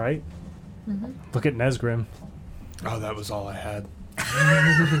gesture right. Mm-hmm. Look at Nesgrim. Oh, that was all I had.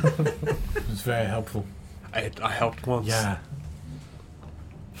 It was very helpful. I helped once. Yeah.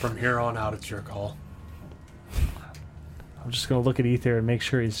 From here on out, it's your call. I'm just going to look at Ether and make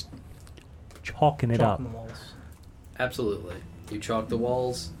sure he's chalking it up. Chalking the walls. Absolutely. You chalk the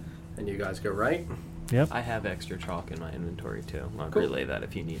walls, and you guys go right. Yep. I have extra chalk in my inventory too. I'll Cool. relay that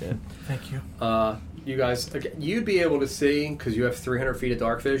if you need it. Thank you. You guys, okay, you'd be able to see, because you have 300 feet of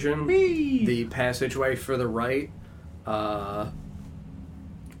dark vision, the passageway for the right. I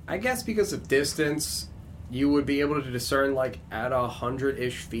guess because of distance, you would be able to discern, like, at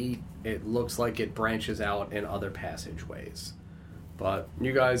 100-ish feet, it looks like it branches out in other passageways. But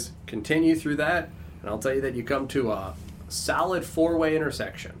you guys continue through that, and I'll tell you that you come to a solid 4-way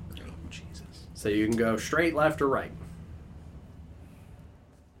intersection. Jesus. So you can go straight, left, or right.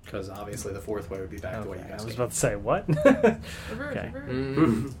 Because obviously the 4th way would be back the way you I guys was came. about to say, what? Reverse, Okay. reverse.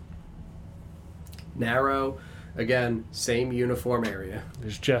 Mhm. Narrow, again, same uniform area.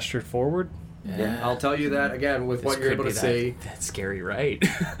 Just gesture forward. Yeah, I'll tell you that again with what This you're could able to be see. That scary, right?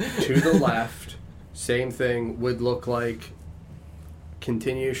 To the left, same thing would look like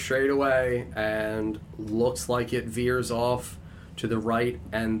continues straight away and looks like it veers off to the right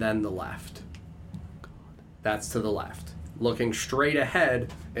and then the left. That's to the left. Looking straight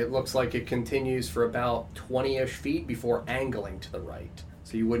ahead, it looks like it continues for about 20-ish feet before angling to the right.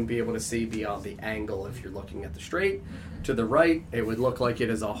 So you wouldn't be able to see beyond the angle if you're looking at the straight. To the right, it would look like it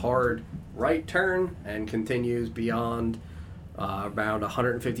is a hard right turn and continues beyond around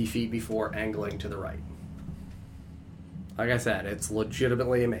 150 feet before angling to the right. Like I said, it's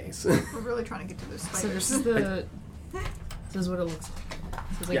legitimately a maze. We're really trying to get to those So spiders. this is the. This is what it looks like. So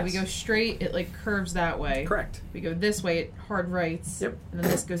it's like we Yes. go straight, it like curves that way. Correct. We go this way, it hard rights. Yep. And then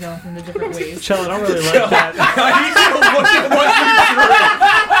this goes off in the different ways. Chell, I don't really like that.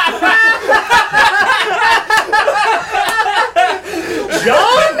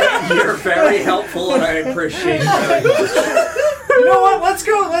 John, you're very helpful, and I appreciate that. You know what? Let's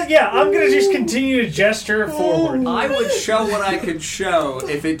go. I'm going to just continue to gesture forward. I would show what I could show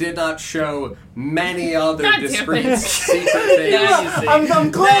if it did not show many other God damn discreet it. secret things. Now you see.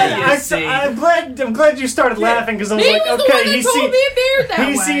 I'm glad. Now you see. I'm glad you started laughing because I was He like, was the one okay, that he told me it veered that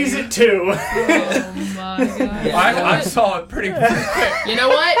he way. sees it too. Oh my god. Yeah. You know I what? saw it pretty quick. You know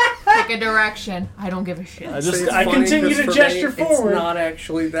what? Pick a direction. I don't give a shit. I See, just it's I funny continue 'cause to for gesture me, forward. It's not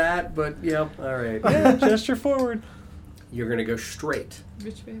actually that, but yep, alright. Yeah, gesture forward. You're gonna go straight.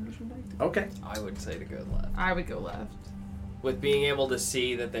 Which way would you like to? Okay. I would say to go left. I would go left. With being able to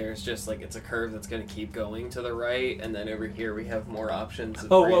see that there's just like it's a curve that's going to keep going to the right, and then over here we have more options.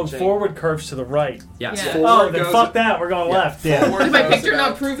 Of Oh, well, branching. forward curves to the right. Yes. Yeah. Forward Oh, then goes- fuck that. We're going left. Yeah. forward Did my goes picture not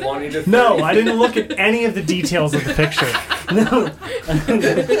about prove that? 20 to 30 No, I didn't look at any of the details of the picture. No.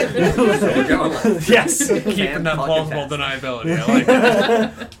 So we're going left. Yes. Keeping that plausible deniability.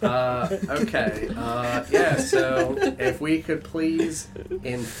 I like it. Okay. Yeah, so if we could please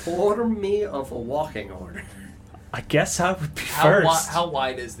inform me of a walking order. I guess I would be first. How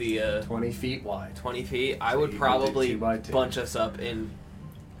wide is the 20 feet wide. 20 feet? I So would you can do probably 2 by 2. bunch us up and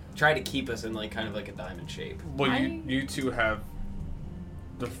try to keep us in like kind of like a diamond shape. Well, I- you two have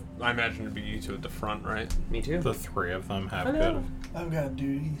I imagine it'd be you two at the front, right? Me too. The 3 of them have I know. good. I've got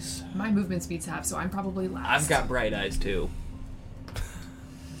duties. My movement speed's half, so I'm probably last. I've got bright eyes too.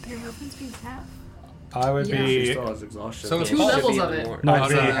 Your movement speed's half. I would Yeah. She be. still has exhaustion. So it's Two Paul should levels be of in it. more- No, Oh,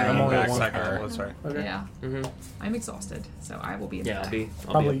 it's no, not. no, I'm no, only back one. second. Oh, that's right. Okay. Yeah. Mm-hmm. I'm exhausted, so I will be in the Yeah, back. I'll be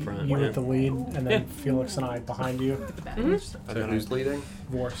Probably up front. you yeah. with the lead, and then Felix and I behind you. The back. So who's leading?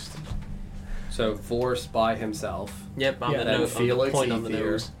 Vorst. So Vorst by himself. Yep, I'm Yeah. the Then nose. Felix, Point on the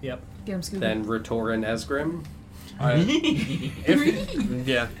Ether. nose. Yep. Get him, Scooby. Then Retor and Esgrim.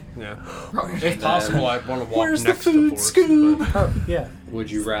 Yeah. If possible, I'd want to walk Where's the next to food, Forrest, Scoob? but- Oh, yeah. Would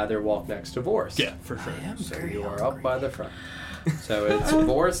you rather walk next to Vorst? Yeah, for sure. So you are up by the front. So it's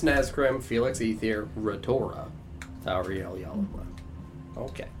Vorst, Nesgrim, Felix, Ether, Retora. However you yell them.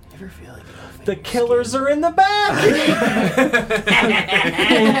 Okay. Ever feel like The killers are in the back.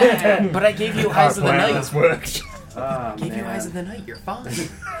 But I gave you eyes of the night. worked. Ah, Gave you man. eyes of the night. You're fine.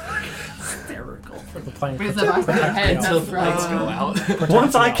 Hysterical. We're playing Where's the protect back of your head? Until That's the lights go right. out.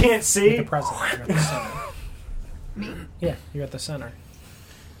 Once I yourself. can't You're the see. president. You're at the center. Me? Yeah, you're at the center.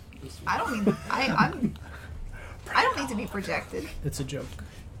 I don't mean. I don't need to be projected. It's a joke.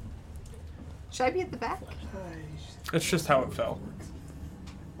 Should I be at the back? It's just how it fell.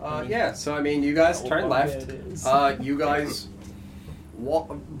 Yeah, so I mean, you guys turn left. You guys...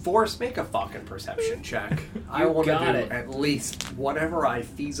 Vorse, make a fucking perception check. I want to do at least whatever I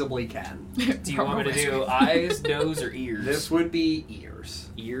feasibly can. Do you want me to do eyes, nose, or ears? This would be ears.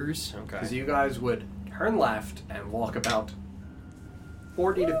 Ears? Okay. Because you guys would turn left and walk about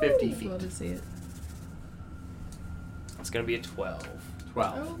 40 to 50 feet. Love to see it. It's going to be a 12.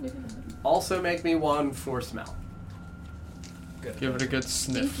 12. Oh, maybe not. Also make me one for smell. Good. Give it a good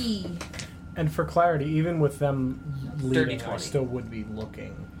sniff. Stinky. And for clarity, even with them leaving, I 20. still would be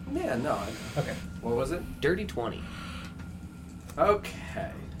looking. Yeah, no. Okay. What was it? Dirty 20.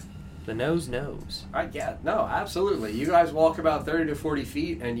 Okay. The nose knows. Yeah, no, absolutely. You guys walk about 30 to 40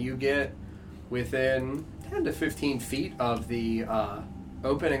 feet and you get within 10 to 15 feet of the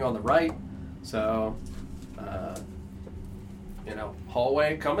opening on the right. So,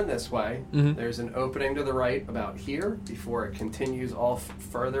 hallway coming this way. Mhm. There's an opening to the right about here before it continues off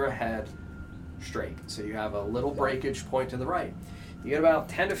further ahead straight. So you have a little breakage point to the right. You get about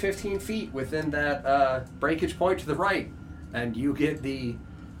 10 to 15 feet within that breakage point to the right, and you get the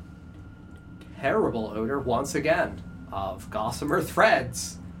terrible odor once again of gossamer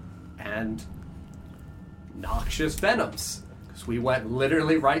threads and noxious venoms. Because we went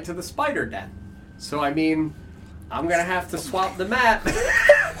literally right to the spider den. So, I mean, I'm going to have to swap the map.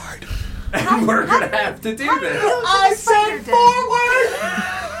 And we're going to have to do this. I said forward!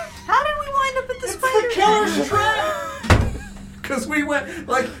 How did we wind up at the spider? Killer's trap! Because we went,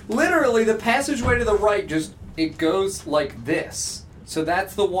 literally the passageway to the right it goes like this. So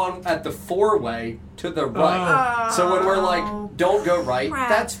that's the one at the four-way to the right. So when we're don't go right, crap.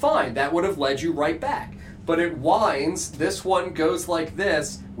 that's fine. That would have led you right back. But it winds, this one goes like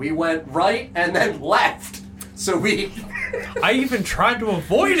this. We went right and then left. So we... I even tried to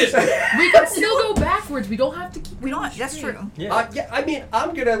avoid it. We can still go backwards. We don't have to keep. We don't. That's true. yeah, I mean,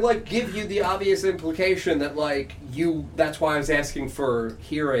 I'm gonna give you the obvious implication that you. That's why I was asking for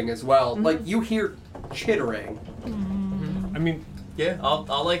hearing as well. You hear chittering. I mean, Yeah, I'll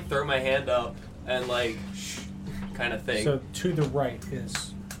throw my hand up and shh, kind of thing. So to the right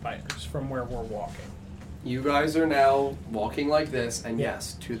is spiders from where we're walking. You guys are now walking like this, and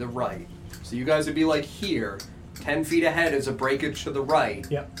yes, to the right. So you guys would be here. 10 feet ahead is a breakage to the right.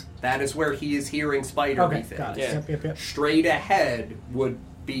 Yep. That is where he is hearing spider Okay, things. got it. Yeah. Yep. Straight ahead would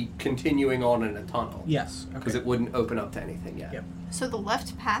be continuing on in a tunnel. Yes. Because it wouldn't open up to anything yet. Yep. So the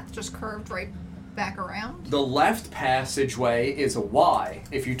left path just curved right back around? The left passageway is a Y.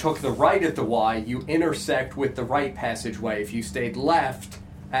 If you took the right at the Y, you intersect with the right passageway. If you stayed left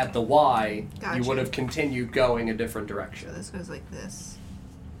at the Y, you Gotcha. would have continued going a different So direction. this goes like this.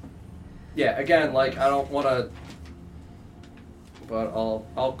 Yeah, again, I don't want to... But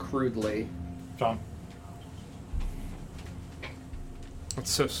I'll crudely... John, it's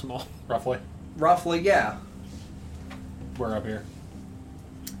so small. roughly. Roughly, yeah. We're up here.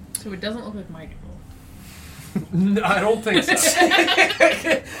 So it doesn't look like my girl. No, I don't think so.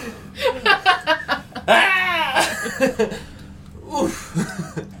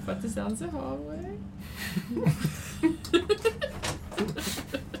 But this down the hallway.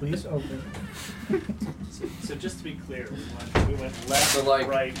 Please open. So just to be clear, we went left, So,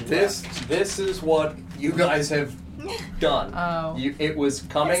 right, this left. this is what you guys have done. Oh. It was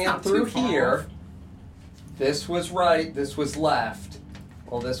coming It's in not through too far here. off. This was right. This was left.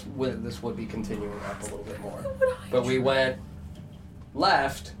 Well, this would be continuing up a little bit more. But we went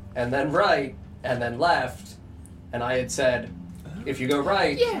left and then right and then left, and I had said, if you go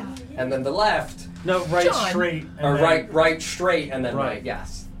right Yeah. and then the left, No, right John. straight. And or then- right straight and then right. Right.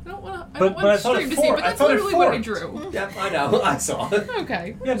 Yes. I don't want to. But I thought it to see, forked. but I that's thought it literally what I forked. drew. Yep, I know. I saw it.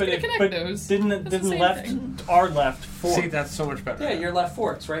 Okay. Yeah, but Just it, connect but those. didn't That's the same left thing. our left fork? See, that's so much better. Yeah, your left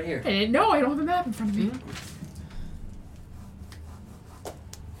fork's right here. I didn't know. I don't have a map in front of me.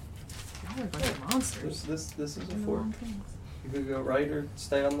 Y'all are a bunch of monsters. This is a Doing the fork. wrong things. You could go right or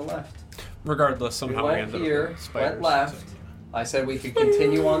stay on the left. Regardless, somehow we we went ended here, up with spiders. went left. I said we could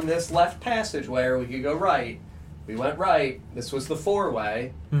continue on this left passageway, or we could go right. We went right. This was the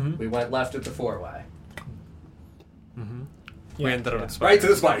four-way. Mhm. We went left at the four-way. We ended up with Right spiders. to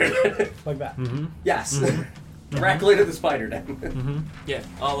the spider. Like that. Mm-hmm. Yes. Directly to the spider den. Mm-hmm. Yeah,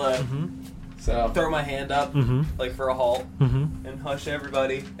 I'll So, throw my hand up, Mm-hmm. for a halt, Mm-hmm. and hush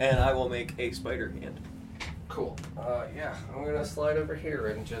everybody, and I will make a spider hand. cool. Yeah, I'm going to slide over here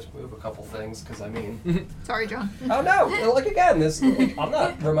and just move a couple things, because I mean... Sorry, John. Oh, no. Again, this... I'm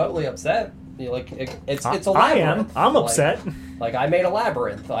not remotely upset. It's a I labyrinth. am. I'm upset. I made a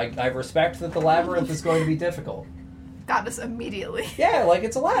labyrinth. I respect that the labyrinth is going to be difficult. got us immediately. Yeah, like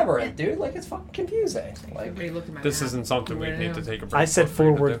it's a labyrinth, dude. Like it's fucking confusing. Like Everybody look at my This map. isn't something we Right need now. to take a break. I said for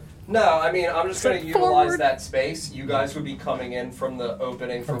you to forward. do. no, I mean I'm just going to utilize forward. that space. You guys would be coming in from the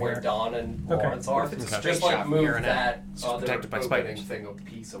opening from From where here. Don and Okay. Lawrence are. If it's a Just straight like shot move here and that it's other protected by opening spiders. thing a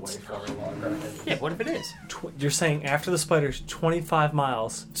piece away from her longer. Yeah, what if it is? You're saying after the spiders, 25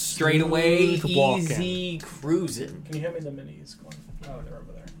 miles. Straight away, smooth walking. easy cruising. Can you hand me the minis? Oh, they're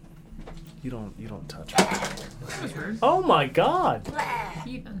over there. You don't touch it. That's rude. Oh my god!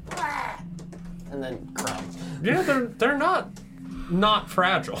 Even. And then crumbs. Yeah, they're not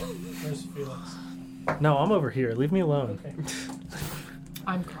fragile. Where's Felix? No, I'm over here. Leave me alone. Okay.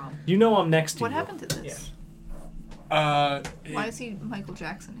 I'm Crom. You know I'm next to What you. happened to this? Uh, Why is he Michael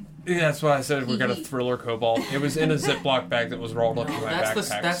Jackson? yeah, that's why I said we got a thriller cobalt. It was in a Ziploc bag that was rolled up in my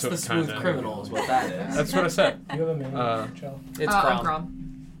backpack. That's so the it smooth kinda- criminal, is what that is. That's what I said. You have a mini, Uh, Joe? It's I'm Crom. Crom.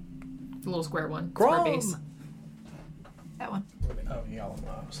 The little square one. Grom. Square base. That one. Oh, yeah. I was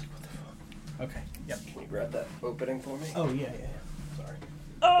like, what the fuck? Okay. Yep. Can you grab that opening for me? Oh, yeah. Sorry.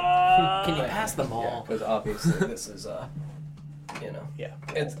 Can you pass them all? Because obviously this is Yeah.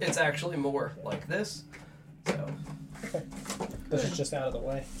 it's actually more like this. So Okay. This is just out of the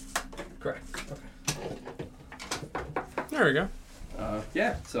way. correct. There we go.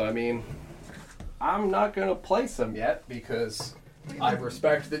 Yeah. So I mean, I'm not gonna place them yet because I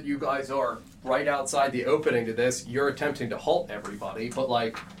respect that you guys are right outside the opening to this. You're attempting to halt everybody, but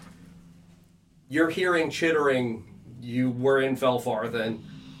like you're hearing chittering. You were in Felfarthen.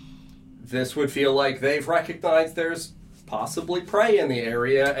 This would feel like they've recognized there's possibly prey in the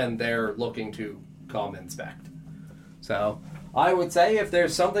area and they're looking to come inspect. So I would say if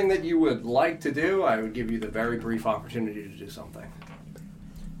there's something that you would like to do, I would give you the very brief opportunity to do something.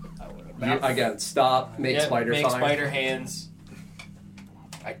 You, again, stop, make spider make sign. spider hands.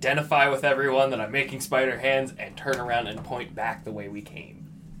 Identify with everyone that I'm making spider hands, and turn around and point back the way we came.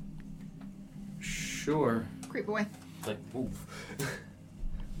 Sure. Creep away. Like, move.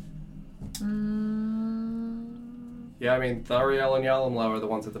 Yeah, I mean, Thariel and Yalamlo are the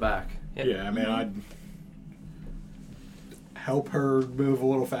ones at the back. Yep. Yeah, I mean, I'd help her move a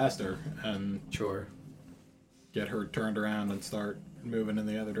little faster and Sure. get her turned around and start moving in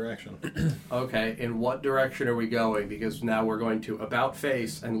the other direction. Okay, in what direction are we going? Because now we're going to about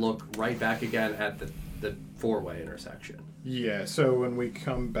face and look right back again at the four-way intersection. Yeah, so when we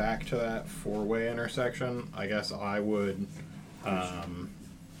come back to that four-way intersection, I guess I would,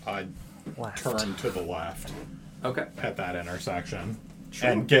 I'd Left. turn to the left Okay. at that intersection Sure.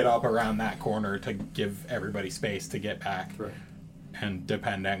 and get up around that corner to give everybody space to get back. Right. And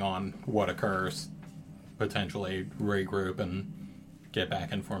depending on what occurs, potentially regroup and get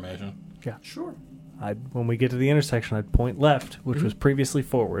back in formation. Yeah. Sure. When we get to the intersection, I'd point left, which was previously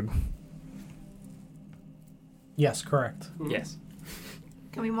forward. Yes, correct. Yes.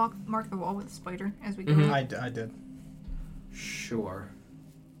 Can we mark the wall with a spider as we go? Mhm. I did. Sure.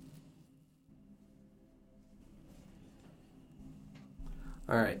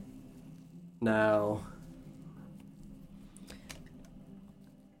 All right. Now,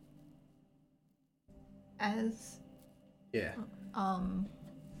 As yeah. I'm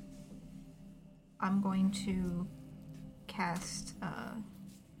going to cast.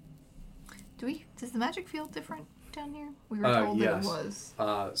 Does the magic feel different down here? We were told yes. that it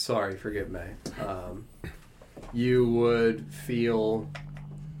was. Sorry, forgive me. You would feel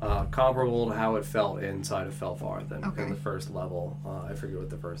comparable to how it felt inside of Felfarthen Okay. in the first level. I forget what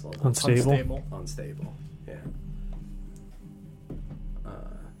the first level. Unstable. Unstable. Yeah.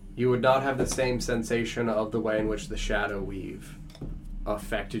 You would not have the same sensation of the way in which the shadow weave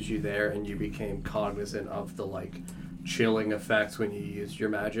affected you there, and you became cognizant of the like chilling effects when you used your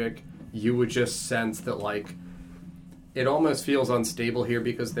magic. You would just sense that like it almost feels unstable here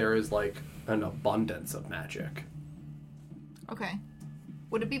because there is like an abundance of magic. Okay.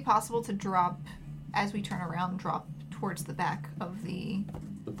 Would it be possible to drop, as we turn around, drop towards the back of the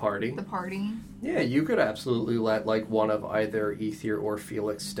Party. party? Yeah, you could absolutely let like one of either Ether or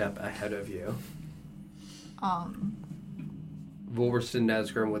Felix step ahead of you. Wolverston and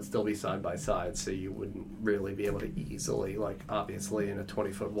Nesgrim would still be side by side, so you wouldn't really be able to easily, like, obviously in a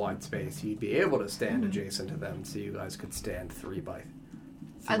 20-foot wide space, you'd be able to stand adjacent to them, so you guys could stand 3 by 3.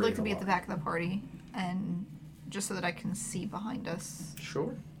 I'd like to be at the back of the party, and just so that I can see behind us.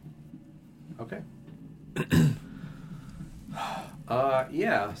 Sure. Okay.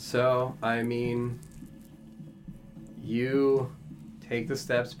 Yeah, so, I mean, you take the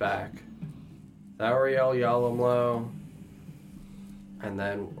steps back. Thariel, Yalamlo, and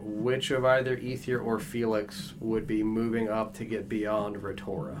then which of either Ether or Felix would be moving up to get beyond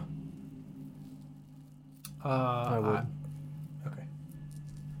Retora? I would. Okay.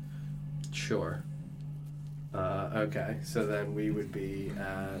 Sure. Okay, so then we would be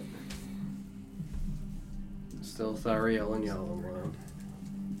at still Thariel and Yalomlo.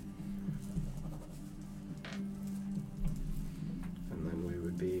 And then we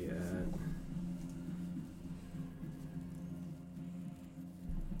would be at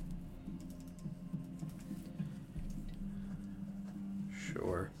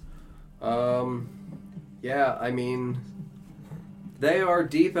sure. Yeah, I mean, they are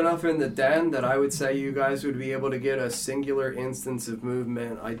deep enough in the den that I would say you guys would be able to get a singular instance of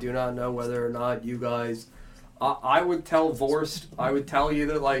movement. I do not know whether or not you guys... I would tell Vorst, I would tell you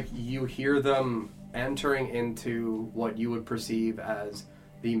that, like, you hear them entering into what you would perceive as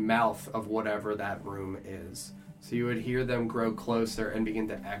the mouth of whatever that room is. So you would hear them grow closer and begin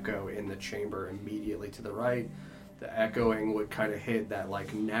to echo in the chamber immediately to the right. The echoing would kind of hit that,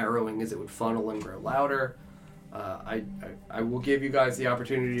 like, narrowing as it would funnel and grow louder. I will give you guys the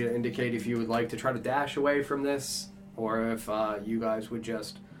opportunity to indicate if you would like to try to dash away from this, or if you guys would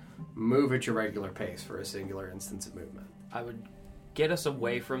just move at your regular pace for a singular instance of movement. I would get us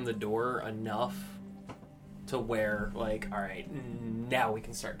away from the door enough to where, like, all right, now we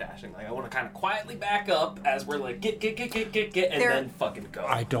can start dashing. Like, I want to kind of quietly back up as we're like, get, and then fucking go.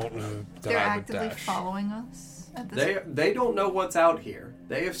 I don't know that They're I would actively dash. following us at this They don't know what's out here.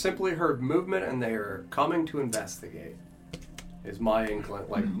 They have simply heard movement and they are coming to investigate. Is my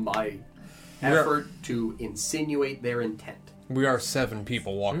my effort to insinuate their intent. We are 7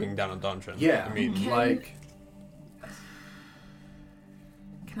 people walking down a dungeon. Yeah, I mean, like...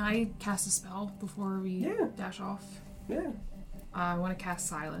 Can I cast a spell before we dash off? Yeah, I want to cast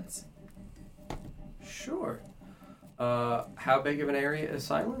Silence. sure. How big of an area is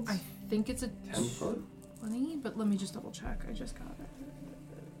silence? I think it's a 10 foot? 20, but let me just double check. I just got it.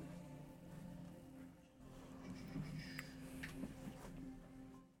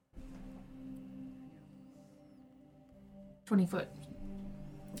 $20.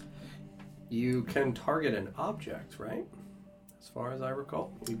 You can target an object, right? As far as I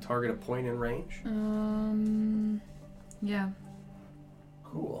recall. You target a point in range. Yeah.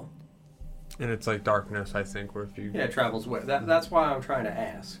 Cool. and it's like darkness, I think, where if you... Yeah, it travels with. That's why I'm trying to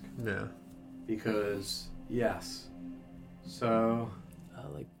ask. Yeah. Because, yes. So...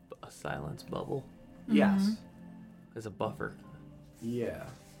 like a silence bubble Yes. as a buffer. Yeah.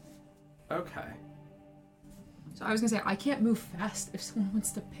 Okay. So I was gonna say, I can't move fast. If someone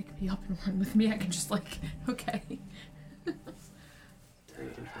wants to pick me up and run with me, I can just like, okay. Very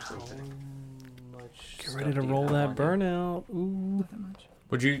interesting thing. Get ready to roll that burnout. Ooh. Not that much.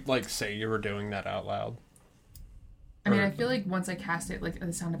 Would you, like, say you were doing that out loud? I mean, I feel like once I cast it, like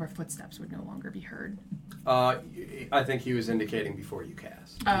the sound of our footsteps would no longer be heard. I think he was indicating before you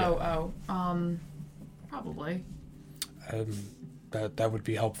cast. Probably. That would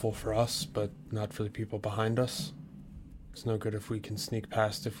be helpful for us, but not for the people behind us. It's no good if we can sneak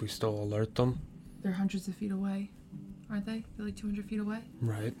past if we still alert them. They're hundreds of feet away, aren't they? They're like 200 feet away.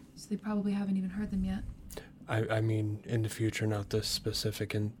 Right. So they probably haven't even heard them yet. I mean, in the future, not this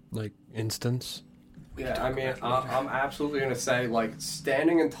specific instance. Yeah, I mean, I'm absolutely going to say, like,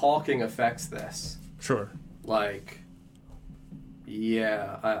 standing and talking affects this. Sure. Like,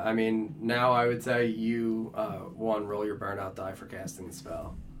 yeah, I mean, now I would say you, roll your burnout die for casting the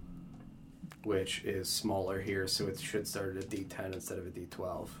spell. Which is smaller here, so it should start at a D10 instead of a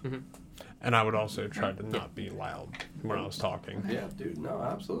D12. Mm-hmm. And I would also try to not be loud when I was talking. Yeah, dude, no,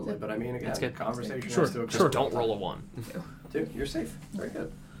 absolutely. But I mean, again, That's good. conversation Sure, has to occur. sure. Don't roll a 1. Dude, you're safe. Very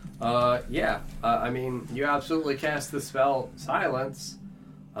good. I mean, you absolutely cast the spell Silence.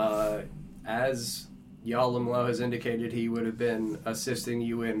 As Yalimlo has indicated, he would have been assisting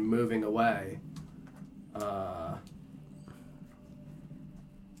you in moving away.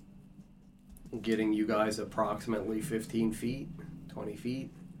 Getting you guys approximately 15 feet, 20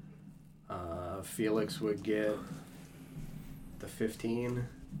 feet. Felix would get the 15.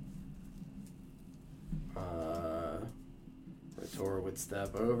 Ritor would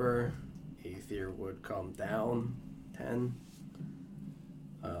step over. Aether would come down 10.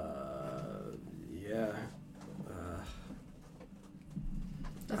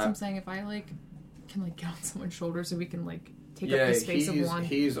 That's what I'm saying. If I like can like get on someone's shoulder so we can like take up the space of one.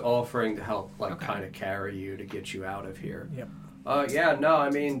 He's offering to help, like, Okay. kind of carry you to get you out of here. Yep. I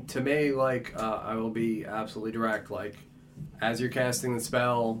mean, to me, like, I will be absolutely direct. Like, as you're casting the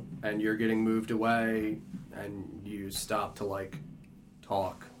spell and you're getting moved away and you stop to, like,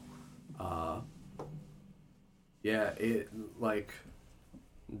 talk,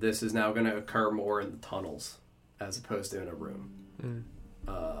 this is now going to occur more in the tunnels as opposed to in a room.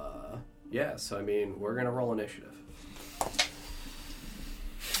 Yeah, so I mean, we're gonna roll initiative.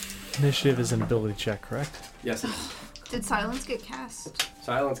 Initiative is an ability check, correct? Yes, it is. Did silence get cast?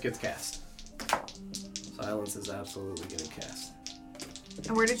 Silence gets cast. Silence is absolutely getting cast.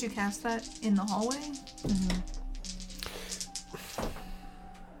 And where did you cast that? In the hallway? Mm-hmm.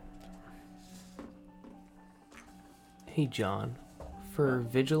 Hey, John. For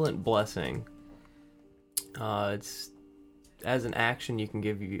Vigilant Blessing, it's as an action you can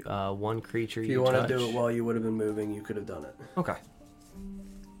give you one creature If you you want touch. to do it while you would have been moving, you could have done it. Okay.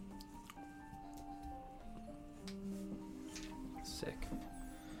 Sick.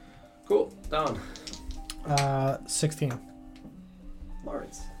 Cool. Don. 16.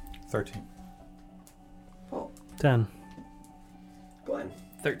 Lawrence. 13. Paul. 10. Glenn.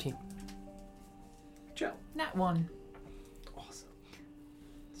 13. Joe. Nat 1. Awesome.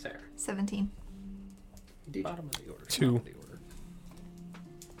 Sarah. 17. DJ. Bottom of the order. 2. Top of the order.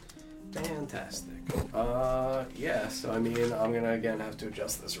 Fantastic. Yeah, so I mean, I'm gonna again have to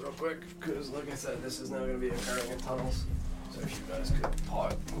adjust this real quick, because like I said, this is now gonna be occurring in tunnels. So if you guys could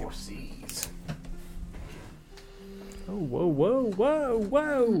part your C's. Oh, whoa, whoa, whoa,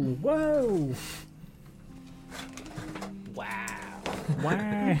 whoa, whoa. Wow.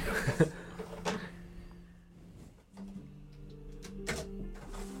 Wow.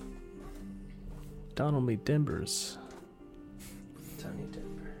 Donald me Dimbers. Tiny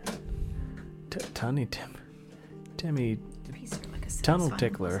Timber. Tiny Tim. Timmy These are like a Tunnel satisfying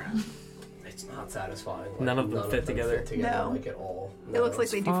Tickler. It's not satisfying. None of them fit together? No. like at all. It looks like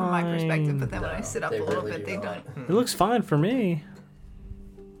they do from my perspective, but then when I No, sit up a they little really bit, do they not. don't. It looks fine for me.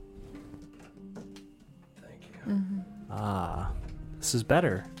 Thank you. Mm-hmm. Ah, this is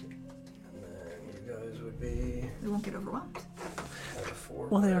better. And then you guys would be We won't get overwhelmed. at a 4.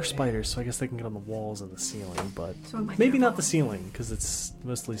 Well, they are spiders, so I guess they can get on the walls and the ceiling, but So we might maybe get not the overwhelmed. ceiling, because it's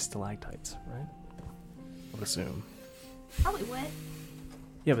mostly stalactites, right? I would assume. Probably wet.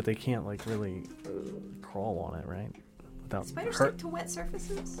 Yeah, but they can't, like, really crawl on it, right? Without Spiders hurt. stick to wet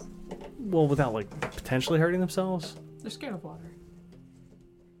surfaces? Well, without, like, potentially hurting themselves? They're scared of water.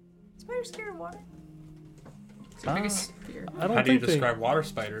 Spiders scared of water? It's their biggest fear. I don't How do you think they- describe water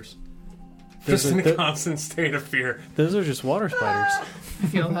spiders? Those Just are- in a constant state of fear. Those are just water spiders. I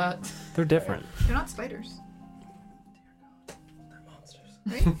feel that. They're different. They're not spiders, They're monsters.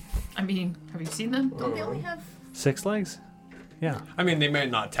 right? I mean, have you seen them? Don't they only have... 6 legs? Yeah. I mean, they may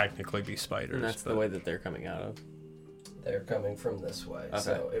not technically be spiders. And that's but the way that they're coming out of. They're coming from this way. Okay.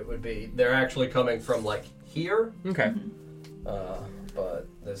 So it would be, they're actually coming from like here, Okay. but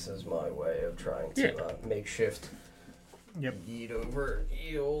this is my way of trying to makeshift Yep. yeet over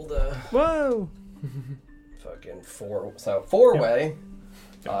the old Whoa! fucking four-way,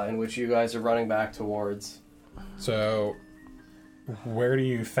 in which you guys are running back towards. So, where do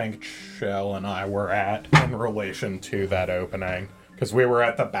you think Shell and I were at in relation to that opening? Because we were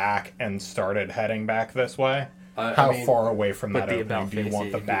at the back and started heading back this way. How I mean, far away from but that the opening about do you face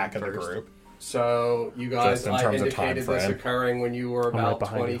want the you back of the first. group? So you guys, Just in I terms of time indicated this frame. occurring when you were I'm right about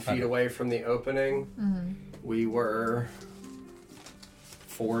behind 20 you. feet Okay. away from the opening. Mm-hmm. We were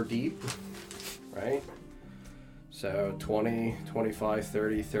 4 deep, right? So 20, 25,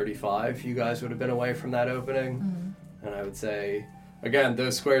 30, 35, you guys would have been away from that opening. And I would say, again,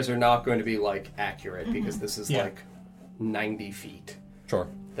 those squares are not going to be like accurate because this is Yeah. like 90 feet. Sure.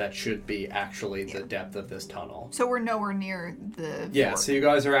 That should be actually the depth of this tunnel. So we're nowhere near the... Yeah, fork. so you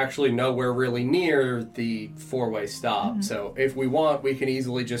guys are actually nowhere really near the 4-way stop. So if we want, we can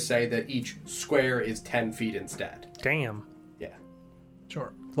easily just say that each square is 10 feet instead. Damn. Yeah.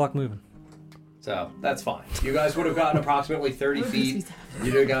 Sure. Clock moving. So that's fine. You guys would have gotten approximately 30 feet.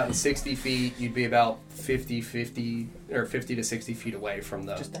 You'd have gotten 60 feet. You'd be about 50 to 60 feet away from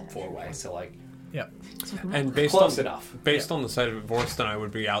the 4-way. So like Yep. And based close on enough. based on the site of it, Vorston, I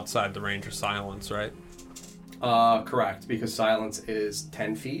would be outside the range of silence, right? Correct, because silence is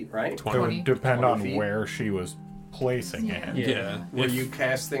 10 feet, right? 20. It would depend 20 on feet. where she was placing it. Yeah. Were If- you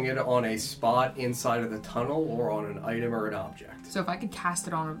casting it on a spot inside of the tunnel or on an item or an object? So if I could cast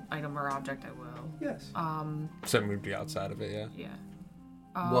it on an item or object, I will. Yes. So we'd be outside of it, yeah.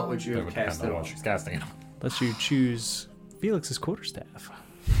 Yeah. What would you It have would cast depend it on on? what she's casting it on. Let's you choose Felix's quarterstaff.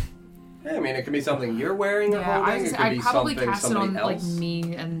 Yeah, I mean, it could be something you're wearing or Yeah, holding. It could I'd be probably something cast it somebody on else. like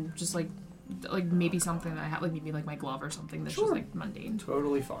me and just like maybe something that I have, like maybe like my glove or something that's Sure. just like mundane.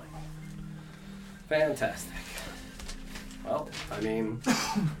 Totally fine. Fantastic. Well, I mean,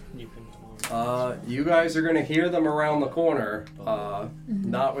 You can. you guys are going to hear them around the corner,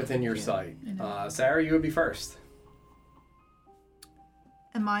 not within your sight. Sarah, you would be first.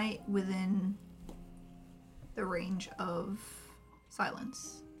 Am I within the range of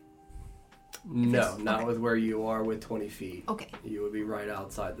silence? No, not okay. with where you are with 20 feet. Okay. You would be right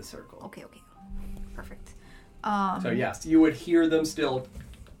outside the circle. Okay. Perfect. So yes, you would hear them still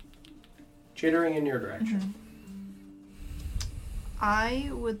chittering in your direction. I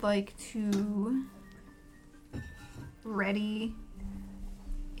would like to ready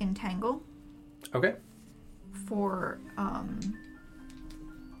entangle Okay. for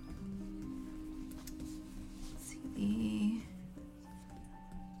let's see,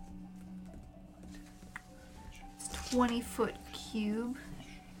 it's 20-foot cube.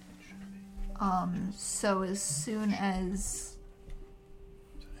 So as soon as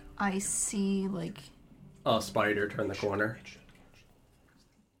I see like A spider turn the corner.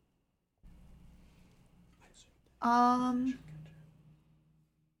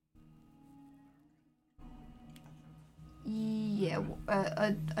 yeah,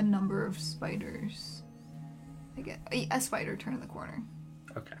 a number of spiders. I get a spider turn the corner.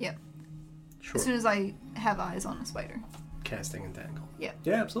 Okay. Yep. Sure. As soon as I have eyes on a spider. Casting entangle. Yep.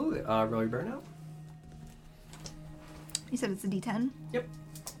 Yeah, absolutely. Roll your burnout. You said it's a D10? Yep.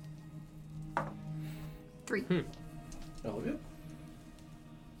 3. All good.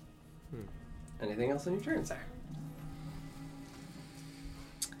 Anything else on your turn, sir?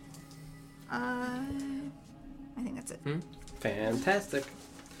 I think that's it. Fantastic.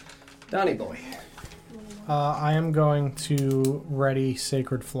 Donnie boy. I am going to ready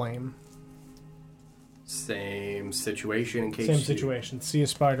Sacred Flame. Same situation in case Same you- situation. See a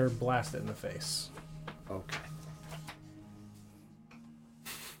spider, blast it in the face. Okay.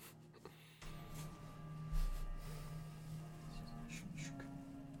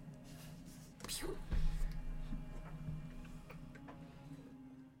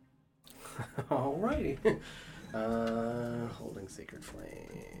 Alrighty. Holding Sacred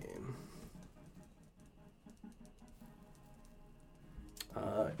Flame.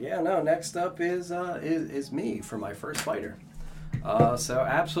 Next up is me for my first fighter. So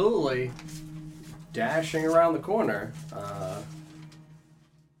absolutely dashing around the corner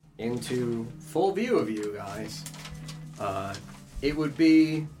into full view of you guys. It would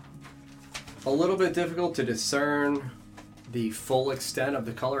be a little bit difficult to discern the full extent of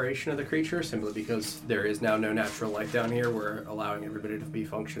the coloration of the creature, simply because there is now no natural light down here. We're allowing everybody to be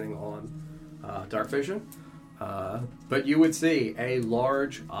functioning on dark vision. But you would see a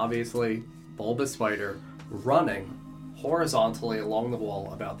large, obviously bulbous spider running horizontally along the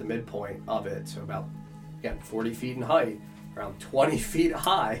wall about the midpoint of it, so about, again, 40 feet in height, around 20 feet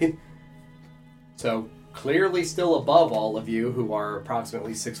high. So clearly still above all of you, who are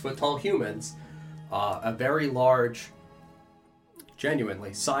approximately 6 foot tall humans. A very large,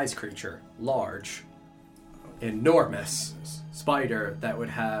 genuinely size creature, large, enormous spider that would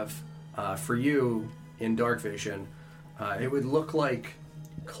have, for you in dark vision, it would look like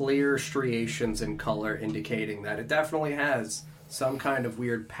clear striations in color, indicating that it definitely has some kind of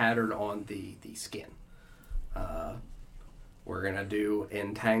weird pattern on the skin. We're going to do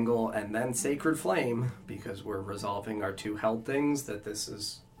Entangle and then Sacred Flame, because we're resolving our two held things that this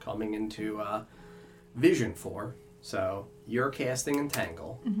is coming into vision for. So you're casting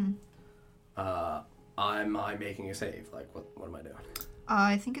Entangle. I'm making a save. Like, what am I doing?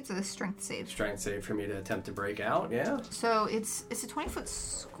 I think it's a strength save. Strength save for me to attempt to break out, yeah? So it's a 20-foot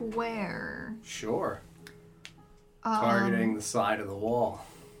square. Sure. Targeting the side of the wall.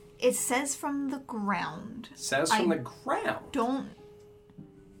 It says from the ground. Says from the ground?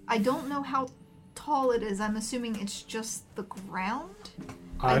 I don't know how tall it is. I'm assuming it's just the ground.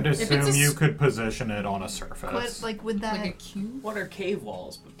 I'd it's assume a you could position it on a surface. But like with that, Like a cube? What are cave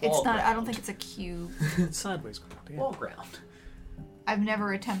walls? But it's wall not. I don't ground. think it's a cube. It's sideways ground. Yeah. Wall ground. I've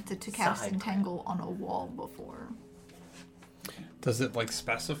never attempted to cast Side Entangle on a wall before. Does it like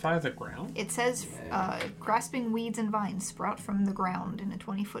specify the ground? It says, grasping weeds and vines sprout from the ground in a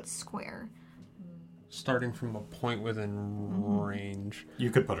 20-foot square. Starting from a point within range.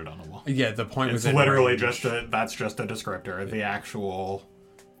 You could put it on a wall. Yeah, the point It's within literally range. that's just a descriptor. The actual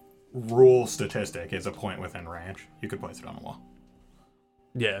rule statistic is a point within range. You could place it on a wall.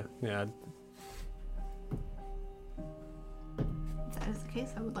 Yeah. If that is the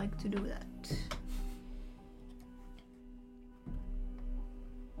case, I would like to do that.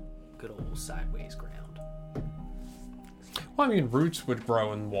 Good old sideways ground. Well, I mean, roots would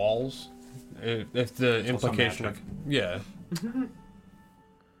grow in walls. If the It's also implication of... magic. Yeah.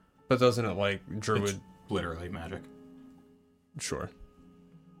 But doesn't it, like, druid... It's literally magic. Sure.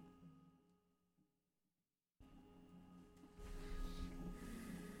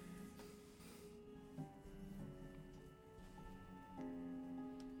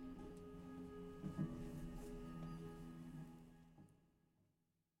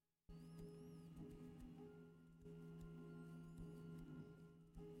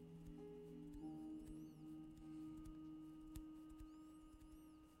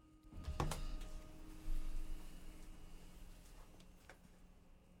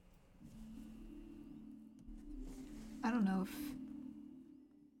 know if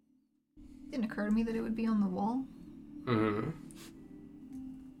it didn't occur to me that it would be on the wall. Mm-hmm.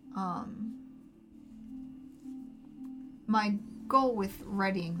 My goal with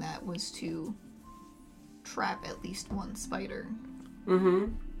readying that was to trap at least one spider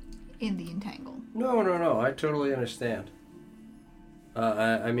Mm-hmm. in the entangle. No. I totally understand.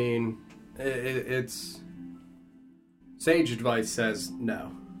 I mean, it's... Sage advice says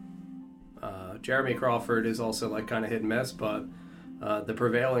no. Jeremy Crawford is also, like, kind of hit and miss, but the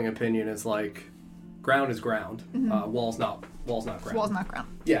prevailing opinion is, like, ground is ground. Mm-hmm. Wall's not ground. Wall's not ground.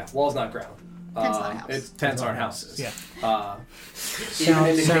 Yeah, wall's not ground. Tent's not a house. Tents aren't houses. Yeah. Even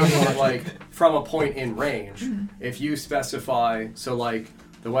indicating that, like, from a point in range, if you specify, so, like,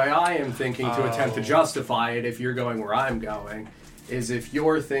 the way I am thinking to attempt to justify it, if you're going where I'm going, is if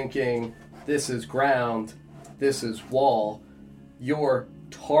you're thinking this is ground, this is wall, you're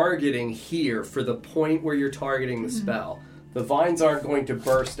targeting here for the point where you're targeting the spell. The vines aren't going to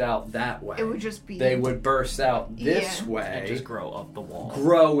burst out that way. It would just be... They would burst out this Yeah. way, And just grow up the wall.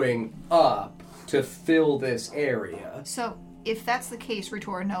 growing up to fill this area. So, if that's the case,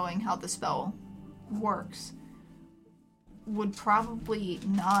 Ritor, knowing how the spell works, would probably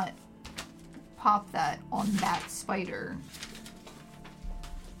not pop that on that spider.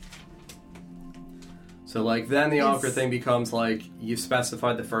 So, like, then the It's- awkward thing becomes, like, you've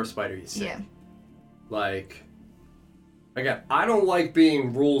specified the first spider you see. Yeah. Like, again, I don't like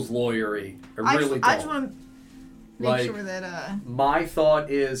being rules lawyery. I really don't. I just want to make Like, sure that, My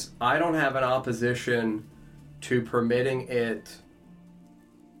thought is I don't have an opposition to permitting it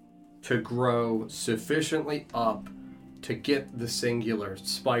to grow sufficiently up to get the singular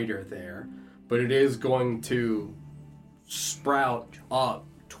spider there, but it is going to sprout up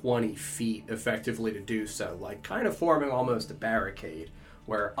 20 feet effectively to do so, like kind of forming almost a barricade,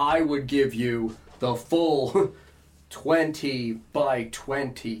 where I would give you the full 20 by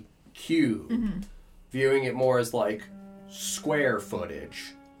 20 cube, viewing it more as like square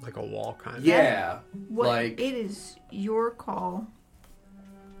footage. Like a wall kind of. Yeah, what like it is your call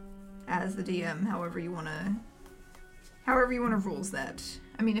as the DM, however you want to rules that.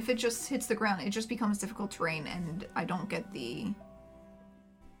 I mean, if it just hits the ground, it just becomes difficult terrain, and I don't get the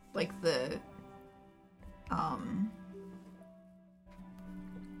like it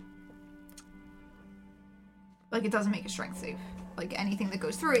doesn't make a strength save. Like anything that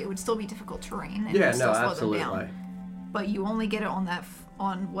goes through it, it would still be difficult terrain, and it yeah, would still no, slow absolutely. them down. But you only get it on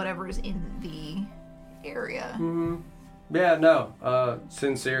on whatever is in the area. Yeah, no.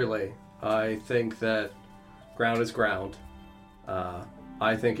 Sincerely, I think that ground is ground.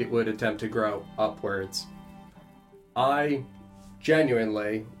 I think it would attempt to grow upwards. I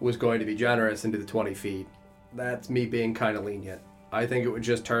genuinely was going to be generous into the 20 feet. That's me being kind of lenient. I think it would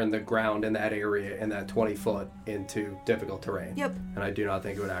just turn the ground in that area, in that 20 foot, into difficult terrain. Yep. And I do not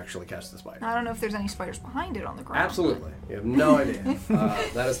think it would actually catch the spider. I don't know if there's any spiders behind it on the ground. Absolutely. You have no idea.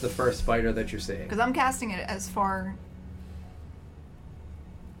 That is the first spider that you're seeing. Because I'm casting it as far...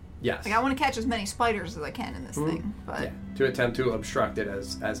 Yes. Like, I want to catch as many spiders as I can in this thing, but... Yeah, to attempt to obstruct it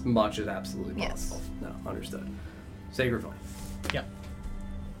as much as absolutely Yes. possible. No, understood. Sacred Flame. Yep.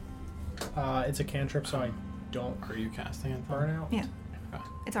 It's a cantrip, so I don't Are you casting it? burn out. Yeah. Okay.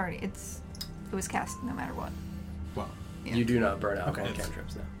 It was cast no matter what. Well, Yeah. You do not burn out Okay. on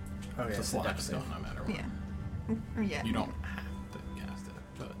cantrips now. Oh, yeah, it's a it's a slot dex still, save. no matter what. Yeah. Yeah. You don't have to cast it,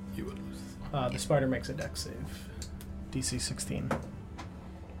 but you would lose the slot. The spider makes a dex save. DC 16.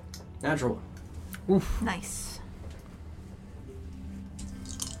 Natural one. Nice.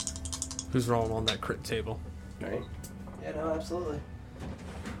 Who's rolling on that crit table? Right? Yeah, no, absolutely.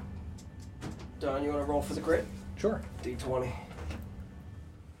 Don, you want to roll for the crit? Sure. D20.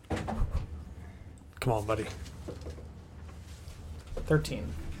 Come on, buddy. 13.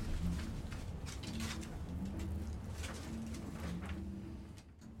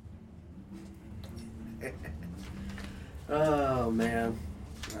 Oh, man.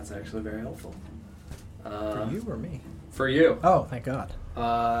 That's actually very helpful. For you or me? For you. Oh, thank God.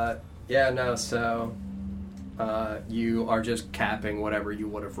 Yeah, no, so you are just capping whatever you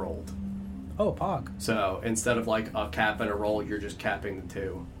would have rolled. Oh, Pog. So instead of like a cap and a roll, you're just capping the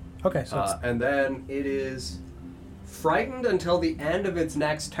two. Okay, so it's... And then it is frightened until the end of its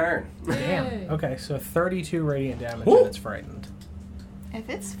next turn. Damn. Yay. Okay, so 32 radiant damage Woo! and it's frightened. If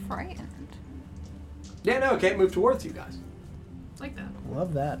it's frightened. Yeah, no, it can't move towards you guys. Like that.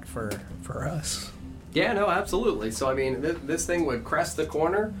 Love that for us. Yeah, no, absolutely. So, I mean, this thing would crest the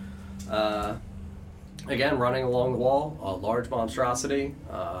corner. Again, running along the wall, a large monstrosity.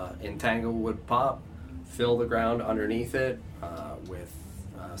 Entangle would pop, fill the ground underneath it with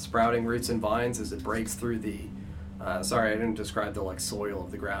sprouting roots and vines as it breaks through the Sorry, I didn't describe the soil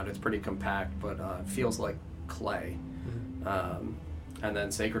of the ground. It's pretty compact, but it feels like clay. And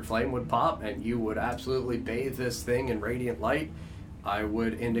then Sacred Flame would pop, and you would absolutely bathe this thing in radiant light. I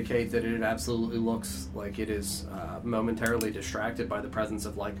would indicate that it absolutely looks like it is momentarily distracted by the presence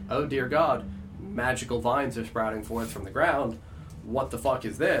of oh dear God, magical vines are sprouting forth from the ground. What the fuck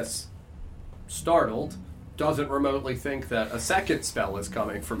is this? Startled, doesn't remotely think that a second spell is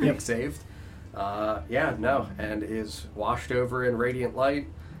coming for being saved. And is washed over in radiant light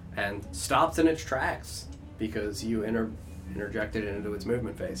and stops in its tracks because you interjected it into its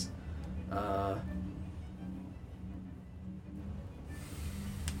movement phase.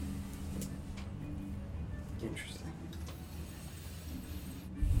 Interesting.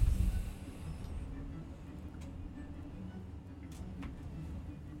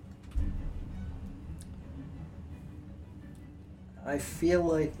 I feel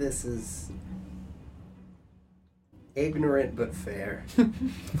like this is ignorant but fair.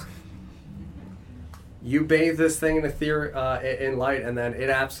 You bathe this thing in in light, and then it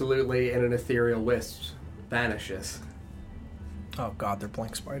absolutely, in an ethereal wisp, vanishes. Oh god, they're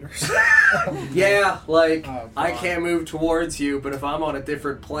blink spiders. Yeah, God. I can't move towards you, but if I'm on a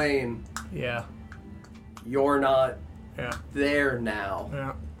different plane, Yeah. you're not Yeah. there now,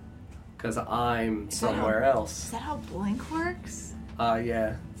 Yeah. because I'm that somewhere else. Is that how blink works?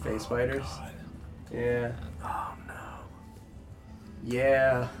 Yeah, face spiders. God. Yeah. Oh no.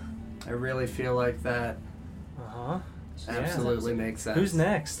 Yeah, I really feel like that Uh-huh. absolutely makes sense. Who's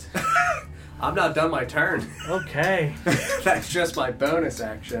next? I'm not done my turn. Okay. That's just my bonus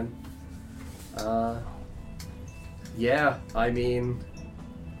action. Yeah, I mean,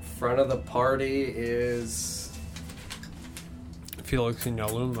 front of the party is... Felix and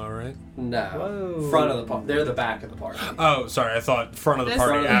Yaluma, right? No. Whoa. Front of the party. They're the back of the party. Oh, sorry. I thought front of the This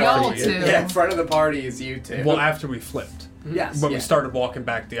party is after y'all we... two. Yeah, front of the party is you two. Well, after we flipped. yes. When yeah. we started walking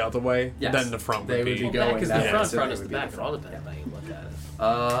back the other way, Yes. then the front They would be... would be going Back is that the way, front, so front they is the would be back. the It all front. depends how you look at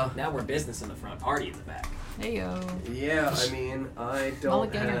it. Now we're business in the front, party in the back. Hey yo. Yeah, I mean, I don't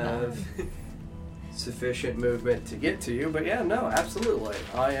Mulligan or have sufficient movement to get to you, but yeah, no, absolutely.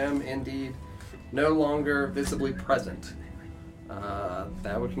 I am indeed no longer visibly present.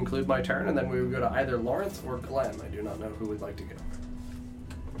 That would conclude my turn, and then we would go to either Lawrence or Glenn. I do not know who would like to go.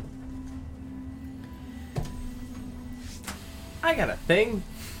 I got a thing.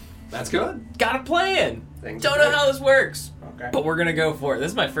 That's good. Got a plan. Things Don't are know great. how this works, Okay. but we're gonna go for it.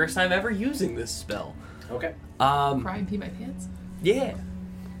 This is my first time ever using this spell. Okay. Cry and pee my pants. Yeah.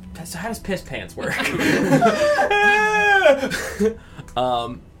 So how does piss pants work?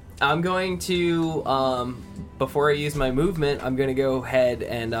 I'm going to, before I use my movement, I'm going to go ahead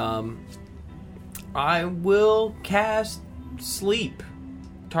and I will cast Sleep,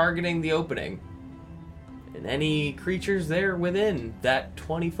 targeting the opening. And any creatures there within that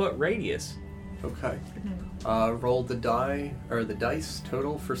 20-foot radius. Okay. Roll the dice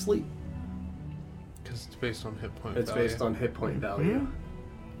total for sleep. Because it's based on hit point It's value. based on hit point value.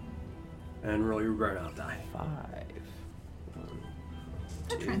 And roll your burnout die. 5.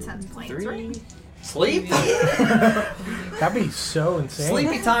 That transcends planes, 3. right? Sleep? That'd be so insane.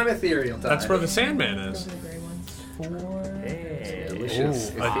 Sleepy time, ethereal time. That's where the Sandman is. Those are the gray ones. 4.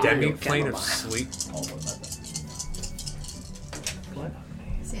 Delicious. Ooh, a ethereal demi-plane of chamomile. sleep. What?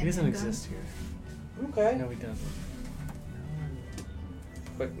 Sand He doesn't Tango. exist here. Okay. No, he doesn't.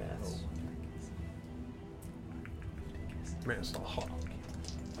 Quick maths. Man, it's still hot.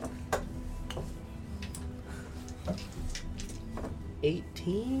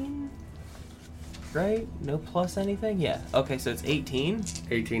 18? Right? No plus anything? Yeah. Okay, so it's 18?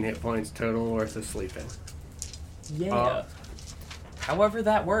 18 hit points total worth of sleeping. Yeah. However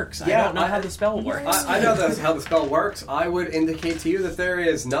that works. Yeah, I don't know how the spell works. I know that's how the spell works. I would indicate to you that there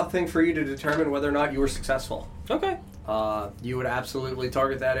is nothing for you to determine whether or not you were successful. Okay. You would absolutely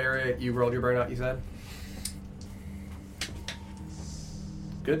target that area. You rolled your burnout, you said?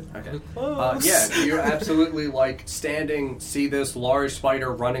 Good? Okay. Yeah, you absolutely, see this large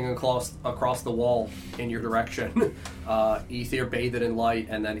spider running across the wall in your direction. Ether bathed it in light,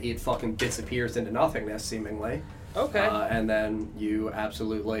 and then it fucking disappears into nothingness, seemingly. Okay. And then you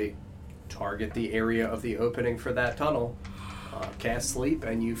absolutely target the area of the opening for that tunnel, cast sleep,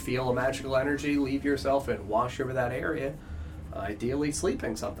 and you feel a magical energy leave yourself and wash over that area, ideally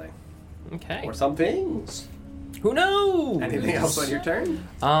sleeping something. Okay. Or some things. Who knows? Anything else on your turn?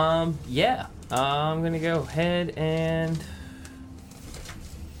 Yeah. I'm gonna go ahead and...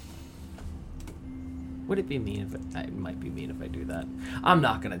 Would it be mean if it might be mean if I do that? I'm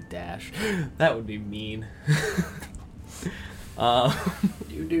not gonna dash. That would be mean.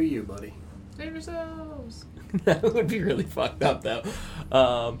 You do you, buddy. Save yourselves. That would be really fucked up, though.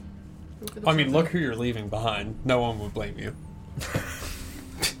 Go for the I mean, children. look who you're leaving behind. No one would blame you.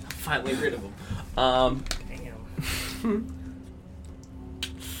 Finally rid of him.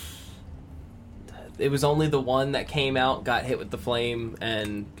 It was only the one that came out, got hit with the flame,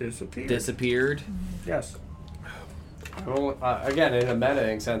 and disappeared. Yes. Well, again, in a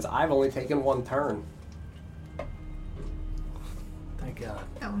metaing sense, I've only taken one turn. Thank God.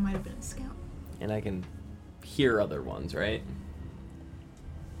 That one might have been a scout. And I can hear other ones, right?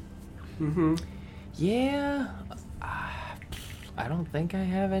 Mm-hmm. Yeah. I don't think I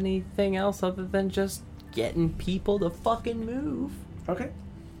have anything else other than just getting people to fucking move. Okay.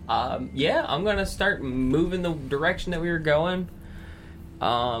 Yeah, I'm gonna start moving the direction that we were going.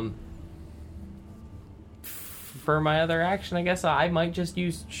 For my other action, I guess I might just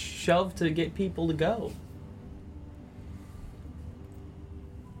use shove to get people to go.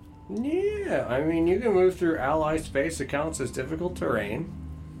 Yeah, I mean, you can move through ally space that counts as difficult terrain.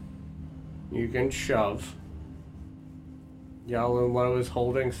 You can shove. Yalumlo is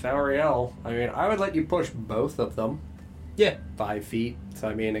holding Sauriel. I mean, I would let you push both of them. Yeah. 5 feet. So,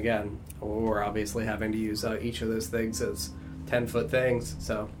 I mean, again, we're obviously having to use each of those things as 10-foot things.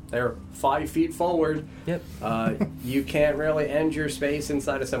 So, they're 5 feet forward. Yep. You can't really end your space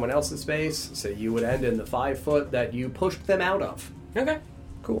inside of someone else's space. So, you would end in the 5 foot that you pushed them out of. Okay.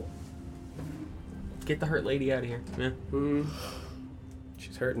 Cool. Get the hurt lady out of here. Yeah.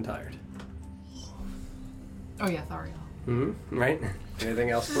 She's hurt and tired. Oh yeah, Thariel. Mm-hmm. Right? Anything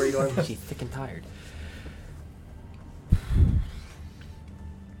else for you, Glenn? She's thick and tired.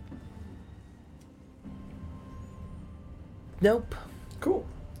 Nope. Cool.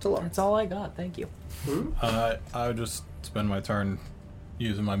 It's a lot. That's all I got. Thank you. I would just spend my turn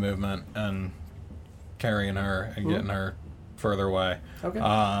using my movement and carrying her and getting her further away. Okay.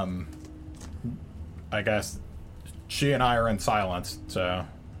 I guess she and I are in silence, so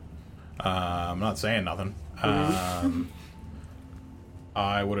I'm not saying nothing.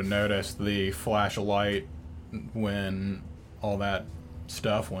 I would have noticed the flash of light when all that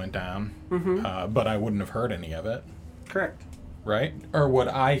stuff went down, but I wouldn't have heard any of it. Correct. Right? Or would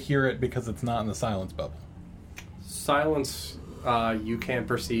I hear it because it's not in the silence bubble? Silence, you can't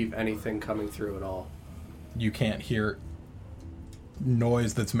perceive anything coming through at all. You can't hear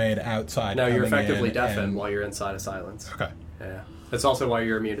noise that's made outside. No, you're coming effectively in deafened and- while you're inside of silence. Okay. Yeah. That's also why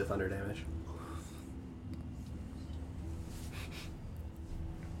you're immune to thunder damage.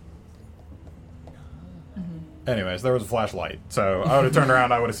 Anyways, there was a flashlight, so I would have turned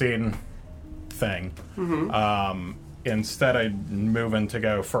around. I would have seen thing. Instead of moving to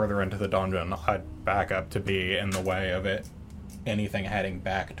go further into the dungeon, I'd back up to be in the way of it. Anything heading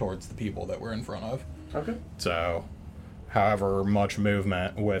back towards the people that we're in front of. Okay. So, however much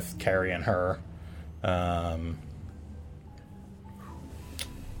movement with carrying her, I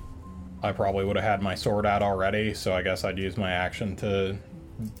probably would have had my sword out already, so I guess I'd use my action to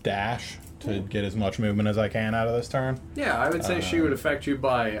dash to get as much movement as I can out of this turn. Yeah, I would say she would affect you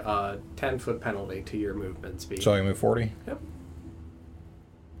by a 10-foot penalty to your movement speed. So I can move 40? Yep.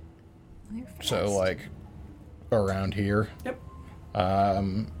 You're fast. So, like, around here. Yep.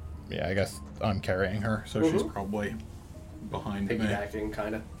 Yeah, I guess I'm carrying her, so she's probably behind me. Piggybacking,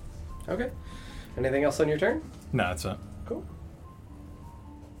 kind of. Okay. Anything else on your turn? No, that's it. Cool.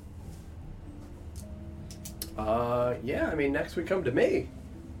 Yeah, I mean, next we come to me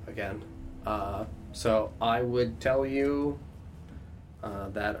again. So I would tell you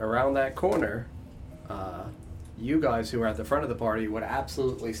that around that corner, you guys who are at the front of the party would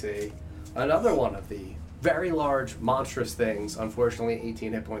absolutely see another one of the very large, monstrous things. Unfortunately,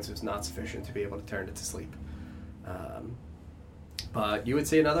 18 hit points is not sufficient to be able to turn it to sleep. But you would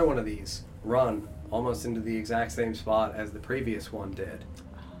see another one of these run almost into the exact same spot as the previous one did.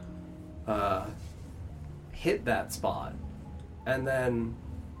 Hit that spot, and then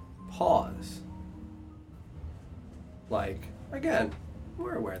pause. Like, again,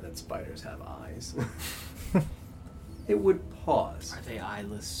 we're aware that spiders have eyes. It would pause. Are they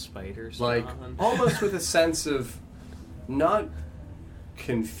eyeless spiders? Like, Ron? almost with a sense of not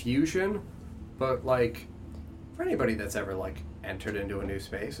confusion, but like, for anybody that's ever like entered into a new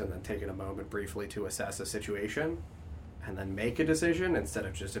space and then taken a moment briefly to assess a situation and then make a decision instead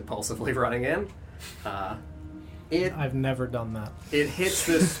of just impulsively running in, I've never done that. it hits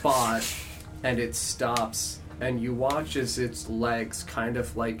this spot and it stops, and you watch as its legs kind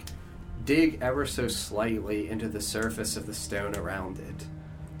of like dig ever so slightly into the surface of the stone around it.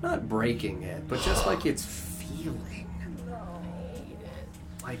 Not breaking it, but just like it's feeling.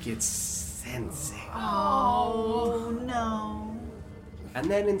 Like it's sensing. Oh no. And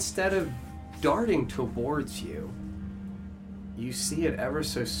then instead of darting towards you, you see it ever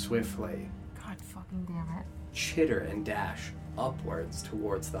so swiftly God fucking damn it. chitter and dash upwards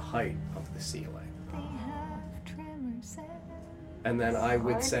towards the height of the ceiling. And then I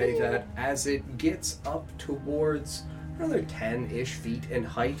would say that as it gets up towards another 10-ish feet in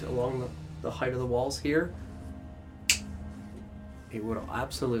height along the height of the walls here, it would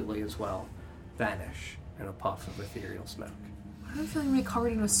absolutely as well vanish in a puff of ethereal smoke. I have a feeling we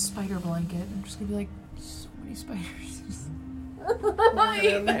covered in a spider blanket. I'm just gonna be like, so many spiders.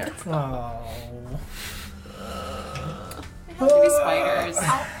 In there. Oh. It has to be spiders.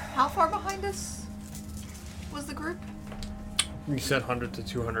 How far behind us was the group? You said 100 to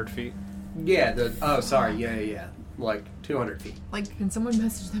 200 feet. Yeah, yeah. Like 200 feet. Like, Can someone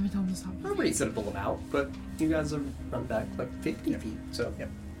message them and tell them to stop? A reasonable amount, but you guys have run back like 50 feet, so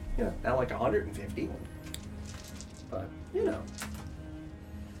not like 150. But,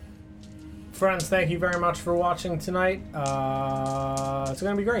 Friends, thank you very much for watching tonight. It's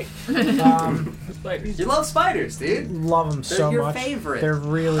going to be great. You love spiders, dude. Love them They're so your much. favorite. They're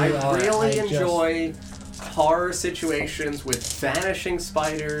really I really I just- enjoy horror situations with vanishing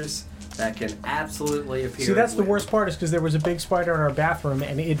spiders that can absolutely appear. See, that's the with- worst part is because there was a big spider in our bathroom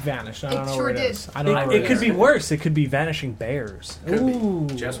and it vanished. I don't It know sure where it did. is. I don't know where It could be worse. It could be vanishing bears. Could Ooh.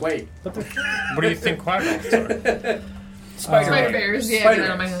 be. Just wait. What do you think Qui-Gons are? Spider bears, yeah, Spider get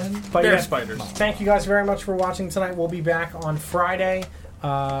it on my bears. head. But Bear yeah, spiders. thank you guys very much for watching tonight. We'll be back on Friday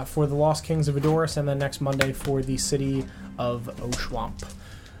for the Lost Kings of Edoras, and then next Monday for the City of Oshuamp.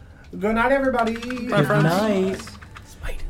 Good night, everybody. Good night.